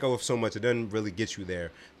you jack off so much, it doesn't really get you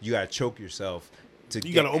there. You gotta choke yourself to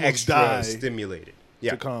You get gotta almost extra die stimulated.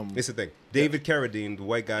 Yeah, come. it's the thing. David Carradine, the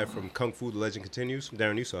white guy from Kung Fu: The Legend Continues.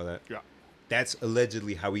 Darren, you saw that. Yeah. That's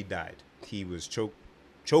allegedly how he died. He was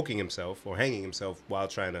choking himself or hanging himself while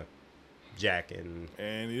trying to jack, and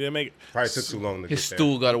And he didn't make it. probably took too long to His get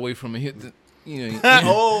stool got away from him. Hit the,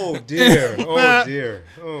 Oh dear! Oh dear!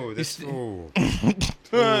 Oh, that's oh.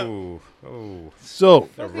 So, A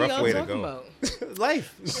What are rough y'all way to talking go. about?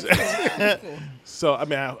 Life. I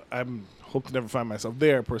mean, I'm hope to never find myself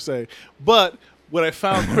there per se. But what I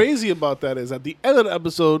found crazy about that is at the end of the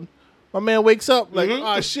episode, my man wakes up like, Mm-hmm.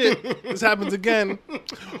 oh shit, this happens again.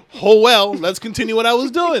 Oh well, let's continue what I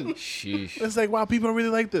was doing. sheesh. It's like, wow, people really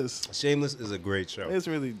like this. Shameless is a great show. It's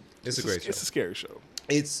really, It's a great show. It's a scary show.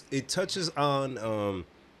 It touches on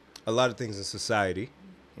a lot of things in society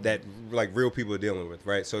that like real people are dealing with,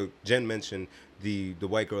 right? So Jen mentioned the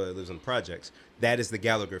white girl that lives in the projects. That is the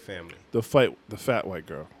Gallagher family. The fat white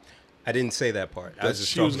girl. I didn't say that part. I was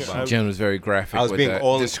just She was talking gonna- about. Jen was very graphic. I was with being that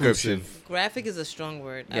all description. inclusive. Graphic is a strong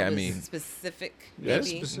word. Yeah, I was mean- specific. Yeah,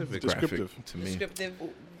 Maybe. specific. Descriptive. Graphic to me. Descriptive.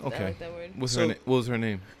 I Okay. like that word. What's So- her name? What was her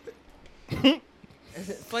name? Funny.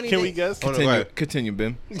 Can thing- we guess? Oh, no, go Continue, ahead. continue,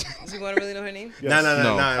 Bim. Do you want to really know her name? Yes.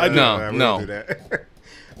 No. I We no. don't do that.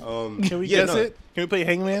 Can we Yeah, guess no. it? Can we play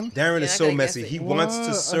Hangman? Darren Yeah, is I so gotta messy. guess it. He wants to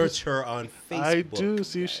What? search her on Facebook. I do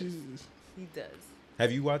see she's. He does.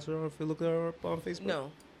 Have you watched her or looked her up on Facebook?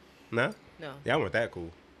 No. Nah? No. Yeah, I weren't that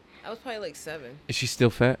cool. I was probably like 7. Is she still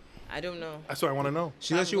fat? I don't know. That's what I want to know.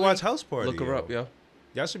 She lets you Probably. watch House Party. Look her up, yo.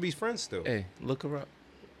 Y'all should be friends still. Hey, look her up.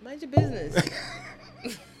 Mind your business.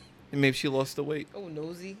 And maybe she lost the weight. Oh,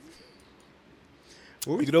 nosy.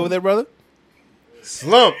 What You get over there, brother?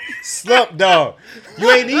 Slump, dog. You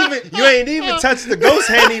ain't even touched the ghost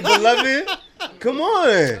handy, beloved. Come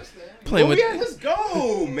on. Playing with Let's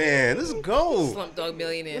go, man. Let's go. Slump Dog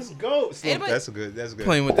Millionaire. Let's go. Anybody- That's good.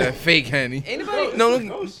 playing with that fake Henny. Anybody? No,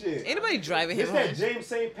 No shit. Anybody driving him It's that home? James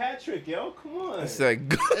St. Patrick, yo. Come on. It's like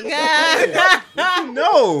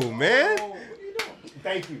No, man.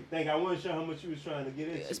 Thank you. I wasn't sure how much you was trying to get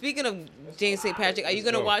into. Speaking of James St. Patrick, are you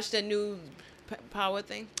gonna go. watch that new Power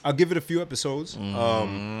thing? I'll give it a few episodes,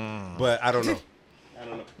 but I don't know.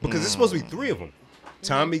 Because it's supposed to be 3 of them.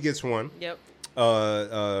 Tommy gets one. Yep.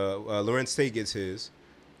 Lorenz Tate gets his,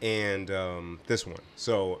 and this one.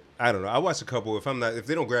 So I don't know. I watch a couple. If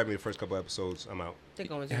they don't grab me the first couple episodes, I'm out. They're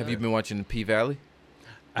going to have you been watching P Valley?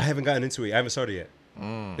 I haven't gotten into it. I haven't started yet.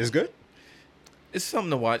 It's good. It's something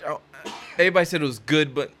to watch. Everybody said it was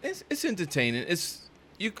good, but it's entertaining. It's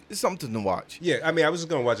something to watch. Yeah, I mean, I was just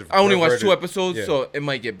gonna watch it. I only watched perverted. 2 episodes, Yeah. so it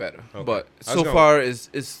might get better. Okay. But I was so gonna- far,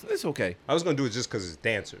 it's okay. I was gonna do it just because it's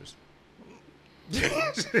dancers.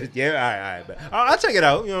 Yeah, all right, but I'll check it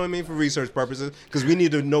out. You know what I mean, for research purposes, because we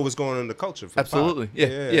need to know what's going on in the culture. For Absolutely. pop. Yeah,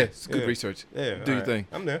 it's good research. Yeah, Do your all right. thing.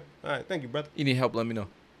 I'm there. All right, thank you, brother. You need help, let me know.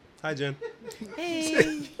 Hi, Jen.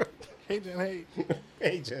 Hey. Hey, Jen, hey.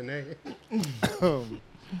 Hey, Jen. Hey.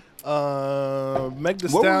 Meg Thee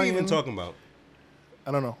What were we Stallion. even talking about?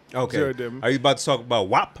 I don't know. Okay. Zero dim. Are you about to talk about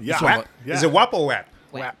WAP? Yeah. WAP? Yeah. Is it WAP or WAP?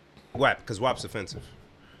 Whap. WAP, because WAP's offensive.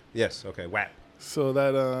 Yes. Okay. WAP. So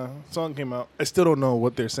that song came out. I still don't know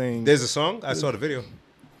what they're saying. There's a song. I saw the video.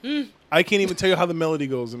 I can't even tell you how the melody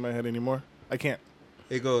goes in my head anymore. I can't.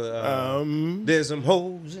 It goes. There's some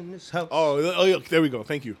hoes in this house. Oh, yeah, there we go.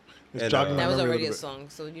 Thank you. It's And, jogging my That was memory already a little bit. song,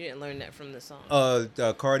 so you didn't learn that from the song.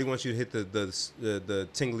 Cardi wants you to hit the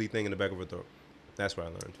tingly thing in the back of her throat. That's what I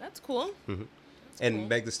learned. That's cool. And cool.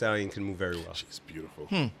 Meg Thee Stallion can move very well. She's beautiful.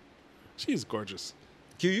 She's gorgeous.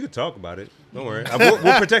 Q, you can talk about it. Don't worry.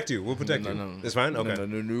 We'll protect you. We'll protect you. No. It's fine? Okay.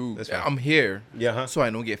 No. That's fine. I'm here. Yeah, huh? So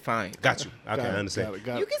I don't get fined. Got you. Okay, Got I it, understand.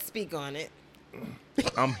 got You it. can speak on it.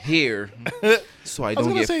 I'm here. So I was don't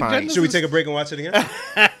gonna get say, fined. Jen, Should we take a break and watch it again?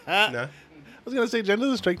 No? I was gonna say, Jen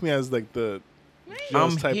doesn't strike me as like the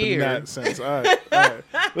I'm type here. in that sense. All right, all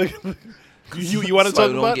right. you want to So I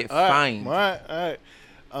talk don't about? get All right, fined.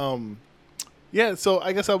 All right. Yeah. So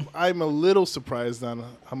I guess I'm a little surprised on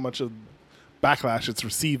how much of backlash it's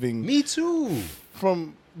receiving Me too.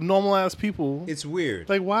 from normal ass people. It's weird.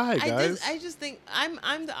 Like, why, guys? I just think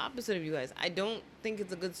I'm the opposite of you guys. I don't think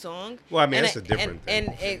it's a good song. Well, I mean, And that's a different thing.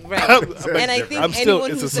 Right. That's and I different. think I'm still-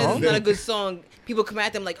 anyone it's who a says song? it's not a good song, people come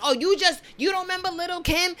at them like, "Oh, you don't remember Little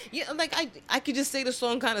Kim?" Yeah, like I could just say the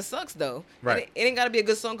song kind of sucks though. Right. It ain't got to be a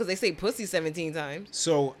good song because they say pussy 17 times.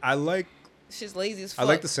 So I like It's just lazy as I fuck.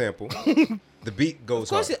 like the sample. The beat goes Of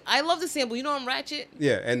course, hard. I love the sample. You know I'm ratchet.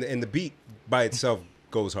 Yeah, and the beat by itself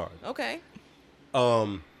goes hard. Okay.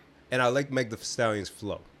 And I like Meg Thee Stallion's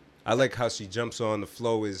flow. I like how she jumps on. The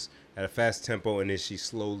flow is at a fast tempo, and then she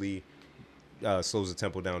slowly slows the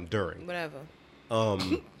tempo down during. Whatever.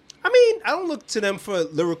 I mean, I don't look to them for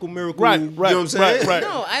lyrical miracle. Right, You know what I'm saying? right.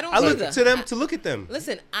 No, I don't I look either. to them to look at them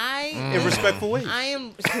Listen, in respectful ways. I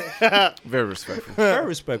am Very respectful. Very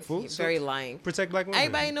respectful. So very lying. protect black women.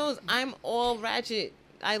 Everybody knows I'm all ratchet.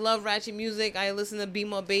 I love ratchet music. I listen to Be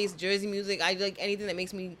More Bass, Jersey music. I like anything that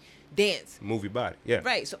makes me dance. Movie body. Yeah.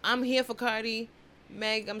 Right. So I'm here for Cardi.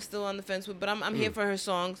 Meg, I'm still on the fence with, but I'm here for her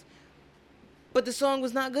songs. But the song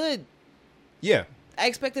was not good. Yeah. I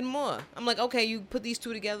expected more. I'm like, okay, you put these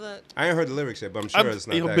two together. I ain't heard the lyrics yet, but I'm sure it's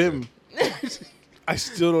not that Bim. good. I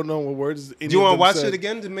still don't know what words. Do you want to watch it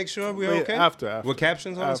again to make sure we're Wait, okay? after. With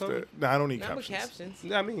captions on or After. something? No, I don't need Not with captions.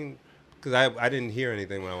 captions. I mean, because I didn't hear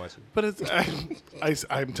anything when I watched it. But it's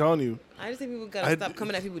I'm telling you, I just think people gotta stop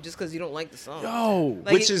coming at people just because you don't like the song. yo.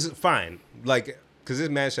 Like Which it- is fine. Like, because it's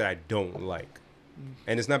mad shit I don't like.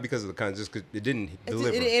 And it's not because of the content, just because it didn't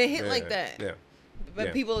deliver. it hit Yeah, like that. Yeah. But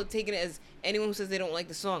Yeah. people are taking it as anyone who says they don't like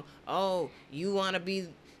the song. Oh, you want to be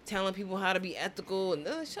telling people how to be ethical and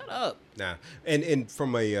shut up. Nah. And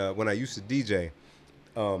from a when I used to DJ,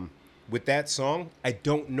 with that song, I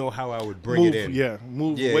don't know how I would bring move, it in.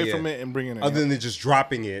 move Yeah, away yeah. from it and bring it in. Other than just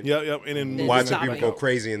dropping it, yep, and then Then watching stop people it. go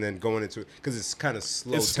crazy, and then going into it because it's kind of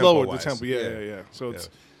slow. it's slower the tempo-wise. tempo. Yeah. So it's,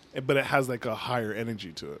 but it has like a higher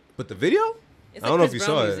energy to it. But the video, It's I like don't know if Chris you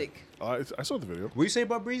Brown saw music. I saw the video. What you say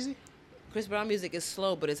about Breezy? Chris Brown music is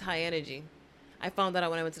slow, but it's high energy. I found that out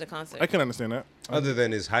when I went to the concert. I can understand that. Other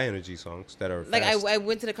than his high energy songs that are Like fast. I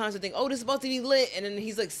went to the concert thinking, oh, this is about to be lit, and then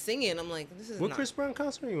he's like singing. I'm like, this is What not Chris Brown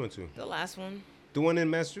concert you went to? the last one. The one in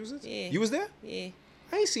Massachusetts? Yeah. You was there? Yeah,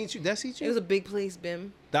 I ain't seen you. That seen it you? was a big place,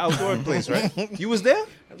 Bim. The outdoor place, right? You was there?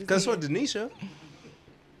 was Because I saw there. Denisha.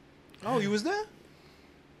 Oh, you was there?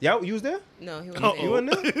 Yeah, you was there? No, he wasn't. You there.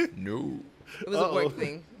 wasn't there? No. It was a work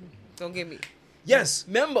thing. Don't get me. Yes.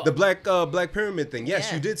 Remember? The Black Pyramid thing. Yes,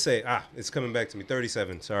 Yeah. you did say. It's coming back to me.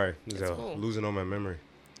 37. Sorry. cool. Losing all my memory.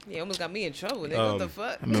 You almost got me in trouble, nigga. What the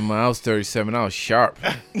fuck? I remember when I was 37. I was sharp.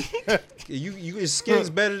 Your skin's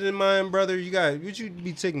better than mine, brother. Would you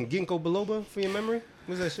be taking ginkgo biloba for your memory?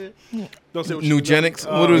 What's that shit? Don't say what you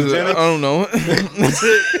Nugenics. What is it? I don't know.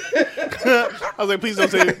 I was like, please don't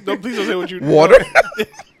say what you Water.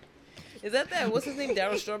 Is that what's his name?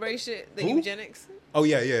 Daryl Strawberry shit? The eugenics? Oh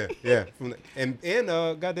yeah. And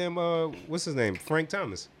goddamn what's his name? Frank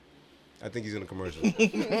Thomas. I think he's in a commercial.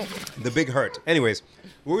 The Big Hurt. Anyways,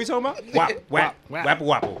 what were we talking about?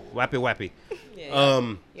 Wappy.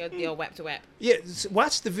 Yeah. Yo, whap to whap. Yeah,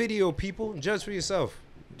 watch the video, people. Judge for yourself.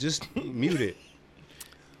 Just mute it.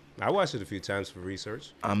 I watched it a few times for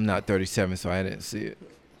research. I'm not 37, so I didn't see it.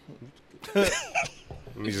 Let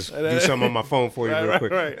me just do something on my phone for you real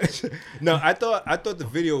quick. Right. No, I thought the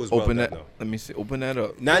video was well Open done, that. though. Let me see. Open that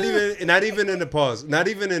up. Not even in the pause. Not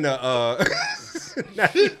even in a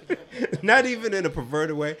not even in a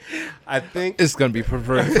perverted way. I think It's gonna be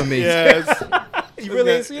perverted for me. Yes. you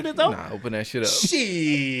really ain't seen it though. Nah, open that shit up.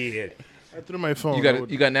 Shit. I threw my phone.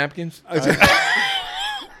 You got napkins?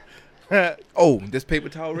 Oh, this paper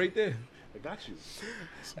towel right there. I got you.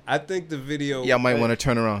 I think the video. Y'all might want to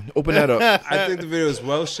turn around. Open that up. I think the video is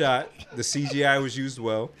well shot. The CGI was used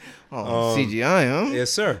well. Oh, CGI, huh?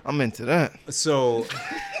 Yes, sir. I'm into that. So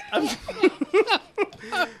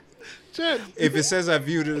Chad, if it says I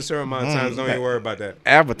viewed it a certain amount of times, don't even worry about that.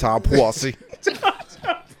 Avatar pussy.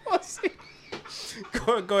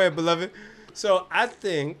 Go ahead, beloved. So I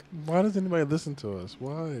think, why does anybody listen to us?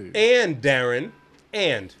 Why? and Darren,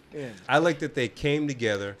 I like that they came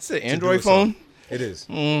together. It's an to do a Android song. phone? It is.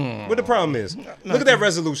 What the problem is? Look at that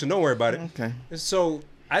resolution. Don't worry about it. Okay. So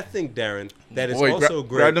I think, Darren, that it's Boy, also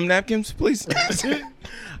great. grab them napkins, please.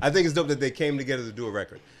 I think it's dope that they came together to do a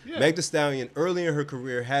record. Meg Thee Stallion, early in her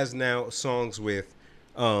career, has now songs with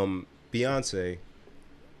Beyonce,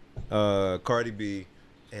 Cardi B,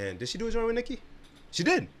 and did she do a joint with Nicki? She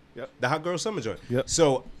did. Yep. The Hot Girl Summer joint. Yep.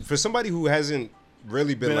 So for somebody who hasn't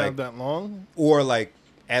really been Been like out that long? or like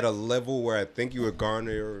at a level where I think you would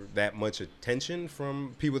garner that much attention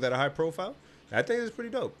from people that are high profile, I think it's pretty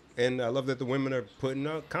dope. And I love that the women are putting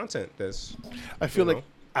out content that's. I feel you like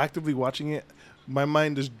actively watching it, my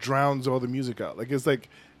mind just drowns all the music out. Like it's like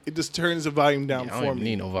it just turns the volume down I for don't even me.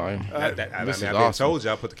 need no volume. I This mean, is I've awesome. told you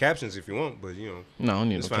I'll put the captions if you want, but you know. No, I don't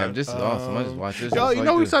need It's no fine. cap. This is awesome. I just watch this. Yo, just you like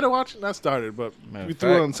know we this. started watching? Not started, but Matter we of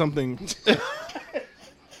threw fact. on something.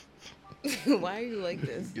 Why are you like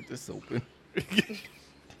this? Get this open.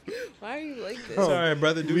 Why are you like this? It's all right,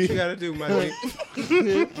 brother. Do what you gotta do, my G.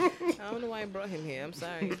 I don't know why I brought him here. I'm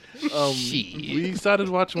sorry. We started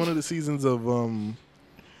watching one of the seasons of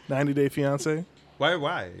 90 Day Fiance. Why?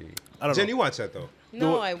 I don't Jen, know. you watch that though.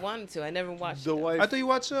 No, I wanted to. I never watched The it. wife. I thought you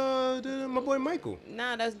watched my boy Michael.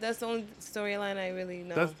 Nah, that's the only storyline I really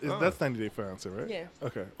know. That's 90 Day Fiance, right? Yeah.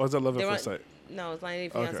 Okay. Or is that Love at They're First on- Sight? No, it's 90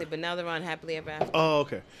 Day Fiancé, Okay. but now they're on Happily Ever After. Oh,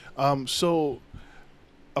 okay. So,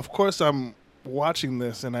 of course, I'm watching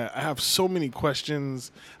this, and I have so many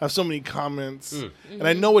questions. I have so many comments, and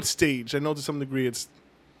I know it's staged. I know to some degree it's.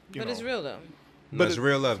 But it's real though. But it's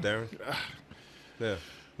real love, Darren. Yeah.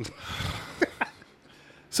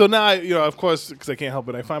 So now, of course, because I can't help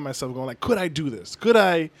it, I find myself going like, could I do this? Could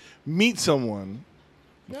I meet someone?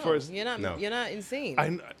 No, First- you're not. No. You're not insane.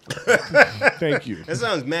 Thank you. That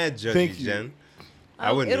sounds mad judgy, Thank you. Jen.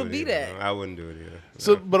 I wouldn't it'll do it be either. that. I wouldn't do it either.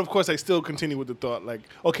 So, but of course, I still continue with the thought, like,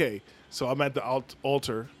 okay, so I'm at the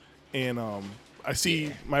altar, and I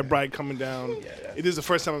see my bride coming down. It is the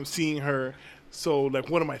first time I'm seeing her. So, like,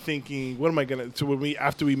 what am I thinking? What am I gonna? So when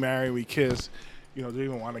after we marry, we kiss. Do you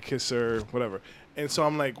even want to kiss her? Whatever. And so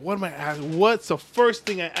I'm like, what am I asking? What's the first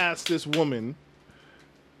thing I ask this woman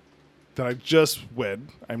that I just wed?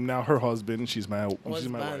 I'm now her husband. She's my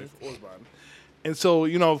Husband. wife. Husband. And so,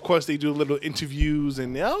 of course, they do little interviews,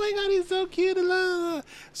 and oh my God, he's so cute. And blah, blah, blah.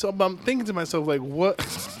 So I'm thinking to myself, like, what?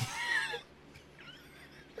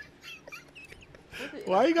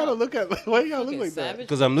 Why you gotta look at? Why you gotta look Fucking like that? savage.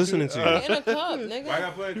 Because I'm listening to you. Put it in a cup, nigga. Why I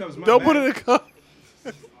gotta put it in cups? My Don't bad. put it in a cup.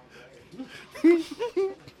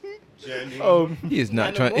 Jen, you- He is not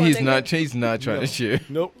Not no trying. more, He's nigga. not. He's not trying to share.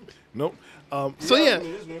 Nope. So yeah.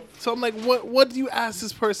 So I'm like, what do you ask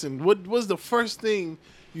this person? What was the first thing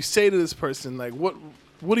you say to this person? Like, what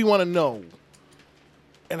do you want to know?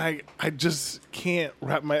 And I just can't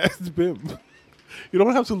wrap my ass bim. You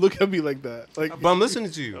don't have to look at me like that. Like, But I'm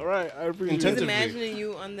listening to you. all right, I appreciate He's Intensively. it. imagining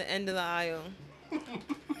you on the end of the aisle.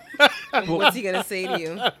 What's he gonna say to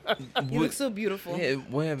you? You look so beautiful. Yeah,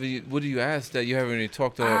 what do you ask that you haven't even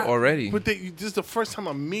talked to her already? But this is the first time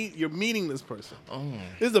you're meeting this person. Oh.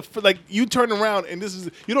 This is like you turn around and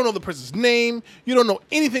you don't know the person's name. You don't know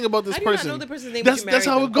anything about this How do you not person. know the person's name? That's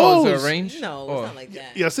how it Oh, goes. is it arranged? No, Oh. it's not like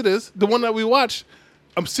that. Yes, it is. The one that we watch.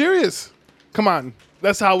 I'm serious. Come on.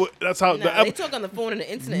 That's how. Nah, they talk on the phone and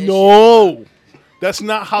the internet. and No, that's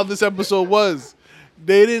not how this episode was.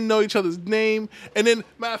 They didn't know each other's name, and then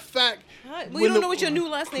matter of fact, shit. Well, when you don't the- know what your new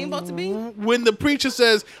last name about to be? when the preacher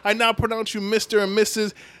says, "I now pronounce you Mr. and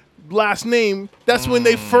Mrs." last name, that's when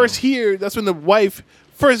they first hear. That's when the wife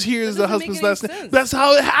first hears the That doesn't husband's make any last name. sense. That's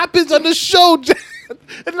how it happens on the show.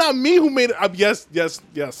 It's not me who made it.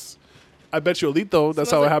 Yes. I bet you Alito. That's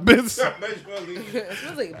how it happens. It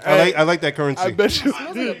smells like, I like that currency. I bet you.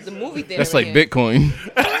 smells like the movie theater. That's in like here. Bitcoin.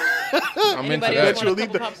 I'm into Anybody that. else want a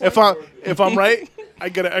cup of If popcorn? if I'm right, I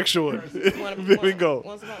get an extra one. There we go.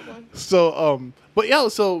 Want some popcorn? So but yeah,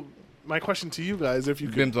 so my question to you guys, if you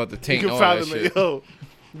could, Bim's about to you taint can all that fathom it, shit. yo,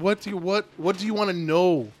 what do you want to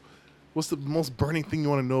know? What's the most burning thing you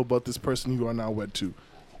want to know about this person you are now wed to,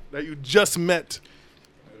 that you just met?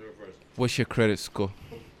 What's your credit score?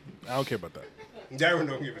 I don't care about that. Darren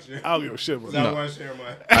don't give a shit. I don't give a shit about I that. want to share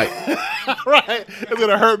mine. Right? It's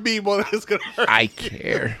gonna hurt me more than it's gonna hurt. I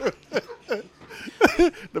care.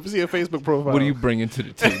 Let me see your Facebook profile. What do you bring to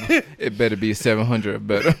the table? It better be a 700 or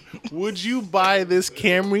better. Would you buy this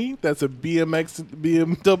Camry that's a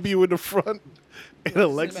BMW in the front and a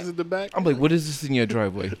Lexus in the back? I'm like, what is this in your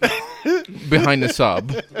driveway? Behind the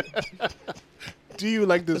Saab. Do you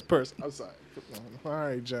like this person? I'm sorry. All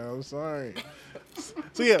right, John. I'm sorry.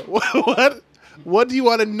 So yeah, what do you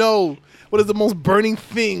want to know? What is the most burning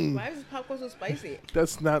thing? Why is this popcorn so spicy?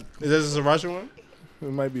 That's not. Is this a Sriracha one? It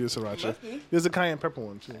might be a sriracha. Must be. There's a cayenne pepper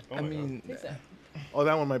one too. I mean, Taste that. Oh,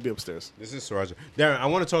 that one might be upstairs. This is Sriracha. Darren, I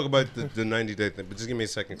want to talk about the 90-day thing, but just give me a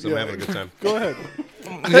second because Yeah. I'm having a good time. Go ahead.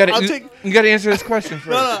 you gotta answer this question first.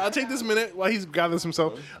 No, I'll take this minute while he's gathers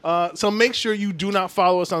himself. So make sure you do not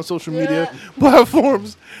follow us on social media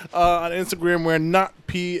platforms. On Instagram, we're not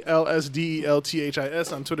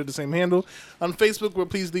PLSDELTHIS. On Twitter, the same handle. On Facebook, we're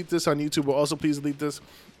Please Delete This. On YouTube, we're also Please Delete This.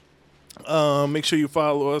 Make sure you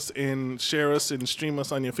follow us and share us and stream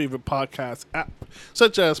us on your favorite podcast app,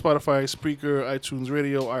 such as Spotify, Spreaker, iTunes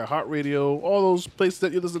Radio, iHeartRadio, all those places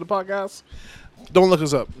that you listen to podcasts. Don't look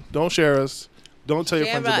us up. Don't share us. Don't tell your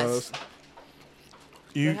Share friends about us. us.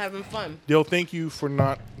 We're having fun. They'll thank you for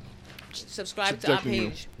not. Subscribe to our Subjecting you.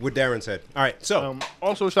 page. What Darren said. All right, so.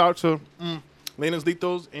 Also, shout out to Lena's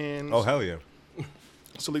Litos and Oh, hell yeah.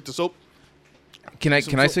 Solita Soap. Can I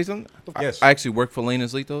say something? Yes. I actually work for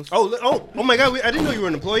Lena's Litos. Oh my God! I didn't know you were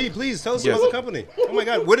an employee. Please tell us Yes. about the company. Oh my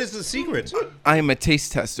God! What is the secret? I am a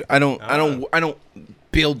taste tester. I don't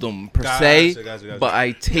build them per Gotcha, se, gotcha. but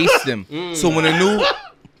I taste them. So when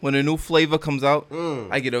a new flavor comes out,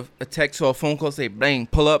 I get a text or a phone call say, "Bang,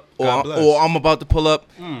 pull up," God bless. or I'm about to pull up.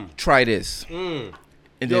 Try this, and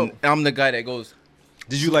then Yo. I'm the guy that goes.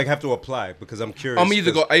 Did you have to apply? Because I'm curious.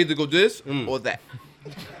 I either go this or that.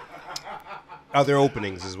 Are there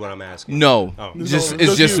openings? Is what I'm asking. No, Oh. it's just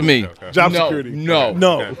just you. me. Okay. Job No, security. no.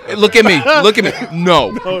 No. Okay. Look at me.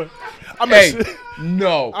 No. I'm Hey, as,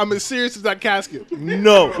 no. I'm as serious as that casket.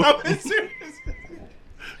 No. I'm serious.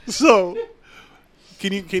 So,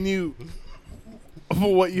 can you,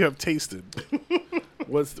 for what you have tasted,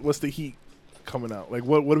 what's the heat coming out? Like,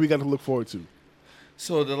 what do we got to look forward to?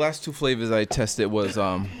 So the last two flavors I tested was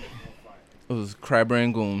it was crab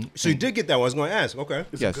rangoon. So you did get that one. I was going to ask. Okay.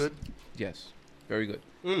 Is Yes. it good? Yes, very good.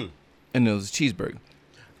 Mm. And it was a cheeseburger.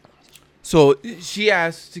 So she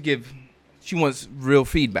asked to give, she wants real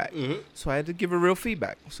feedback. Mm-hmm. So I had to give her real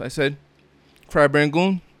feedback. So I said, crab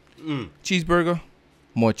rangoon, cheeseburger,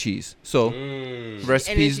 more cheese. So Mm.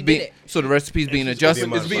 recipes she did being it. so the recipe's being she's adjusted.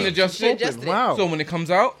 gonna be It's being modified. She adjustable. adjusted it. Wow. So when it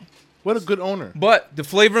comes out, What a good owner. but the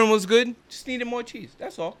flavoring was good, just needed more cheese.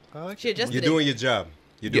 That's all. She adjusted You're it. doing your job.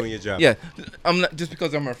 You're doing your job. Yeah, I'm not just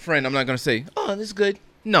because I'm her friend. I'm not gonna say, "Oh, this is good."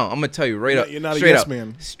 No, I'm gonna tell you right up. You're not a straight yes up,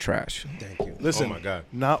 man. It's trash. Thank you. Listen, Oh my God.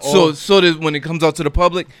 not all So that when it comes out to the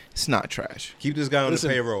public, it's not trash. Keep this guy on Listen.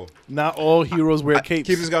 the payroll. not all heroes wear capes.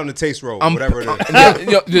 Keep this guy on the taste roll. I'm- Whatever it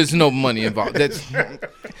is. Yeah, there's no money involved. That's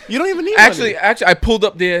You don't even need actually, money. I pulled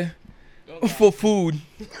up there for food,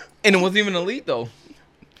 and it wasn't even elite though.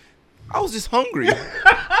 I was just hungry.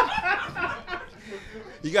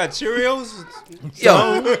 You got Cheerios? Yo,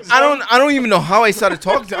 I don't even know how I started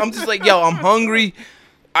talking to him. I'm just like, yo, I'm hungry.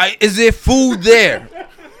 Is there food there?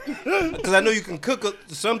 Because I know you can cook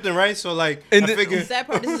something, right? So, like, And I the- figure. The sad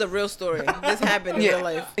part, this is a real story. This happened in real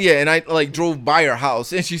life. Yeah, and I drove by her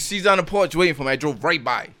house, and she's on the porch waiting for me. I drove right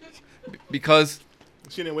by because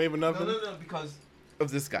She didn't wave or nothing. No, because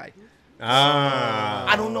of this guy. Ah.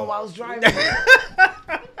 I don't know why I was driving.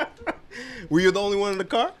 Were you the only one in the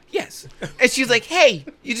car? Yes. And she's like, hey,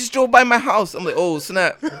 you just drove by my house. I'm like, oh,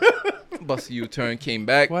 snap. Bust a U-turn, came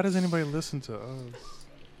back. Why does anybody listen to us?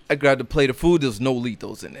 I grabbed a plate of food. There was no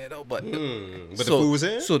Litos in there, though. But, But the food was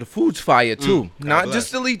in? So the food's fire, too. Not bless.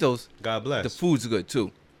 just the Litos. God bless. The food's good,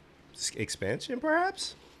 too. Expansion,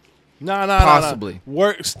 perhaps? Nah. Possibly.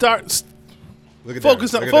 Work. Start. Look at Focus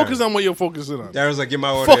that. on. Focus on what you're focusing on. Darren's like, get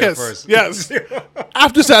my order in Focus. first. Yes.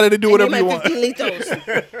 After Saturday, do whatever you want. 15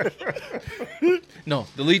 Litos. No,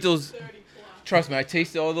 the Litos, trust me, I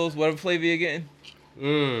tasted all those, whatever flavor you're getting.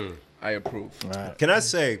 Mm. I approve. Can I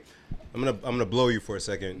say, I'm gonna blow you for a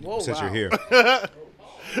second since you're here.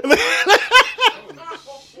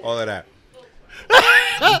 All of that.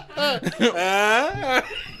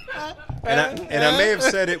 And I may have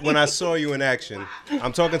said it when I saw you in action.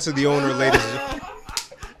 I'm talking to the owner, ladies.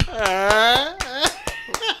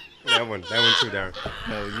 That one too, Darren.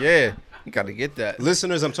 Hell yeah. You gotta get that.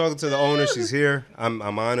 Listeners, I'm talking to the owner. She's here. I'm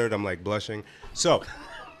honored. I'm like blushing. So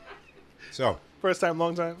First time,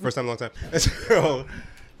 long time. first time, long time. So,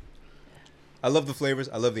 I love the flavors.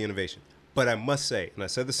 I love the innovation. But I must say, and I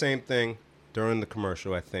said the same thing during the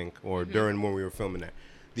commercial, I think, or during when we were filming that.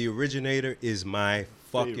 The originator is my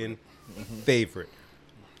fucking favorite.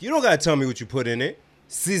 You don't gotta tell me what you put in it,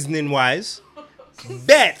 seasoning wise.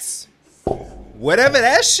 Bets. Whatever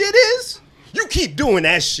that shit is, you keep doing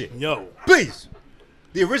that shit. Yo. Please.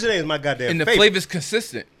 The originator is my goddamn And the favorite. flavor's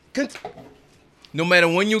consistent. Con- No matter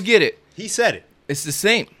when you get it, he said it. it's the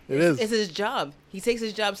same. It is. It's his job. He takes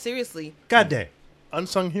his job seriously. Goddamn.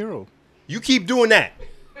 Unsung hero. You keep doing that.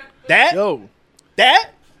 That? Yo.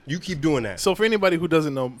 That? You keep doing that. So for anybody who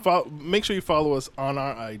doesn't know, make sure you follow us on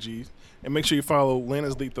our IG. And make sure you follow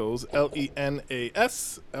Lena's Litos,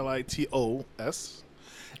 LENASLITOS.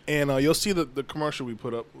 And you'll see the commercial we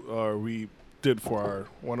put up, we did for our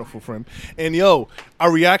wonderful friend. And yo,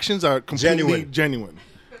 our reactions are completely genuine.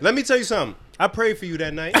 Let me tell you something. I prayed for you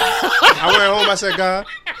that night. I went home. I said, God.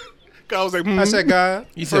 I was like, I said, God.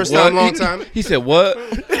 He First said, time, what? long time. He said, what?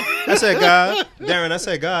 I said, God. Darren, I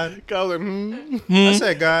said, God. I was like, I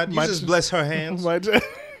said, God. You My- just bless her hands.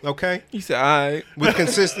 Okay? He said, all right. With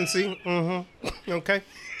consistency. Okay?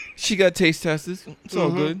 She got taste testers. It's all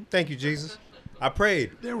good. Thank you, Jesus. I prayed.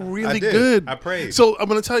 They're I really did. good. I prayed. So I'm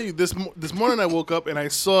gonna tell you this morning I woke up and I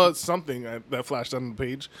saw something that flashed on the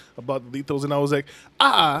page about the Litos and I was like,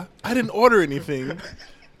 I didn't order anything,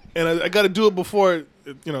 and I got to do it before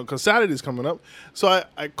because Saturday's coming up. So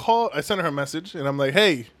I sent her a message and I'm like,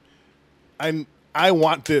 hey, I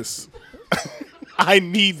want this. I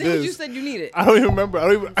need Say this. what you said you needed. I don't even remember.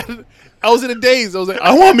 I was in a daze. I was like,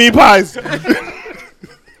 I want meat pies.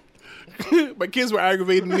 My kids were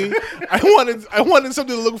aggravating me. I wanted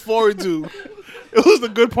something to look forward to. It was the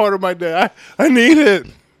good part of my day. I need it.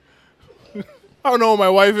 I don't know what my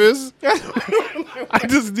wife is. I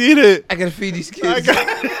just need it. I gotta feed these kids.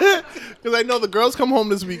 Because I know the girls come home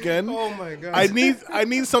this weekend. Oh, my God. I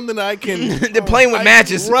need something that I can. They're playing with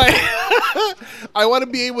matches. Right. I want to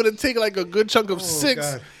be able to take like a good chunk of 6.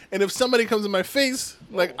 God. And if somebody comes in my face,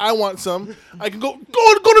 like I want some, I can go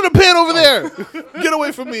to the pan over there. Get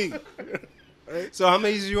away from me. So how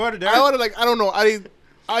many did you order, Darren? I ordered I don't know. I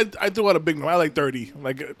threw out a big number. I like 30.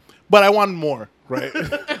 But I wanted more, right?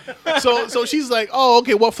 so she's like, oh,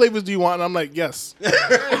 okay. What flavors do you want? And I'm like, yes,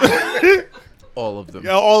 All of them.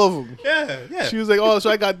 yeah, all of them. Yeah. She was like, oh, so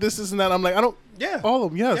I got this, and that. I'm like, I don't. Yeah. All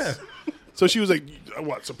of them, yes. Yeah. So she was like,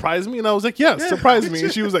 what? Surprise me? And I was like, yes, surprise me.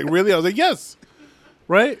 And she was like, really? I was like, yes.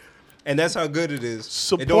 Right? And that's how good it is. It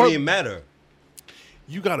Support- don't even matter.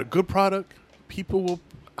 You got a good product. People will.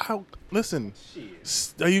 Listen.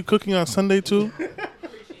 Are you cooking on Sunday too?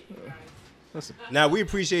 Now, we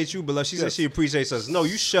appreciate you, but she said she appreciates us. No,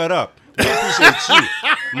 you shut up. We appreciate you,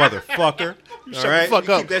 motherfucker. Shut the fuck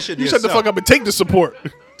You up. keep that shit to You shut the yourself. fuck up and take the support.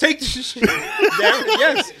 Take the shit. Darren,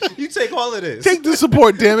 yes. You take all of this. Take the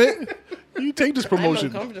support, damn it. You take this I'm promotion.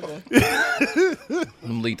 uncomfortable.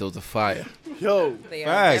 Them Litos are fire. Yo, They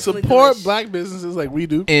Right. are definitely support delish. black businesses like we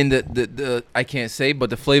do. And the I can't say, but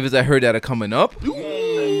the flavors I heard that are coming up,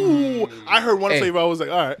 Ooh, I heard one Hey. flavor. I was like,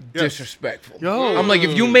 all right. Yes. disrespectful. Yo. I'm like,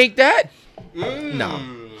 if you make that, nah.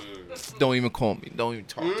 Don't even call me. Don't even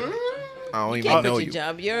talk to me. I don't even Can't know quit you. your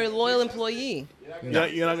job. You're a loyal employee. You're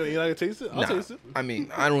not gonna taste it? I'll Nah. taste it. I mean,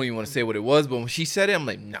 I don't even want to say what it was, but when she said it, I'm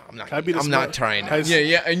like, nah, I'm not. Can I be the I'm smart- not trying Can I that.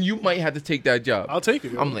 Yeah, and you might have to take that job. I'll take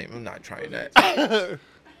it. I'm like, I'm not trying that.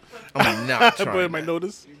 I'm not I put trying. in my that.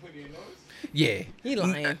 notice. Yeah, He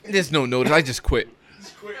lying. there's no notice. I just quit.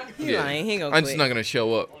 He lying. He ain't gonna I'm quit. just not gonna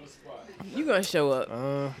show up. You gonna show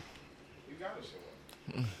up.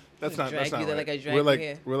 That's not. Drag That's not you there right. like I drag we're like. you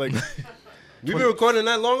here. We're like. We've been recording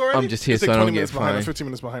that long already? I'm just here It's so like I 20 don't get minutes behind. fined. 15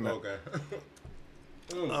 minutes behind that. Okay.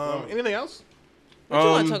 Anything else? What you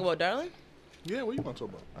want to talk about, darling? Yeah. What you want to talk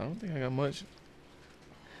about? I don't think I got much.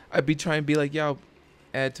 I'd be trying to be like, y'all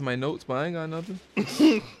add to my notes, but I ain't got nothing.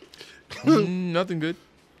 Nothing good.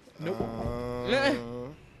 Nope.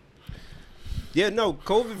 Yeah, no,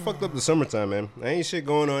 COVID fucked up the summertime, man. Ain't shit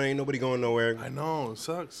going on. Ain't nobody going nowhere. I know. It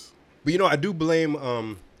sucks. But, you know, I do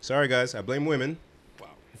blame, sorry, guys, I blame women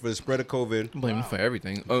for the spread of COVID. I'm blaming for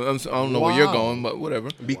everything. I don't know where you're Wow. going, but whatever.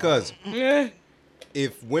 Because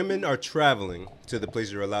if women are traveling to the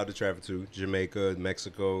places you're allowed to travel to, Jamaica,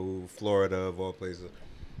 Mexico, Florida, of all places,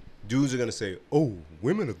 dudes are going to say, oh,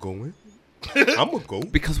 women are going. I'm going to go.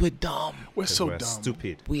 Because we're dumb. We're so We're dumb.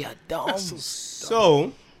 stupid. We are dumb.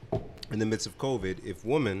 So, in the midst of COVID, if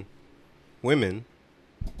women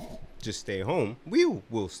just stay home, we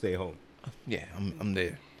will stay home. Yeah, I'm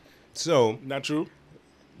there. So, Not true.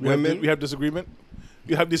 women. We have disagreement.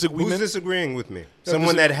 You have disagreement. Who's disagreeing with me?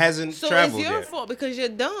 Someone that hasn't So traveled it's your yet. fault because you're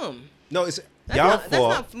dumb. No, it's That's y'all not, fault.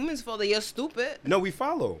 That's not women's fault that you're stupid. No, we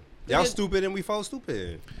follow. Y'all Yeah. stupid and we follow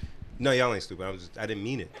stupid. No, y'all ain't stupid. I didn't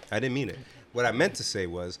mean it. I didn't mean it. What I meant to say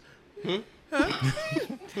was, I'm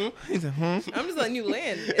just letting you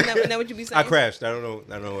land. Isn't that what you be saying? I crashed. I don't know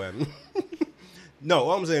what happened. No,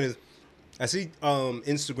 all I'm saying is, I see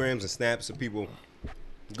Instagrams and snaps of people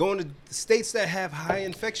going to states that have high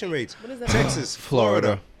infection rates. What is that? Texas,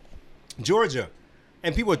 Florida, Georgia.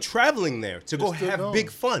 And people are traveling there to go still have going. big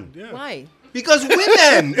fun. Yeah. Why? Because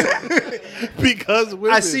women. Because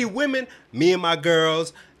women. I see women, me and my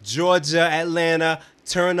girls, Georgia, Atlanta,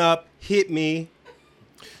 turn up, hit me.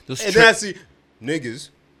 Those, And then I see niggas,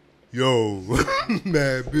 yo,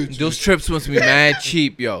 mad bitch. those trips must be mad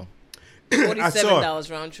cheap, yo. $47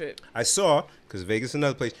 round trip. I saw, because Vegas is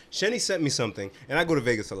another place, Shenny sent me something, and I go to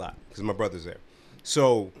Vegas a lot, because my brother's there.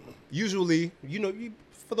 So, usually,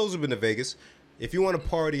 for those who've been to Vegas, if you want to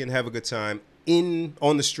party and have a good time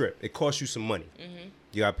on the strip, it costs you some money. Mm-hmm.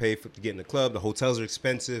 You got to pay to get in the club. The hotels are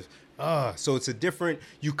expensive. So it's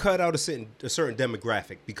you cut out a certain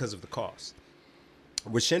demographic because of the cost.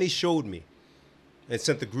 What Shenny showed me and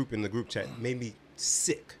sent in the group chat made me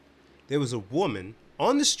sick. There was a woman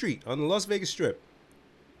on the street, on the Las Vegas Strip,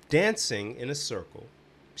 dancing in a circle.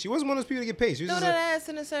 She wasn't one of those people to get paid. She was Throw just that ass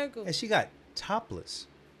in a circle. and she got topless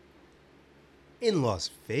in Las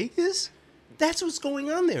Vegas. That's what's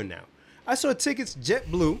going on there now. I saw tickets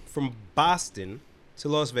JetBlue from Boston to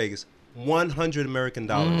Las Vegas, $100 American.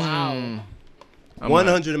 Wow.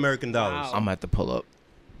 $100 American. Wow. I'm at to pull up.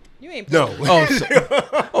 You ain't No.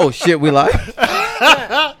 Oh shit, we live.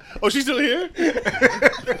 Oh, she's still here?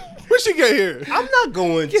 Where'd she get here? I'm not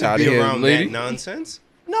going to outta be here, around lady. that nonsense.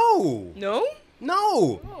 No. No?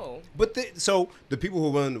 No. Oh. But so the people who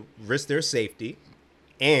are willing to risk their safety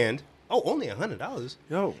and only $100.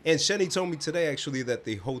 Yo. And Shenny told me today actually that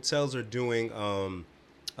the hotels are doing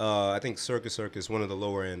I think Circus, one of the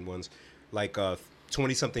lower end ones, like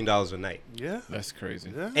 $20-something a night. Yeah. That's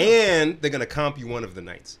crazy. Yeah. And they're gonna comp you one of the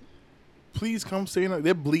nights. Please come stay in.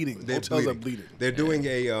 They're bleeding. They're Hotels bleeding. are bleeding. They're doing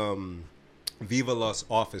a Viva Las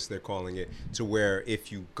office, they're calling it, to where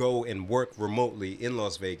if you go and work remotely in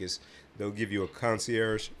Las Vegas, they'll give you a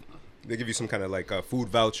concierge. They'll give you some kind of like a food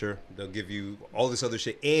voucher. They'll give you all this other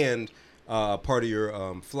shit and part of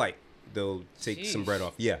your flight. They'll take some Sheesh. bread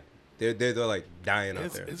off. Yeah, they're like dying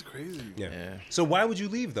out there. It's crazy. Yeah. Yeah. So why would you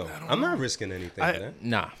leave though? I'm not risking anything. I- for that.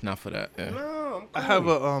 Nah, not for that. Yeah. No,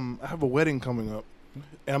 I'm I have a wedding coming up.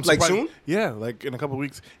 And I'm Like surprised, soon? Yeah, like in a couple of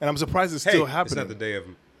weeks. And I'm surprised it's Hey, still it's happening. not the day of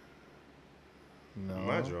No.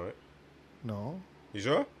 my joint. No. You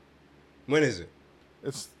sure? When is it?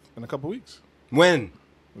 It's in a couple of weeks. When?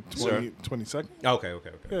 22nd? Okay.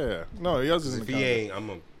 Yeah. No, yours is in If the he calendar.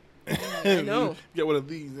 ain't, I'm I know. Get one of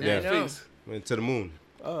these in I your know. face. to the moon.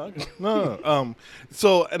 Oh, okay. No.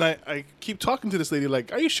 So, and I keep talking to this lady,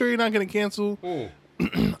 like, are you sure you're not going to cancel? Ooh.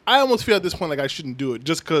 I almost feel at this point like I shouldn't do it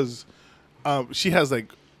just because she has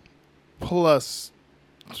like plus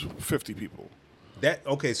 50 people.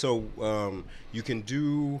 So you can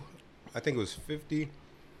do, I think it was 50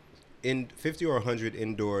 or 100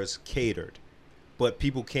 indoors catered, but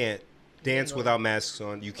people can't dance without masks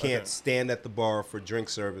on. You can't stand at the bar for drink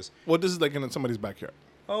service. Well, this is like in somebody's backyard.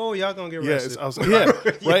 Oh, y'all gonna get Yeah, arrested?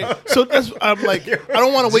 right. So I'm like, I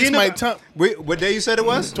don't want to waste Gina- my time. Wait, what day you said it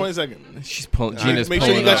was? 22nd. She's pulling. Gina's Make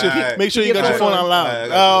sure you pulling got up. your Alright. make sure you got your phone on loud.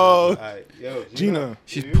 Alright, Oh, alright. Yo, Gina,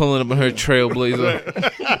 She's pulling up on her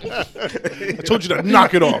Trailblazer. I told you to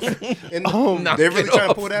knock it off. And Knock they're really it trying to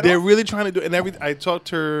off. pull that They're off. really trying to do, and I've talked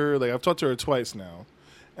to her twice now,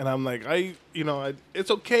 And I'm like, it's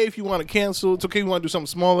okay if you want to cancel. It's okay if you want to do something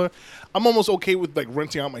smaller. I'm almost okay with like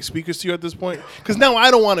renting out my speakers to you at this point, because now I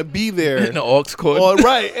don't want to be there. In the aux cord.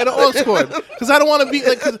 Right, in an aux cord, because I don't want to be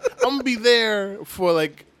like. Cause I'm gonna be there for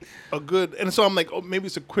like a good, and so I'm like, oh, maybe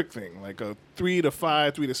it's a quick thing, like a 3 to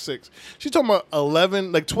 5, 3 to 6. She's talking about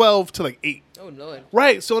 11, like 12 to like 8. Oh Lord.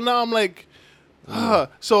 Right. So now I'm like,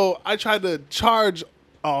 so I tried to charge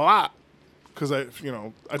a lot. Because I just don't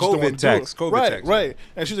want to do it. COVID tax. Right.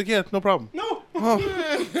 And she's like, yeah, no problem. No.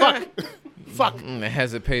 Fuck. The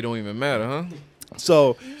hazard pay don't even matter, huh?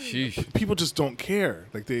 So Sheesh. people just don't care.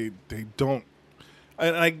 Like they don't.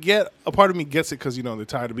 And I get, a part of me gets it because, they're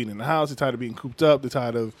tired of being in the house. They're tired of being cooped up. They're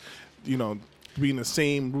tired of, being the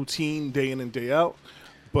same routine day in and day out.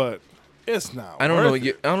 But it's not. I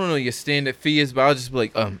don't know your standard fee is, but I'll just be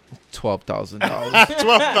like, $12,000.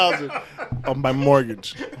 $12,000 on my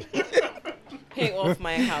mortgage. Pay off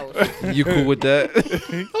my house. You cool with that?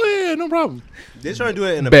 Oh yeah, no problem. They're trying to do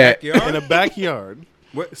it in the Bet. backyard. In a backyard.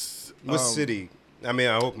 What city? I mean,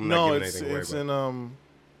 I hope I'm not giving anything away.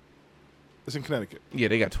 It's in Connecticut. Yeah,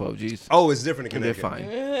 they got 12 G's. Oh, it's different in They're Connecticut.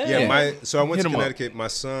 fine. Yeah, so I went Hit to 'em up. Connecticut. My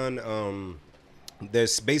son,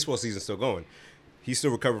 there's baseball season still going. He's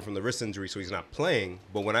still recovering from the wrist injury, so he's not playing.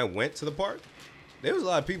 But when I went to the park, there was a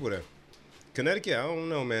lot of people there. Connecticut, I don't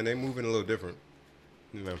know, man. They moving a little different.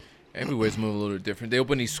 Everywhere's moving a little different. They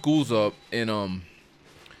open these schools up, and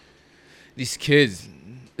these kids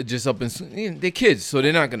are just up in. They're kids, so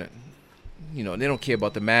they're not gonna. They don't care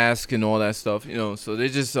about the mask and all that stuff. So they're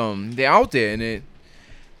just they're out there, and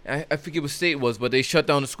I forget what state it was, but they shut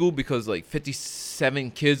down the school because like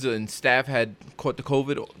 57 kids and staff had caught the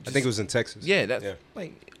COVID. I think it was in Texas. Yeah, that's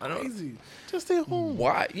like I don't. Crazy. Just stay home.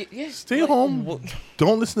 Why? Yeah, Stay home.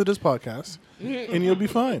 Don't listen to this podcast, and you'll be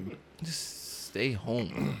fine. Just stay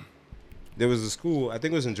home. There was a school, I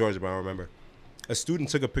think it was in Georgia, but I don't remember. A student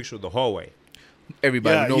took a picture of the hallway.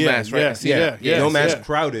 Everybody, no mask, right? I see that. No mask,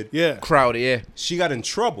 crowded. Yeah. Crowded, yeah. She got in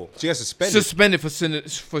trouble. She got suspended. Suspended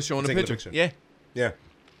for showing the Taking a picture. picture. Yeah. Yeah.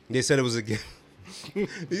 They said it was again.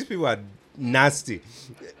 These people are nasty.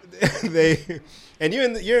 And you're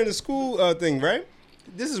in the school thing, right?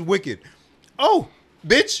 This is wicked. Oh,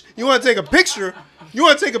 bitch, you want to take a picture? You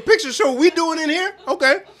want to take a picture? Show what we doing in here?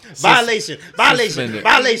 Okay. Violation. Suspended.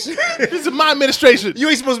 This is my administration. You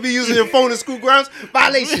ain't supposed to be using your phone in school grounds.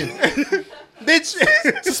 Violation. Bitch.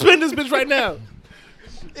 Suspend this bitch right now.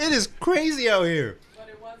 It is crazy out here. But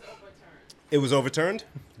it was overturned. It was overturned?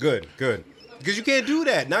 Good. Because you can't do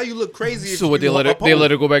that. Now you look crazy. So what, they let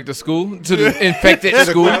her go back to school? To the infected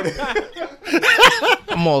school?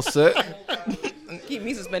 I'm all set. Keep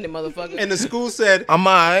me suspended, motherfucker. And the school said, I'm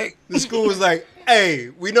all right. the school was like, hey,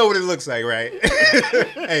 we know what it looks like, right?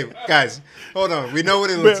 Hey, guys, hold on. We know what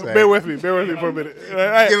it looks like. Bear with me for a minute. All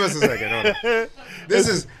right. Give us a second. Hold on. This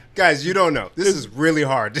is, guys, you don't know. This is really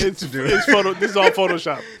hard to do. This is all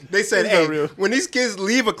Photoshop. They said, It's not hey, real. when these kids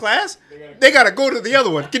leave a class, they got to go to the other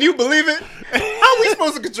one. Can you believe it? How are we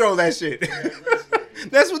supposed to control that shit?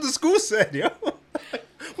 That's what the school said, yo.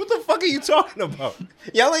 What the fuck are you talking about?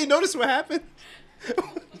 Y'all ain't notice what happened?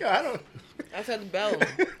 Yo, I don't. Outside the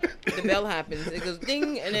bell happens. It goes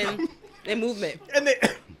ding, and then movement. And they,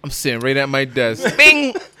 I'm sitting right at my desk.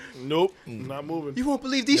 Bing! Nope, not moving. you won't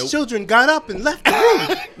believe these children got up and left the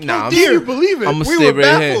room. Nah, Do you believe it? I'm We stay were right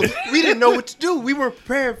baffled. here. We didn't know what to do. We weren't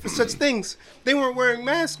prepared for such things. They weren't wearing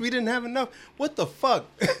masks. We didn't have enough. What the fuck?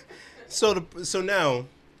 So now,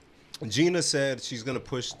 Gina said she's gonna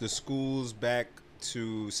push the schools back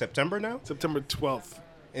to September now September 12th.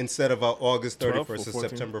 instead of August 12th 31st or or 14th.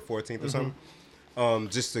 September 14th or something.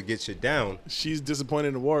 Just to get you down. She's disappointed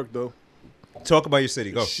in work though. Talk about your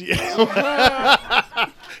city. Go.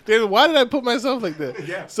 David, why did I put myself like that?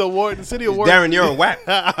 Yeah. So the city of Warwick. Darren, you're a whack.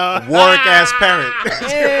 Warwick ass parent.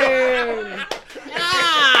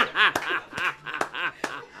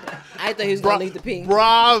 I thought he was gonna leave the pink.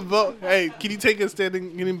 Bravo. Hey, can you take a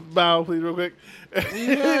standing bow, please, real quick?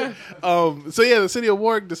 So yeah, the city of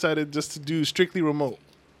Warwick decided just to do strictly remote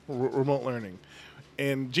learning,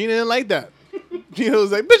 and Gina didn't like that. Gina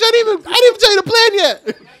was like, "Bitch, I didn't even tell you the plan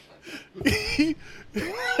yet."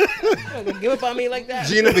 You're gonna give up on me like that?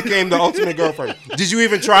 Gina became the ultimate girlfriend. Did you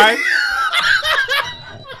even try?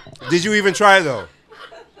 Did you even try though?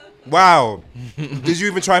 Wow. Did you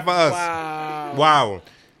even try for us? Wow.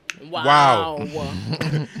 Wow.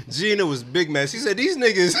 Gina was big mad. She said, these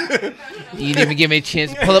niggas. You didn't even give me a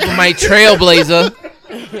chance to pull up on my Trailblazer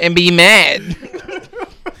and be mad.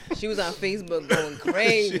 She was on Facebook going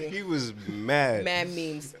crazy. He was mad. Mad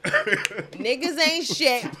memes. Niggas ain't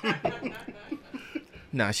shit.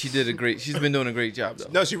 Nah, she's been doing a great job though.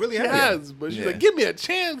 No, she really has. Yes, but she's Yeah. like, "Give me a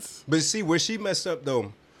chance." But see, where she messed up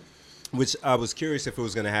though, which I was curious if it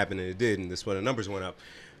was going to happen, and it did, and that's why the numbers went up.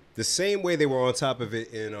 The same way they were on top of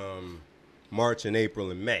it in March and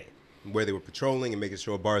April and May, where they were patrolling and making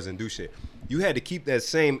sure bars didn't do shit. You had to keep that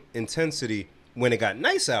same intensity when it got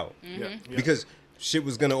nice out, because shit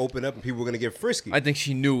was gonna open up and people were gonna get frisky. I think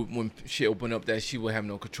she knew when she opened up that she would have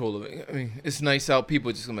no control of it. I mean, it's nice out.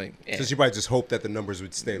 People just gonna like, So she probably just hoped that the numbers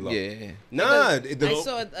would stay low. yeah. Nah, I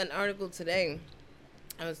saw an article today.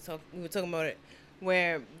 We were talking about it,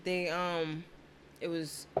 where they it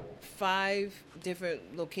was 5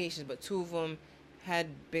 different locations, but 2 of them had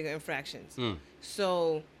bigger infractions.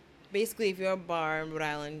 So basically, if you're a bar in Rhode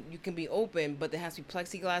Island, you can be open, but there has to be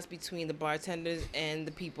plexiglass between the bartenders and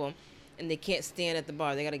the people, and they can't stand at the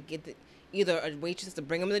bar. They gotta get either a waitress to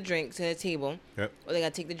bring them the drink to the table, or they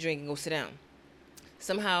gotta take the drink and go sit down.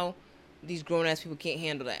 Somehow, these grown ass people can't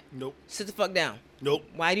handle that. Nope. Sit the fuck down. Nope.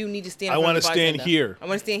 Why do you need to stand? I want to stand here. I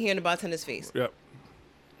want to stand here in the bartender's face. Yep.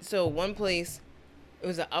 So one place, it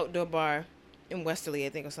was an outdoor bar in Westerly, I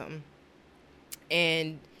think, or something,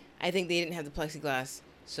 and I think they didn't have the plexiglass,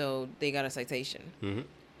 so they got a citation.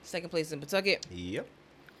 Second place in Pawtucket. Yep.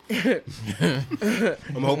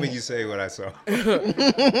 I'm hoping you say what I saw.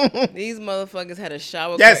 These motherfuckers had a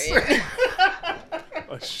shower curtain.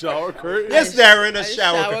 A shower curtain? Yes, Darren, a A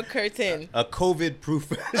shower curtain. A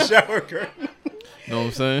COVID-proof shower curtain. Know what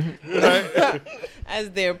I'm saying? As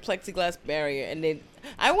their plexiglass barrier, and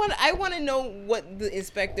I want to know what the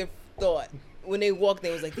inspector thought when they walked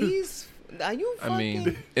in. It was like, these, are you fucking? I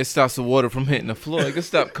mean, it stops the water from hitting the floor. It can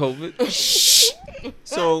stop COVID.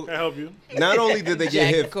 So Can I help you? not only did they get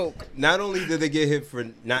Jack hit, Coke. not only did they get hit for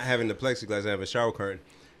not having the plexiglass and have a shower curtain,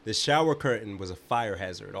 the shower curtain was a fire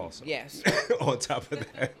hazard also. Yes. On top of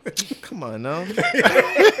that. Come on now.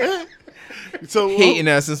 So Hating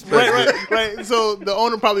ass inspector. right. So the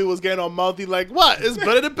owner probably was getting all mouthy, like, "What? It's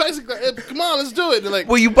better than plexiglass. Come on, let's do it." They're like,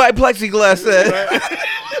 Well, you buy plexiglass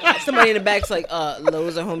at? Somebody in the back's like,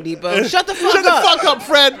 Lowe's or Home Depot. Shut the fuck "Shut up, the fuck up,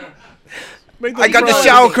 Fred." Make I got the bros.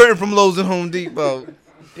 shower curtain from Lowe's and Home Depot.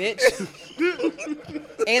 bitch.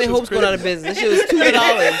 And Hope's going out of business. This shit was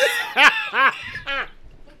 $2.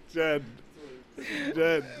 Jed.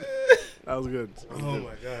 That was good. Oh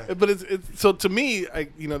my god. But it's so to me,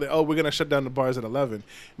 we're gonna shut down the bars at 11.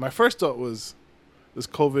 My first thought was, does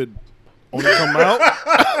COVID only come out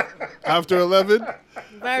after 11?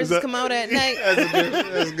 Viruses come out at night.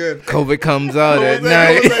 That's good. COVID comes out at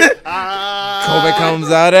night. COVID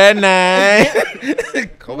comes out at night.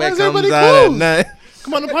 COVID is comes everybody out at closed? night.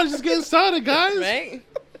 Come on, the party's just getting started, guys. Right?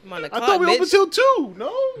 I'm on the I clock, thought we opened bitch. till 2. No.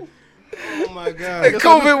 Oh my god.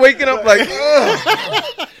 COVID waking up like,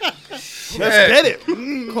 ugh. Let's get it.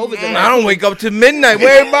 COVID's a I don't wake up till midnight.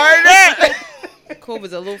 Where everybody at?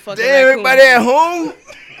 COVID's a little fucking Damn, everybody at home?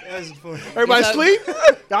 That's funny. Everybody Yes, sleep?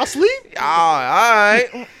 Y'all sleep? All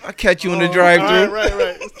right. I'll catch you in the drive-thru.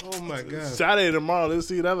 Right. Oh my god. Saturday tomorrow, let's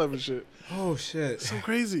see that 11 shit. Oh shit. So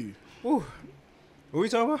crazy. Whew. What are we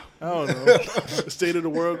talking about? I don't know. The state of the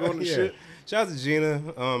world going to shit. Shout out to Gina.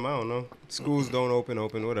 I don't know. Schools don't open,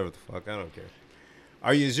 whatever the fuck. I don't care.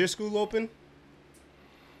 Is your school open?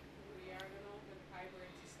 We are going to open hybrid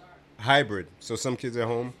to start. Hybrid. So some kids at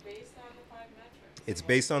home. Based on the 5 metrics. It's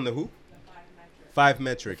based on the who? The 5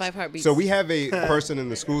 metrics. 5 metrics. 5 heartbeats. So we have a person in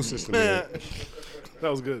the school system here. That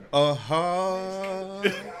was good. A heart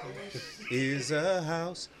is a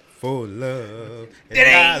house for love. And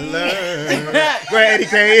I learned. Go ahead, Eddie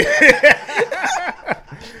Kane.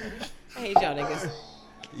 I hate y'all niggas.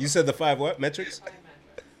 You said the 5 what? Metrics?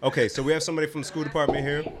 Okay, so we have somebody from the school department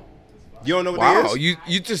here. You don't know what Wow, that is?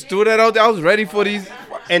 you just threw that out there. I was ready for these.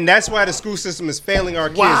 And that's why the school system is failing our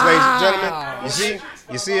kids, ladies and gentlemen. You see?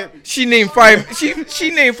 You see it? She named 5.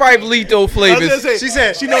 She named 5 lethal I was flavors. gonna say, She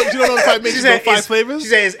said, you don't know the 5 makes said, 5 it's- flavors? She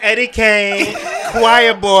said it's Eddie Kane,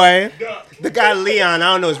 Choir Boy, the guy Leon,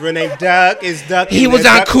 I don't know his real name, Duck is Duck. He was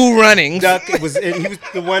on Duck, Cool Runnings. Duck he was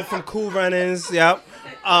the one from Cool Runnings. Yep.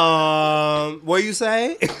 What you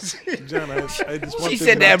say? John, I just want She them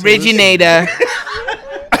said not the to listen. originator.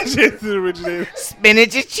 I said the originator.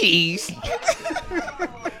 Spinach and cheese.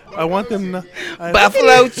 I want them not.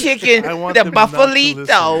 Buffalo chicken. I want The them not to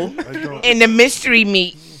buffalito. listen. I don't. And the mystery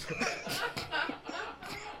meat.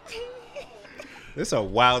 This is a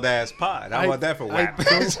wild ass pod. How about that for WAP? Bim.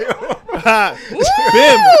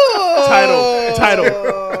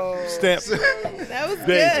 Title. Stamp. That was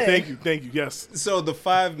good. Thank you. Yes. So the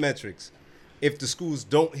 5 metrics. If the schools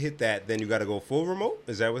don't hit that, then you got to go full remote.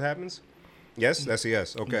 Is that what happens? Yes, that's a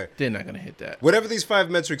yes. Okay. They're not going to hit that. Whatever these 5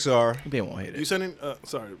 metrics are, They won't hit You it. sending?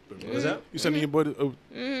 Sorry. what's that? You sending your boy?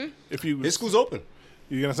 If you His school's open.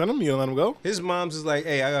 you gonna send him? You gonna let him go? His mom's is like,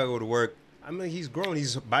 hey, I gotta go to work. I mean, he's grown.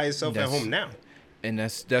 He's by himself at That's- home now. And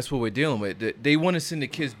that's what we're dealing with. They want to send the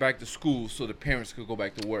kids back to school so the parents could go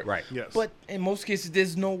back to work. Right. Yes. But in most cases,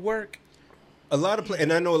 there's no work. A lot of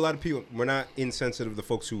and I know a lot of people. We're not insensitive to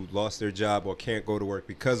folks who lost their job or can't go to work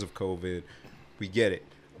because of COVID. We get it,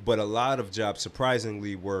 but a lot of jobs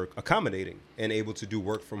surprisingly were accommodating and able to do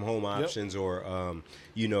work from home options, or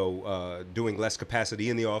doing less capacity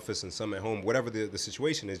in the office and some at home, whatever the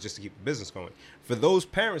situation is, just to keep the business going. For those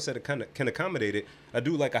parents that can accommodate it, I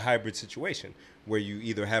do like a hybrid situation where you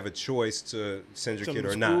either have a choice to send your Send kid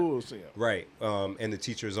them or to not, school, so yeah. right? And the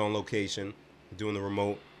teacher is on location doing the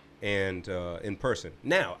remote and in person.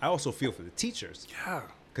 Now, I also feel for the teachers. Yeah.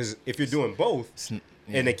 Because if you're doing both,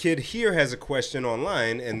 and a kid here has a question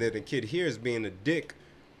online, and then the kid here is being a dick,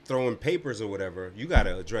 throwing papers or whatever, you got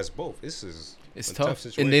to address both. It's a tough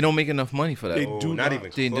situation. And they don't make enough money for that. They Oh, do not not.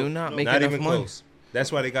 even They close. do not make Not enough even money. close.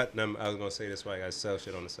 That's why they got them. I was gonna say that's why I got to sell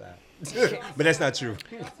shit on the side, but that's not true.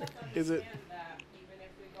 Is it? That even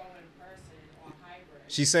if we go in person or hybrid.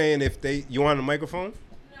 She's saying you on the microphone?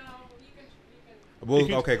 No, you can.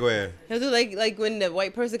 Well, okay, go ahead. He'll do like when the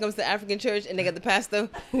white person comes to African church and they got the pastor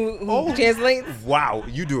who Oh. translates. Wow,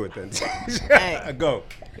 you do it then. Right. Go.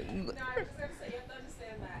 No, I was just gonna say you have to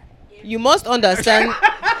understand that if You must understand if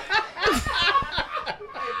one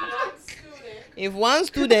if one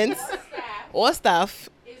student student staff or staff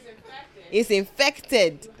is is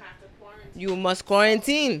infected, infected, you have to quarantine. you must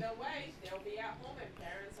quarantine. Either way, they'll be at home and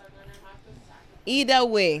parents are gonna have to sacrifice. Either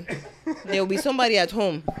way, there will be somebody at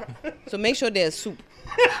home. So make sure there's soup.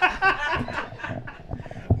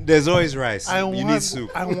 There's always rice. I You need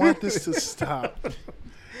soup. I want this to stop.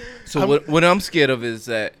 So what I'm scared of is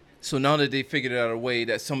that, so now that they figured out a way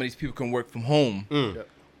that some of these people can work from home, Yep.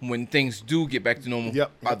 when things do get back to normal,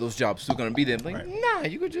 Yep. are those jobs still gonna be there? Like, nah,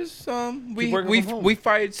 you could just we working from home. we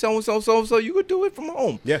fired so and so, you could do it from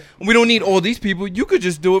home. Yeah. We don't need all these people. You could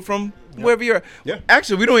just do it from wherever you're at. Yeah.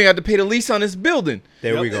 Actually, we don't even have to pay the lease on this building.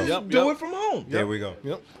 There we go. Yep. Do it from home. There we go.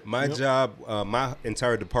 Yep. My job, my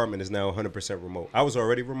entire department is now 100% remote. I was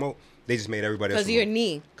already remote. They just made everybody else Because of your remote.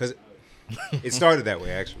 knee. Because it started that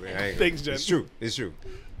way, actually. Thanks, Jen. It's true. It's true.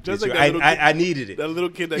 Just It's like true. that little kid- I needed it. That little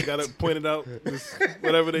kid that got it pointed out, this-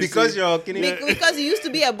 whatever they Because see. y'all can Yeah. Because you used to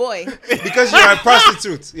be a boy. because you're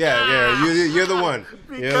prostitutes. Yeah. You're the one.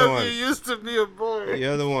 You're the Because one. he used to be a boy.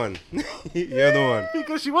 You're the one. You're the one.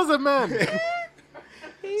 Because she was a man.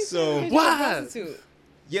 So What? Prostitute.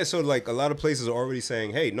 yeah, so like a lot of places are already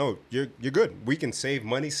saying, "Hey, no, you're good. We can save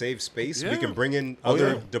money, save space. We Yeah. can bring in Oh, other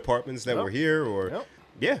yeah. departments that Yep. were here, or Yep.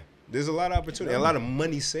 yeah, there's a lot of opportunity, a lot of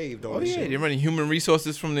money saved on Oh this yeah, shit. they're running human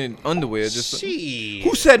resources from the underwear. Just Shit.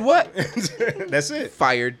 who said what? That's it.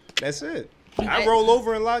 Fired. That's it. I roll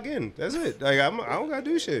over and log in. That's it. Like I don't gotta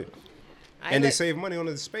do shit. And they save money on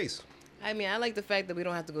the space. I mean, I like the fact that we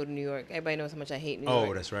don't have to go to New York. Everybody knows how much I hate New Oh,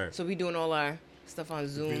 York. that's right. So we doing all our stuff on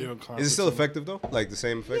Zoom. Video Is it still conferencing. effective though? Like the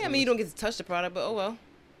same effect? Yeah, I mean, you don't get to touch the product, but oh well.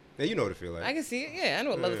 Yeah, you know what it feel like. I can see it. Yeah, I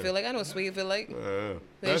know what love Yeah. feel like. I know what sweet feel like. They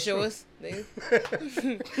That's show true. us. They,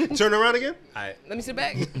 Turn around again. Alright. let me sit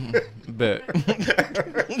back. Bet.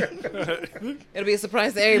 It'll be a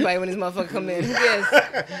surprise to everybody when this motherfucker come in. Who cares?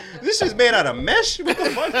 This shit's made out of mesh. What the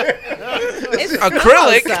fuck? It's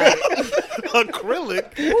Acrylic. outside.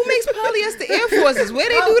 Acrylic. Who makes polyester Air Forces? Where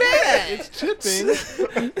they do that? It's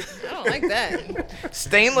chipping. I don't like that.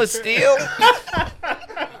 Stainless steel.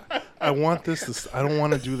 I want this to. I don't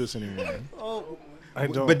want to do this anymore. I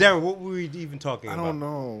don't. But Darren, what were we even talking I about? don't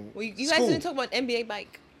know. Well, you guys School. didn't talk about NBA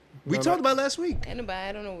bike. We No, talked no. about last week. Anybody?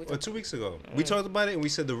 I don't know. What we Or talked 2 weeks ago. We talked about it and we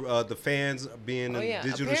said the fans being Oh in yeah.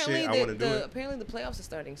 digital Apparently shit. I want to do it. apparently the playoffs are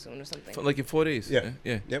starting soon or something. Like in 4 days. Yeah.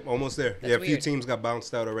 Yeah. Yep, almost there. That's Yeah, a few weird. teams got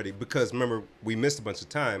bounced out already because remember we missed a bunch of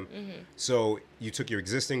time. Mm-hmm. So you took your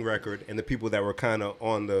existing record and the people that were kind of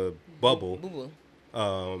on the bubble. Boo boo.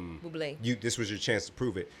 Buble. This was your chance to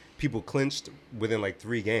prove it. People clinched within like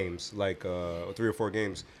 3 games, like 3 or 4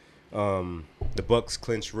 games. The Bucks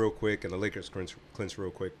clinched real quick and the Lakers clinched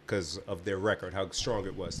real quick because of their record, how strong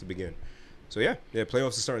it was to begin. So yeah, playoffs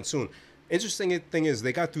are starting soon. Interesting thing is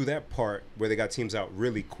they got through that part where they got teams out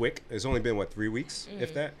really quick. It's only been 3 weeks,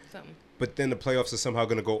 if that. Something. But then the playoffs are somehow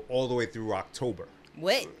going to go all the way through October.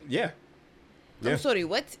 What? Yeah. Yeah. I'm sorry.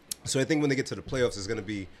 What? So I think when they get to the playoffs, it's going to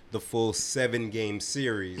be the full 7-game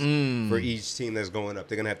series for each team that's going up.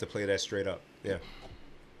 They're going to have to play that straight up. Yeah.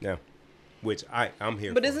 Yeah. Which I'm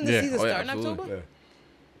here But for. isn't the Yeah. season Oh, yeah, start in absolutely. October?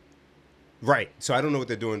 Yeah. Right. So I don't know what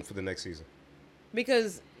they're doing for the next season.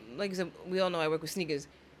 Because, like I said, we all know I work with sneakers,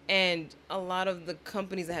 and a lot of the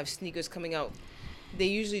companies that have sneakers coming out, they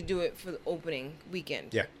usually do it for the opening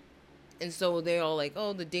weekend. Yeah. And so they're all like,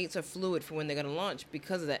 oh, the dates are fluid for when they're going to launch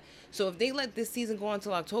because of that. So if they let this season go on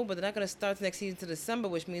until October, they're not going to start the next season to December,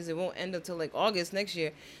 which means it won't end until like August next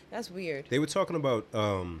year. That's weird. They were talking about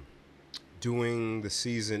doing the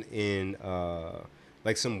season in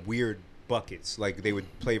like some weird buckets. Like they would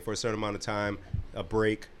play for a certain amount of time, a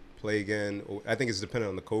break, play again. I think it's dependent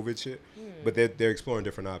on the COVID shit. But they're exploring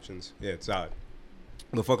different options. Yeah, it's odd.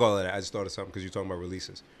 But fuck all of that. I just thought of something because you're talking about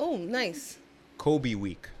releases. Oh, nice. Kobe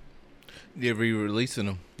week. They're re-releasing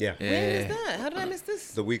them. Yeah. When is that? How did I miss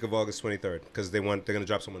this? The week of August 23rd, because they're going to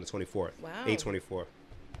drop some on the 24th. Wow. 8/24.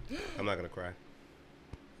 I'm not going to cry.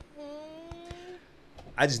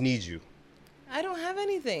 I just need you. I don't have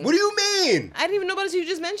anything. What do you mean? I didn't even know about this. You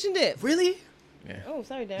just mentioned it. Really? Yeah. Oh,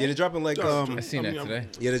 sorry, Dad. Yeah, they're dropping like I seen that today.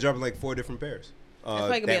 yeah, they're dropping like 4 different pairs. That's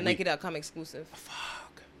probably gonna be a that week. Nike.com exclusive.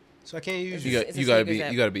 So I can't use You you. got It's a you gotta sneakers be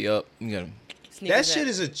app. you gotta be up. You gotta. That Sneakers shit app.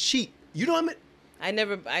 is a cheat. You know what I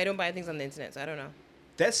mean? I don't buy things on the internet, so I don't know.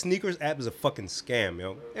 That sneakers app is a fucking scam,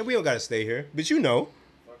 yo. And we don't gotta stay here, but you know,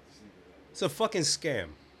 it's a fucking scam.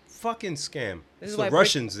 Fucking scam. This It's is the why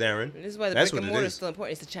Russians, Darren. This is why the That's brick and what it mortar is is. still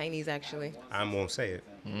important. It's the Chinese, actually. I won't say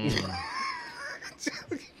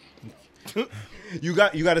it. You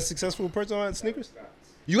got a successful purchase on sneakers?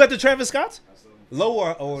 You got the Travis Scotts?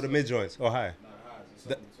 Low or the mid joints or high?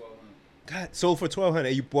 God, sold for $1,200.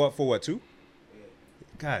 And you bought for what, 2?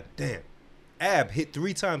 God damn. Ab hit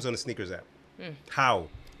 3 times on the sneakers app. How?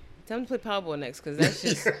 Tell them to play Powerball next, because that's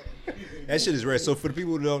just... That shit is rare. So for the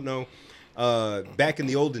people who don't know, back in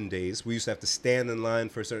the olden days, we used to have to stand in line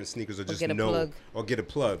for certain sneakers or just get a know plug. or get a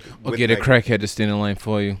plug. Or with get a Nike. crackhead to stand in line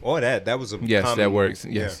for you. Or that was a Yes, common that move. works.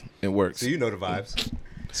 Yeah. Yes, it works. So you know the vibes.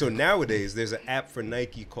 So nowadays, there's an app for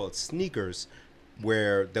Nike called Sneakers,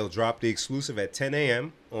 where they'll drop the exclusive at 10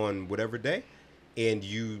 a.m. on whatever day, and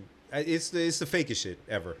it's the fakest shit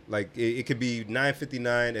ever. Like it could be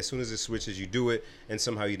 9:59. As soon as it switches, you do it, and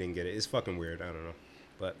somehow you didn't get it. It's fucking weird. I don't know,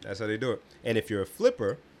 but that's how they do it. And if you're a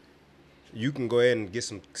flipper, you can go ahead and get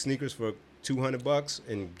some sneakers for $200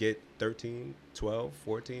 and get 13, 12,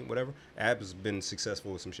 14, whatever. App has been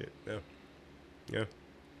successful with some shit. Yeah.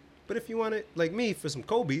 But if you want it, like me, for some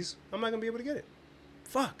Kobe's, I'm not going to be able to get it.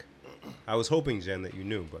 Fuck. I was hoping, Jen, that you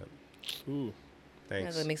knew, but Ooh. I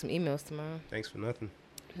thanks. have to make some emails tomorrow. Thanks for nothing.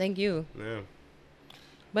 Thank you. Yeah.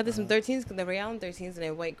 But there's some 13s, the Ray Allen 13s, and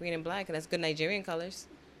they're white, green, and black, and that's good Nigerian colors.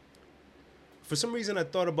 For some reason, I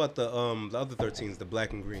thought about the other 13s, the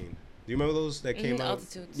black and green. Do you remember those that came out?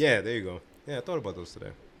 Altitudes. Yeah, there you go. Yeah, I thought about those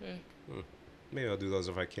today. Maybe I'll do those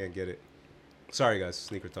if I can't get it. Sorry, guys.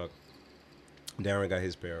 Sneaker talk. Darren got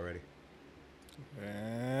his pair already.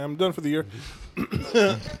 I'm done for the year.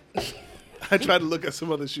 I tried to look at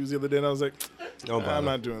some other shoes the other day, and I was like, Don't bother. I'm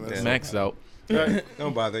not doing this. Yeah. Maxed out. Right.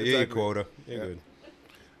 Don't bother. You're your Exactly. quota. You're Yeah. good.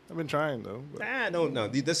 I've been trying, though. But Don't. No,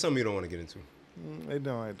 that's something you don't want to get into. I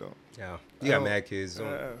don't. Yeah. I You got don't- mad kids.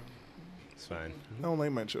 I It's fine. don't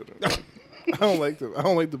like my children. I don't like them. I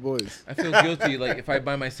don't like the boys. I feel guilty. Like if I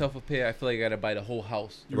buy myself a pair, I feel like I gotta buy the whole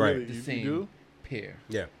house. You Right. really- The you same do? pair.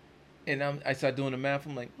 Yeah. And I start doing the math.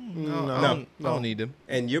 I'm like, no, No. I don't need them.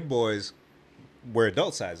 And your boys were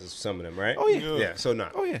adult sizes, some of them, right? Oh, yeah. Yeah, so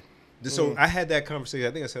not. Oh yeah. So I had that conversation.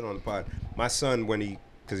 I think I said on the pod. My son,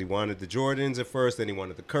 because he wanted the Jordans at first, then he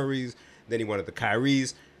wanted the Currys, then he wanted the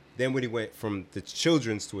Kyries. Then when he went from the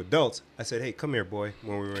children's to adults, I said, hey, come here, boy,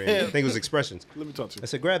 when we were in, I think it was Expressions. Let me talk to I you.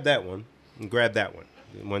 said, grab that one and grab that one.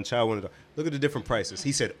 One child, one adult. Look at the different prices.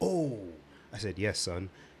 He said, oh. I said, yes, son.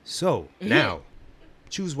 So now,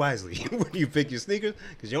 choose wisely when you pick your sneakers,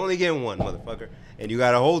 because you're only getting one, motherfucker. And you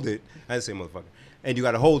got to hold it. I didn't say motherfucker. And you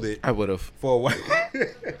got to hold it I would have. for a while.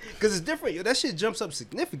 Because it's different. Yo, that shit jumps up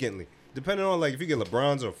significantly. Depending on, like, if you get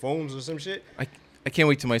LeBrons or foams or some shit. I can't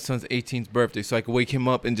wait till my son's 18th birthday so I can wake him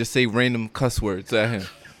up and just say random cuss words at him.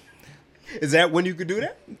 Is that when you could do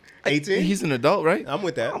that? 18? He's an adult, right? I'm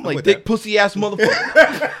with that. I'm like, with dick that. pussy ass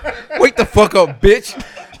motherfucker. Wake the fuck up, bitch.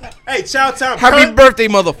 Hey, child time, Happy cunt. birthday,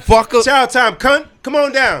 motherfucker. Child time, cunt. Come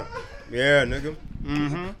on down. Yeah, nigga.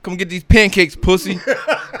 Come get these pancakes, pussy.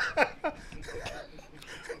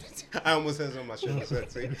 I almost had on my shirt.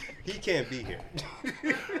 See? He can't be here.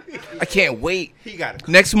 I can't wait. He got it.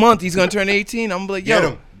 Next month, he's going to turn 18. I'm like, Get yo,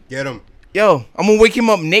 him. Get him. yo, I'm going to wake him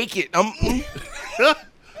up naked. Can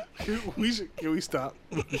we stop?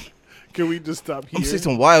 Can we just stop here? I'm saying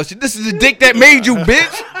some wild shit. This is the dick that made you,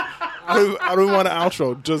 bitch. I don't want an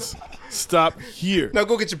outro. Just stop here. Now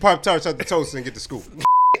go get your Pop Tarts out the toaster and get the scoop.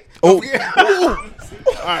 Oh, edit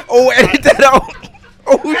that out.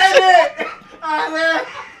 Oh, shit.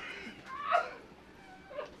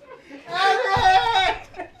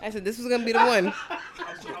 I said this was gonna be the one.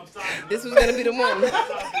 This was gonna be the one.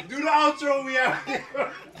 Do the outro. We out.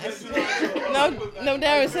 No,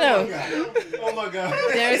 Darren, sit down. Oh my god.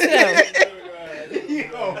 Darren, sit down.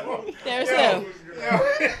 Yo. Darren,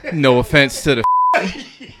 sit down. No offense to the.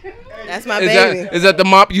 That's my Is baby. that the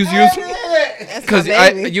mop you use? That's my Because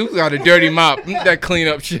baby. you got a dirty mop. That clean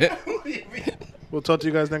up shit. We'll talk to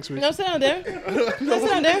you guys next week. No, sit down, Darren. No, sit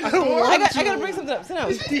down, Darren. I gotta bring something up. Sit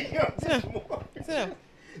down. Sit down.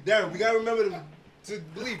 Darren, we gotta remember to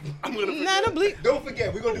bleep. Nah, no bleep. Don't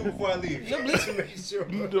forget, we're gonna do it before I leave. No bleep. To make sure.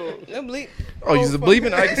 No bleep. Oh, you're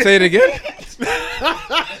bleeping? I can say it again?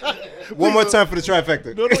 One more time for the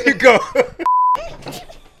trifecta. Go.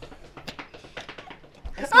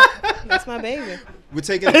 That's my baby. We're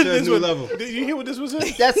taking it to a new level. Did you hear what this was?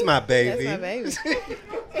 That's my baby. That's my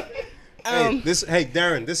baby. Hey,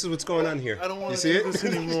 Darren, this is what's going on here. I don't want You to see do it? this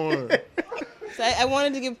anymore. So I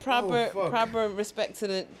wanted to give proper fuck. respect to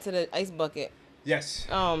the ice bucket. Yes.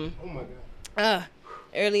 Oh my god.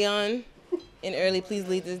 Early on, in early Please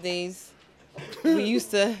Lead This days, we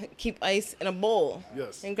used to keep ice in a bowl.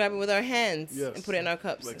 Yes. And grab it with our hands Yes. and put it in our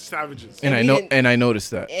cups. Like savages. And I we know, didn't- and I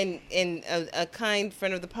noticed that. And a kind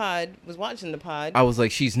friend of the pod was watching the pod. I was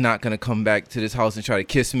like, she's not gonna come back to this house and try to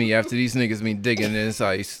kiss me after these niggas been digging in this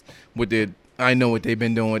ice with their. I know what they've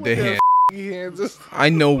been doing with their hands. Hands. I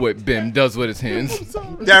know what Bim does with his hands.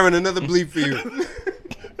 Darren, another bleep for you.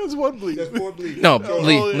 That's one bleep. That's 4 bleeps. No,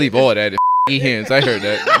 leave all that. Hands. I heard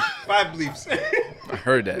that. 5 bleeps. I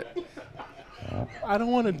heard that. I don't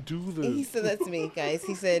want to do And he this. said that to me, guys.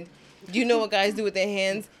 He said, "Do you know what guys do with their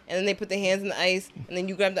hands? And then they put their hands in the ice, and then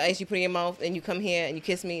you grab the ice, you put it in your mouth, and you come here and you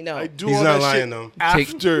kiss me." No. I do He's all not that lying, shit though.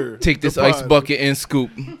 after. Take this the ice pod. bucket and scoop,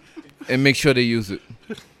 and make sure they use it.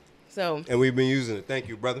 So And we've been using it. Thank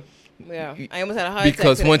you, brother. yeah, I almost had a heart attack.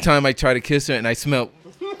 Because today. one time I tried to kiss her and I smelled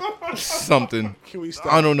something. Can we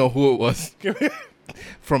stop? I don't know who it was.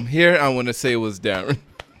 From here, I want to say it was Darren.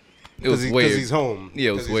 It was Because weird. he's home. Yeah,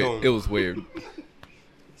 it was 'Cause he's weird. home. It was weird.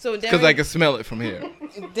 So Because I Darren, could smell it from here.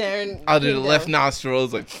 Darren Out of the came left down. nostril, I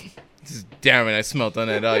was like, this is Darren I smelled on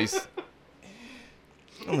that ice.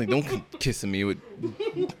 I'm like, don't kissing me with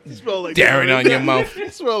You smell like Darren on your mouth. You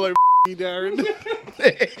smell like Darren.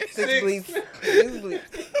 6 bleeps. 6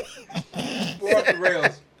 bleeps. We're off the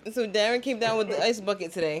rails. So Darren came down with the ice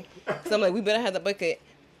bucket today. So I'm like, we better have the bucket.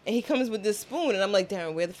 And he comes with this spoon, and I'm like,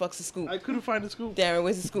 Darren, where the fuck's the scoop? I couldn't find the scoop. Darren,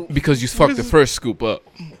 where's the scoop? Because you fucked the first scoop up.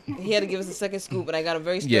 He had to give us a second scoop, and I got a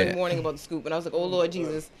very stern Yeah. warning about the scoop. And I was like, oh, Lord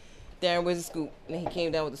Jesus. Darren, where's the scoop? And then he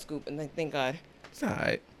came down with the scoop, and like, thank God. It's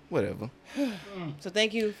alright. Whatever. So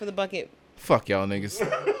thank you for the bucket. Fuck y'all niggas.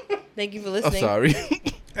 Thank you for I'm listening. sorry.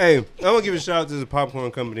 Hey, I want to give a shout out to the popcorn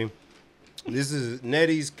company. This is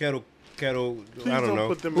Nettie's Kettle. Please I don't know.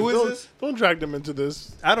 Put them Who in, is don't, this? Don't drag them into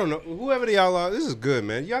this. I don't know. Whoever the y'all are, this is good,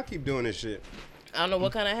 man. Y'all keep doing this shit. I don't know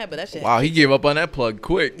what kind I had, but that shit. Wow, he gave up on that plug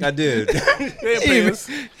quick. I did. They ain't paying us.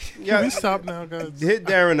 Can Yeah, we stop now, guys? hit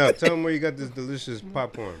Darren up. Tell him where you got this delicious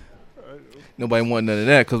popcorn. Nobody want none of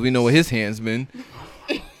that because we know what his hands been.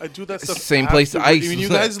 I do that stuff. Same place the after- ice When you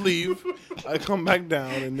was at. guys leave, I come back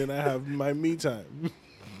down and then I have my me time.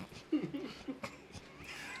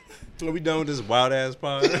 Are we done with this wild ass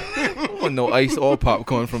pod? I don't want no ice or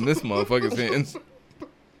popcorn from this motherfucker's hands.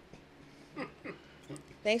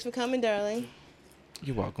 Thanks for coming, darling.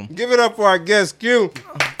 You're welcome. Give it up for our guest Q,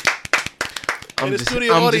 I'm the just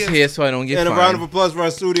studio I'm audience. just here so I don't get and a fined. round of applause for our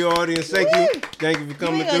studio audience. Thank you for You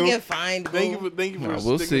coming ain't gonna through. get fined. Thank boo. you for Nah,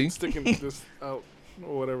 we'll see. sticking this out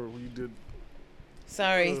or whatever you did.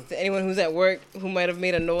 Sorry to anyone who's at work who might have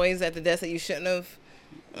made a noise at the desk that you shouldn't have.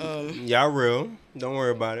 Y'all real. Don't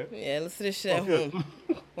worry about it. Yeah, listen to this shit at home.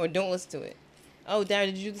 Or don't listen to it. Oh, Darren,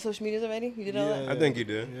 did you do the social medias already? You did all that? I think you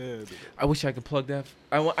did. Yeah. I wish I could plug that.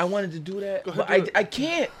 I wanted to do that, Go ahead, but do it. I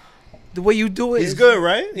can't. The way you do it He's is- good,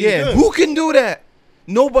 right? He's Yeah, good. who can do that?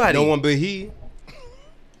 Nobody. No one but he.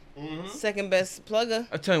 Second best plugger.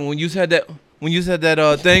 I tell you, when you said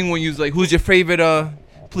that thing, when you was like, "Who's your favorite?"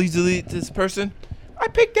 Please delete this person. I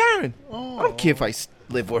picked Darren. I don't care if I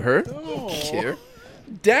live with her. I don't care.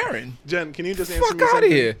 Darren. Jen, can you just answer Fuck me out of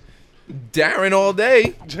something? here. Darren all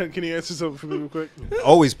day. Jen, can you answer something for me real quick?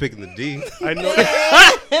 Always picking the D. I know.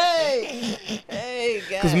 Hey,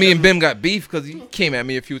 guys. Because me and Bim got beef because he came at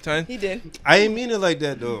me a few times. He did. I ain't mean it like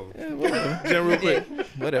that though. Jen, real quick.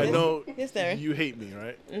 Whatever. I know Yes, Darren. you hate me,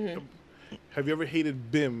 right? Have you ever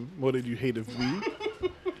hated Bim more than you hated me?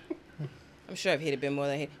 I'm sure I've hated Ben more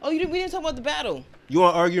than I hate. Oh, we didn't talk about the battle. You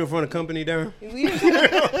want to argue in front of company, Darren? We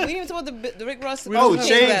didn't talk about the Rick Ross. Oh, James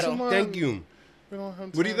change. battle. Thank you. We don't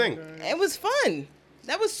have What do you time, think? guys. It was fun.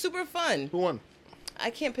 That was super fun. Who won? I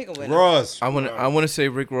can't pick a winner. Ross. I want to say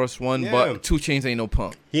Rick Ross won, Yeah. but 2 Chainz ain't no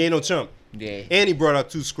punk. He ain't no chump. Yeah. And he brought out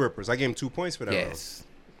 2 scrippers. I gave him 2 points for that. Yes.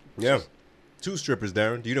 Round. Yeah. 2 strippers,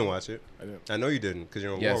 Darren. You didn't watch it. I didn't. I know you didn't because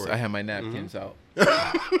you're on Yes, Warwick. I had my napkins out.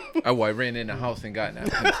 I ran in the house and got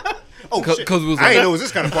napkins. Oh, shit. Cause we was I on didn't the- know it was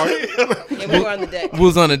this kind of party. Yeah, we were on the deck. We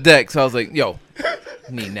was on the deck, so I was like, "Yo,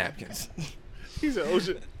 need napkins. He said, "Oh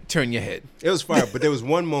shit." Turn your head." It was fire, but there was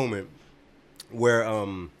one moment where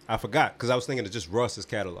I forgot because I was thinking of just Ross's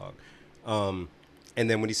catalog. And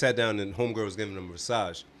then when he sat down and Homegirl was giving him a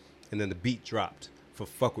massage, and then the beat dropped for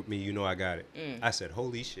 "Fuck With Me, You Know I Got It." I said,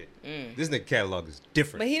 "Holy shit, this nigga catalog is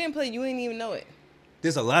different." But he didn't play. You didn't even know it.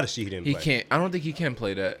 There's a lot of shit he didn't He play. can't. I don't think he can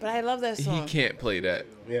play that. But I love that song. He can't play that.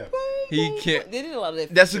 Yeah. He can't. They did a lot of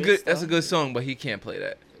that. That's a features, good. That's though. a good song, but he can't play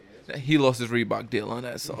that. He lost his Reebok deal on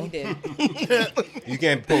that He song. did. You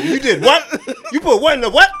can't put. You did what? You put what in the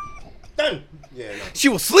what? Done. Yeah. No. She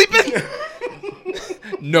was sleeping.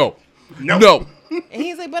 No. No. No. And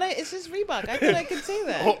he's like, but it's just Reebok. I thought I could say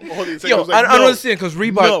that. Hold on a second. Yo, was like, I don't no. understand because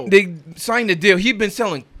Reebok No. they signed a deal. He'd been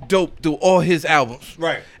selling dope through all his albums,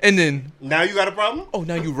 Right. and then Now you got a problem? oh,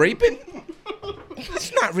 now you raping?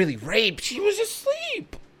 It's not really rape. She was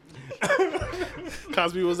asleep.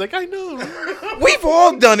 Cosby was like, "I know." We've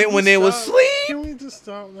all done it when they was Stop. asleep. Can we just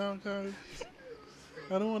stop now, guys?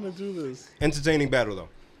 I don't want to do this. Entertaining battle though.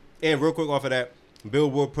 And real quick off of that,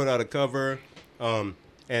 Billboard put out a cover, and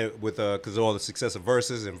with because of all the success of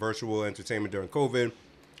Versus and virtual entertainment during COVID,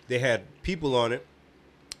 they had people on it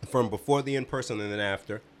from before the in person and then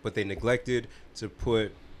after, but they neglected to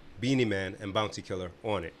put Beanie Man and Bounty Killer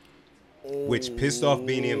on it, which pissed off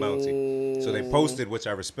Beanie and Bounty. So they posted, which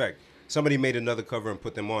I respect. Somebody made another cover and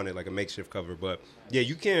put them on it, like a makeshift cover. But yeah,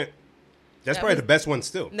 you can't. That's That probably was- the best one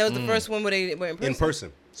still. That was the first one where they were in person. In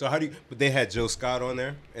person. So how do you? But they had Joe Scott on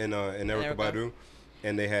there and Erykah Erykah. Badu,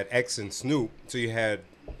 and they had X and Snoop. So you had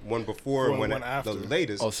one before and One one after. the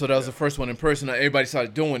latest. Oh, so that was the first one in person. Everybody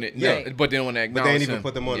started doing it. Yeah. Yeah, but they don't want to but acknowledge they didn't even him.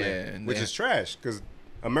 put them on Yeah, there, and which they- is trash because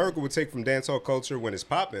America would take from dancehall culture when it's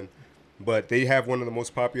popping, but they have one of the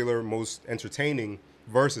most popular, most entertaining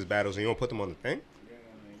versus battles, and you don't put them on the thing.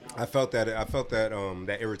 I felt that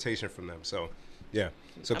that irritation from them. So yeah.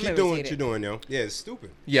 So I'm keep doing what irritated. you're doing, yo. Yeah, it's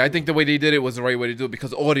stupid. Yeah, I think the way they did it was the right way to do it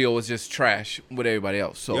because audio was just trash with everybody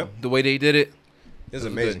else. So Yep. the way they did it, It's was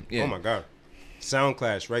amazing. good, yeah. Oh my god. Sound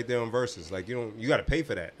Clash right there on Versus. Like you got to pay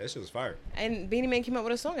for that. That shit was fire. And Beanie Man came out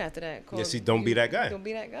with a song after that. Called Yeah, see, Don't Be That Guy. Don't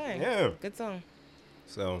Be That Guy. Yeah. Good song.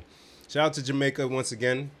 So, shout out to Jamaica once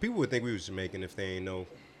again. People would think we was Jamaican if they ain't know,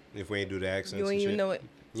 if we ain't do the accents. You and ain't even shit. know it.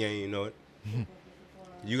 Yeah, you know it.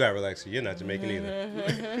 You got relaxed. You're not Jamaican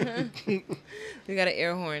either. We got an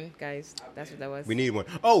air horn, guys. That's what that was. We need one.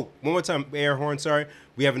 Oh, one more time, air horn. Sorry,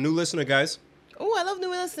 we have a new listener, guys, Oh, I love new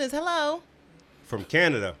listeners. Hello. from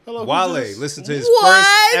Canada. Hello, who's Wale this? listened to his What?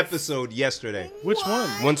 first episode yesterday. Which one?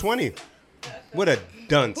 120. What a Who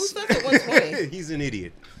dunce. starts at 120? He's an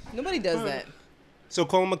idiot. Nobody does that. So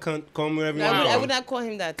call him a cunt. Call him whatever you No, want. I would not call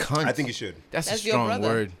him that. cunt. I think you should. that's That's a your strong brother.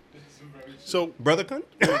 word. So Brother cunt?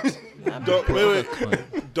 don't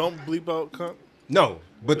wait. Don't bleep out cunt. No,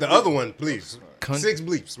 but the other one, please. Cunt. 6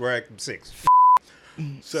 bleeps. We're at 6.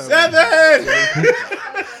 7. 7.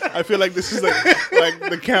 I feel like this is like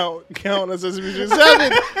the count as Sesame Street.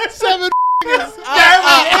 7. 7.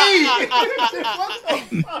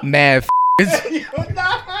 Mad.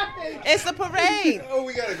 It's a parade. Oh,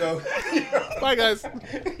 we gotta go. Bye, guys.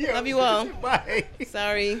 Love you all. Bye.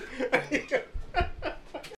 Sorry.